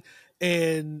having,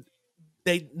 and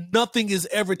nothing is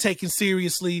ever taken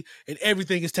seriously and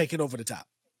everything is taken over the top.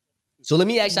 So let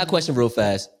me ask you a question real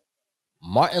fast.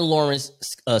 Martin Lawrence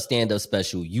stand-up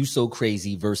special, You So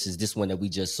Crazy, versus this one that we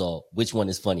just saw. Which one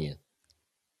is funnier?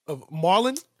 Of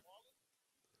Marlon?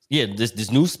 Yeah, this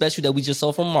new special that we just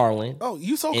saw from Marlon. Oh,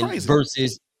 You So Crazy.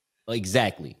 Versus,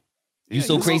 exactly. You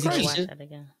So Crazy,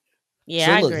 Keisha? Yeah,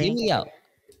 so I look, agree.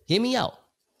 Hear me out.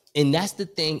 And that's the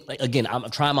thing. Like, again, I'm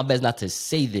trying my best not to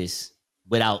say this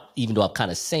without, even though I'm kind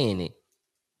of saying it.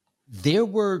 There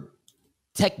were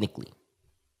technically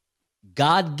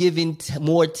God-given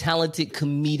more talented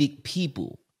comedic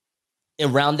people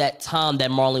around that time that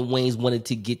Marlon Wayans wanted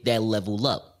to get that level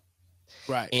up.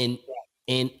 Right.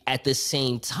 And at the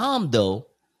same time, though,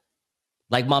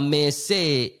 like my man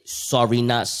said, sorry,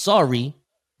 not sorry,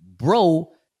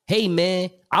 bro. Hey,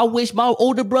 man, I wish my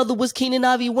older brother was Keenan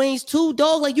Ivory Wayans too,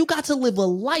 dog. Like, you got to live a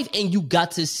life and you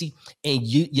got to see, and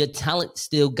your talent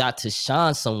still got to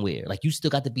shine somewhere. Like, you still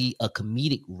got to be a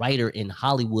comedic writer in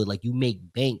Hollywood. Like, you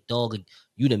make bank, dog.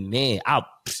 You the man.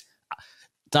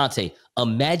 Dante,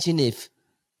 imagine if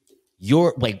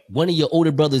you're like one of your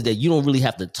older brothers that you don't really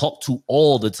have to talk to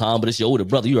all the time, but it's your older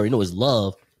brother. You already know his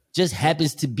love. just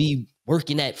happens to be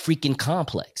working at freaking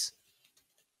Complex.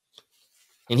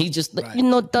 And he just like, you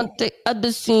know, Dante, I've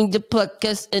been seeing your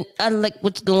podcast and I like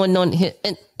what's going on here.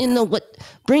 And you know what?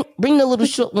 Bring the little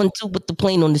short one too with the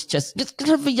plane on his chest. Just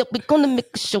hurry up. We're gonna make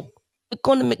a show. We're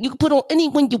gonna make, you can put on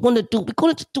anyone you want to do. We're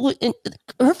gonna just do it and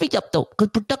hurry up though, because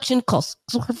production costs.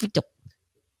 So hurry up.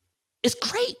 It's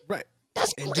great. Right.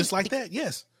 That's and great. just like that,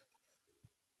 yes.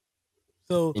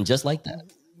 So and just like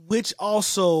that. Which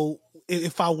also,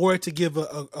 if I were to give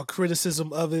a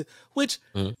criticism of it, which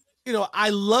you know, I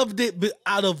loved it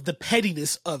out of the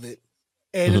pettiness of it.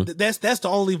 And that's the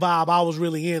only vibe I was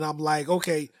really in. I'm like,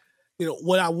 okay, you know,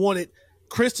 what I wanted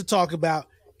Chris to talk about,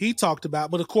 he talked about,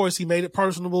 but of course he made it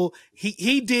personable.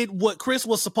 He did what Chris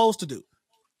was supposed to do.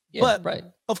 Yeah,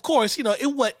 but of course, you know,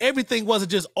 everything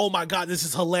wasn't just, oh my God, this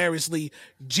is hilariously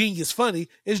genius funny.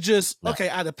 It's just, okay,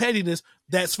 out of pettiness,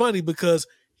 that's funny because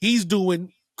he's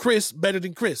doing Chris better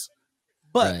than Chris.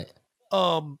 But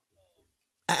I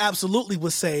absolutely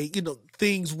would say, you know,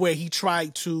 things where he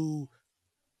tried to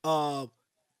not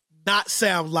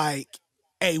sound like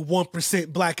a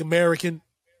 1% Black American.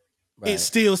 It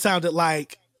still sounded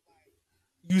like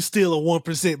you still a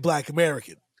 1% Black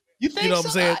American. You think you know so? What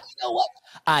I'm saying? You know what?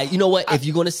 You know what? If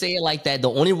you're going to say it like that, the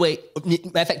only way,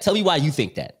 matter of fact, tell me why you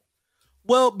think that.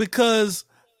 Well, because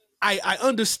I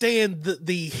understand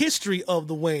the history of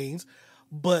the Waynes,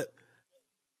 but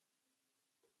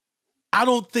I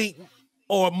don't think,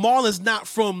 or Marlon's not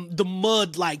from the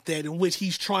mud like that, in which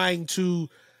he's trying to,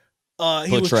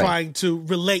 was trying to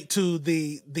relate to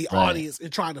the audience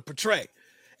and trying to portray,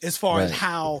 as far as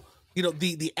how, you know,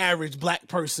 the average Black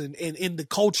person in the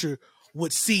culture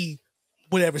would see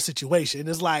whatever situation.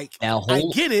 It's like, I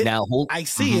get it, I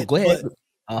see it. Go ahead.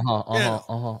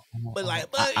 But like,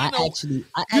 but you I know, actually,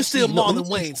 you're still Marlon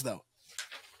Wayans though.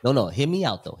 No, hear me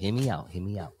out though. Hear me out. You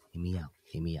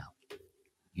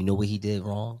know what he did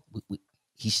wrong?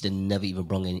 He should have never even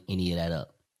brought any of that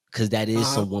up, because that is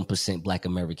some 1% Black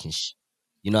American shit.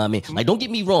 You know what I mean? Like, don't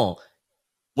get me wrong.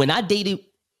 When I dated, you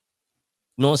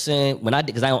know what I'm saying?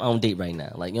 Because I don't date right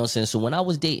now. Like, you know what I'm saying? So when I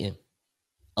was dating,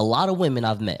 a lot of women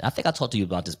I've met, I think I talked to you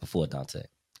about this before, Dante.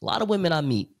 A lot of women I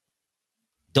meet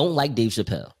don't like Dave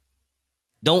Chappelle,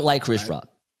 don't like Chris Rock.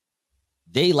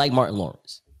 They like Martin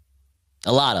Lawrence.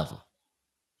 A lot of them.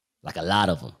 Like a lot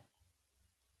of them.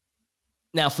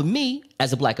 Now, for me,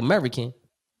 as a Black American,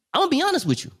 I'm going to be honest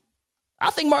with you.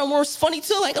 I think Martin Lawrence is funny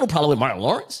too. I ain't got no problem with Martin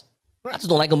Lawrence. I just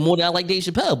don't like him more than I like Dave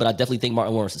Chappelle, but I definitely think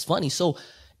Martin Lawrence is funny. So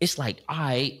it's like, all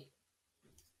right,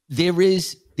 there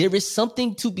is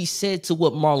something to be said to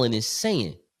what Marlon is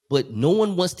saying, but no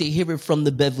one wants to hear it from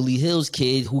the Beverly Hills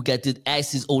kid who got to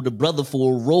ask his older brother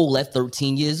for a role at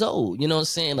 13 years old. You know what I'm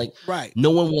saying? Like, no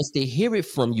one wants to hear it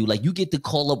from you. Like, you get to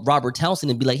call up Robert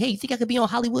Townsend and be like, hey, you think I could be on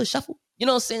Hollywood Shuffle? You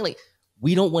know what I'm saying? Like,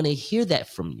 we don't want to hear that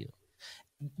from you.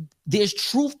 There's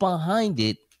truth behind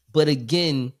it, but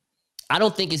again, I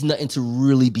don't think it's nothing to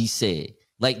really be said.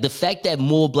 Like, the fact that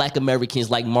more Black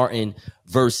Americans like Martin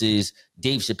versus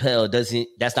Dave Chappelle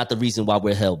that's not the reason why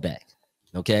we're held back.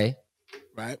 Okay?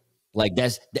 Right. Like,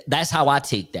 that's how I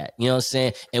take that. You know what I'm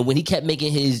saying? And when he kept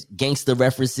making his gangster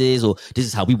references, or this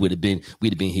is how we would have been,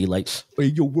 we'd have been here like, hey,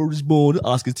 your word is born, the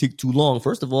Oscars take too long.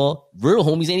 First of all, real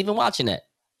homies ain't even watching that.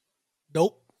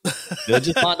 Nope. They'll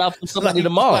just find out from somebody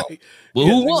tomorrow. Well,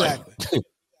 who won? Exactly.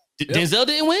 Denzel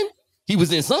didn't win. He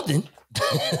was in something.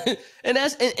 and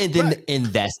that's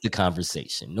the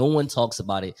conversation. No one talks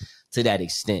about it to that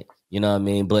extent. You know what I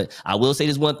mean? But I will say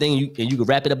this one thing, and you can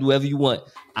wrap it up however you want.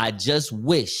 I just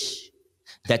wish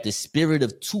that the spirit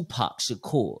of Tupac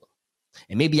Shakur,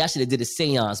 and maybe I should have did a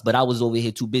seance, but I was over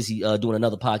here too busy doing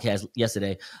another podcast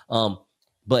yesterday.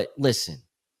 But listen,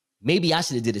 maybe I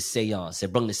should have did a seance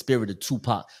and brought the spirit of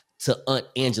Tupac to Aunt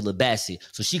Angela Bassett,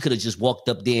 so she could have just walked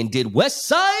up there and did West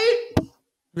Side.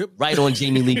 Yep. Right on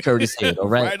Jamie Lee Curtis' head, all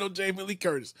right? Right on Jamie Lee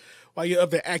Curtis. While you're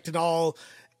up there acting all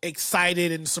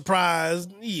excited and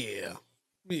surprised. Yeah.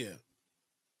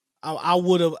 I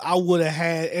would have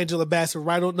had Angela Bassett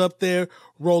right on up there,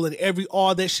 rolling every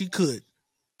R that she could.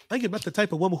 I think about the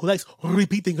type of woman who likes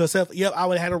repeating herself. Yep, I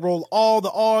would have had her roll all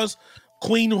the R's.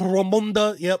 Queen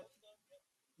Ramonda. Yep.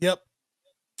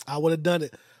 I would have done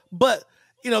it. But,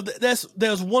 you know,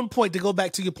 there's one point, to go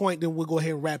back to your point, then we'll go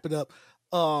ahead and wrap it up.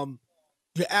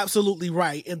 You're absolutely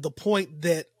right. And the point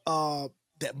that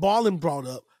that Marlon brought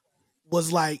up was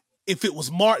like, if it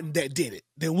was Martin that did it,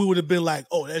 then we would have been like,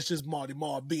 oh, that's just Marty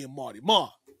Marr being Marty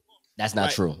Marr. That's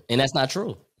not true. And that's not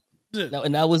true. Yeah. No,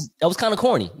 and that was kind of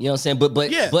corny. You know what I'm saying?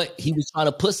 But he was trying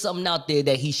to put something out there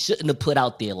that he shouldn't have put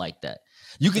out there like that.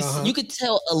 You could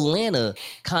tell Atlanta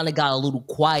kind of got a little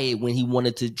quiet when he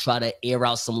wanted to try to air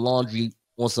out some laundry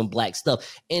on some black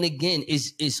stuff. And again,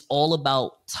 it's all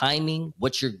about timing,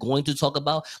 what you're going to talk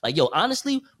about. Like, yo,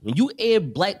 honestly, when you air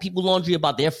black people laundry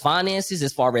about their finances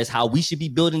as far as how we should be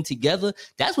building together,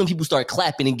 that's when people start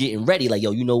clapping and getting ready. Like,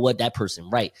 yo, you know what? That person,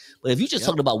 right. But if you just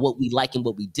talking about what we like and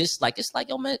what we dislike, it's like,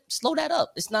 yo, man, slow that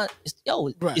up. It's not,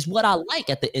 it's what I like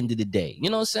at the end of the day. You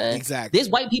know what I'm saying? Exactly. There's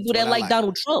white people that like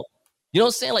Donald Trump. You know what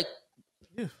I'm saying? Like,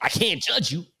 I can't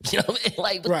judge you. You know what I mean?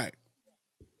 Like, right.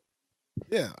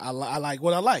 Yeah, I like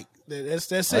what I like.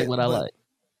 That's I like it. What I like.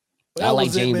 That I like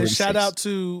was it, January man. 6th. Shout out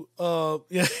to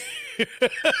yeah.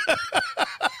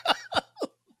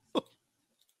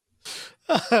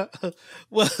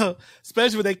 Well,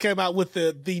 especially when they came out with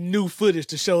the new footage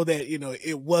to show that, you know,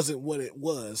 it wasn't what it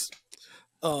was.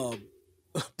 But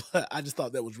I just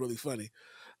thought that was really funny.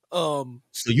 So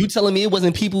you telling me it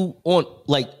wasn't people on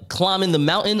like climbing the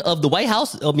mountain of the White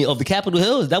House? I mean, of the Capitol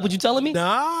Hill? Is that what you telling me?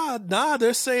 Nah.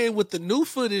 They're saying with the new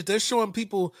footage, they're showing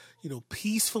people, you know,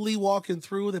 peacefully walking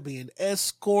through. They're being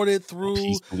escorted through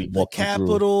the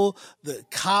Capitol. The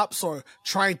cops are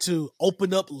trying to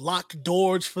open up locked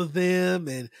doors for them,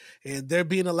 and they're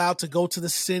being allowed to go to the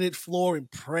Senate floor and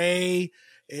pray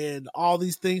and all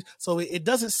these things. So it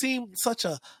doesn't seem such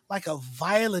a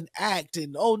violent act.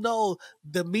 And oh no,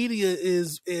 the media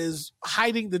is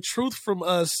hiding the truth from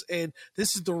us, and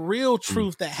this is the real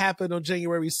truth that happened on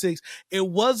January 6th. It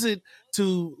wasn't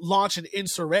to launch an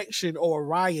insurrection or a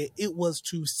riot. It was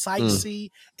to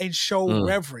sightsee and show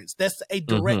reverence. That's a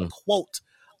direct quote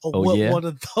of one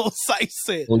of those sites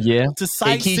said. Oh yeah, to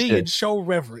sightsee and show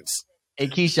reverence. Hey,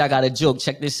 Keisha, I got a joke.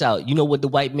 Check this out. You know what the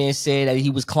white man said that he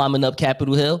was climbing up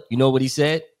Capitol Hill? You know what he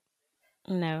said?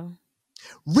 No.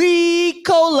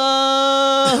 Ricola.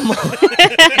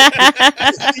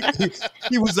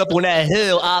 He was up on that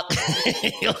hill.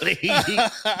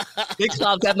 They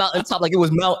climbed that mountaintop like it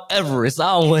was Mount Everest.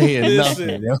 I don't want to hear nothing.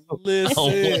 I don't want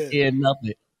to hear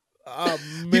nothing. Oh,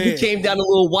 People came down the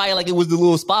little wire like it was the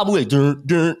little spot movie.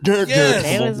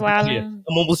 They was wilding.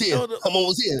 I'm almost here.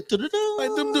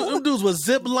 Like them dudes was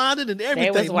zip lining and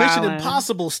everything, Mission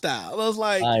Impossible style. I was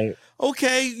like,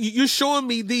 okay, you're showing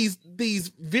me these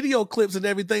video clips and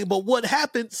everything, but what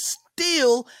happened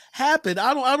still happened.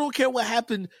 I don't care what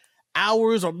happened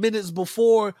hours or minutes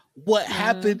before what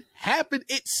happened.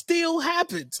 It still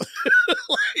happened.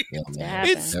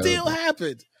 It still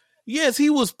happened. Yes, he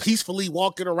was peacefully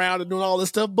walking around and doing all this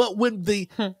stuff, but when the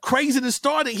craziness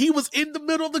started, he was in the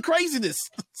middle of the craziness.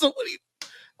 So what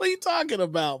are you talking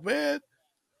about, man?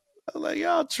 I'm like,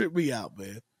 y'all trip me out,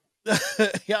 man.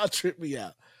 Y'all trip me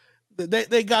out.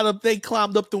 They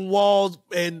climbed up the walls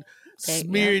and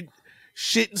smeared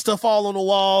shit and stuff all on the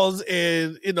walls,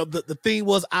 and you know the thing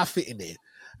was I fit in there.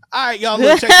 All right, y'all,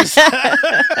 let's check this out.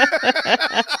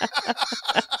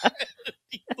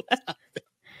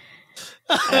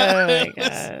 Oh my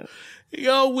God.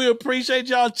 Yo, we appreciate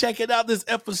y'all checking out this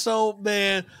episode,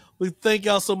 man. We thank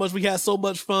y'all so much. We had so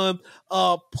much fun.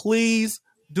 Please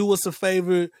do us a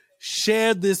favor.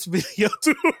 Share this video.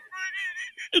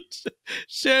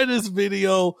 Share this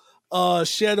video.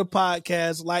 Share the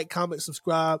podcast. Like, comment,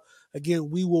 subscribe. Again,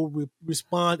 we will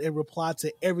respond and reply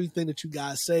to everything that you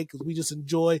guys say because we just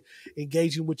enjoy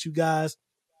engaging with you guys.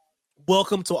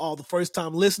 Welcome to all the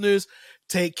first-time listeners.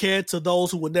 Take care to those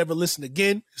who will never listen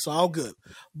again. It's all good.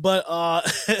 But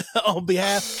on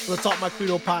behalf of the Talk My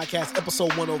Credo podcast,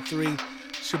 episode 103,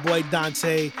 it's your boy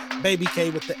Dante, Baby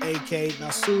K with the AK,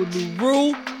 Nasur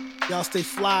Nuru. Y'all stay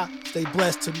fly, stay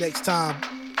blessed. Till next time.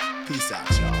 Peace out,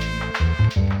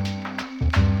 y'all.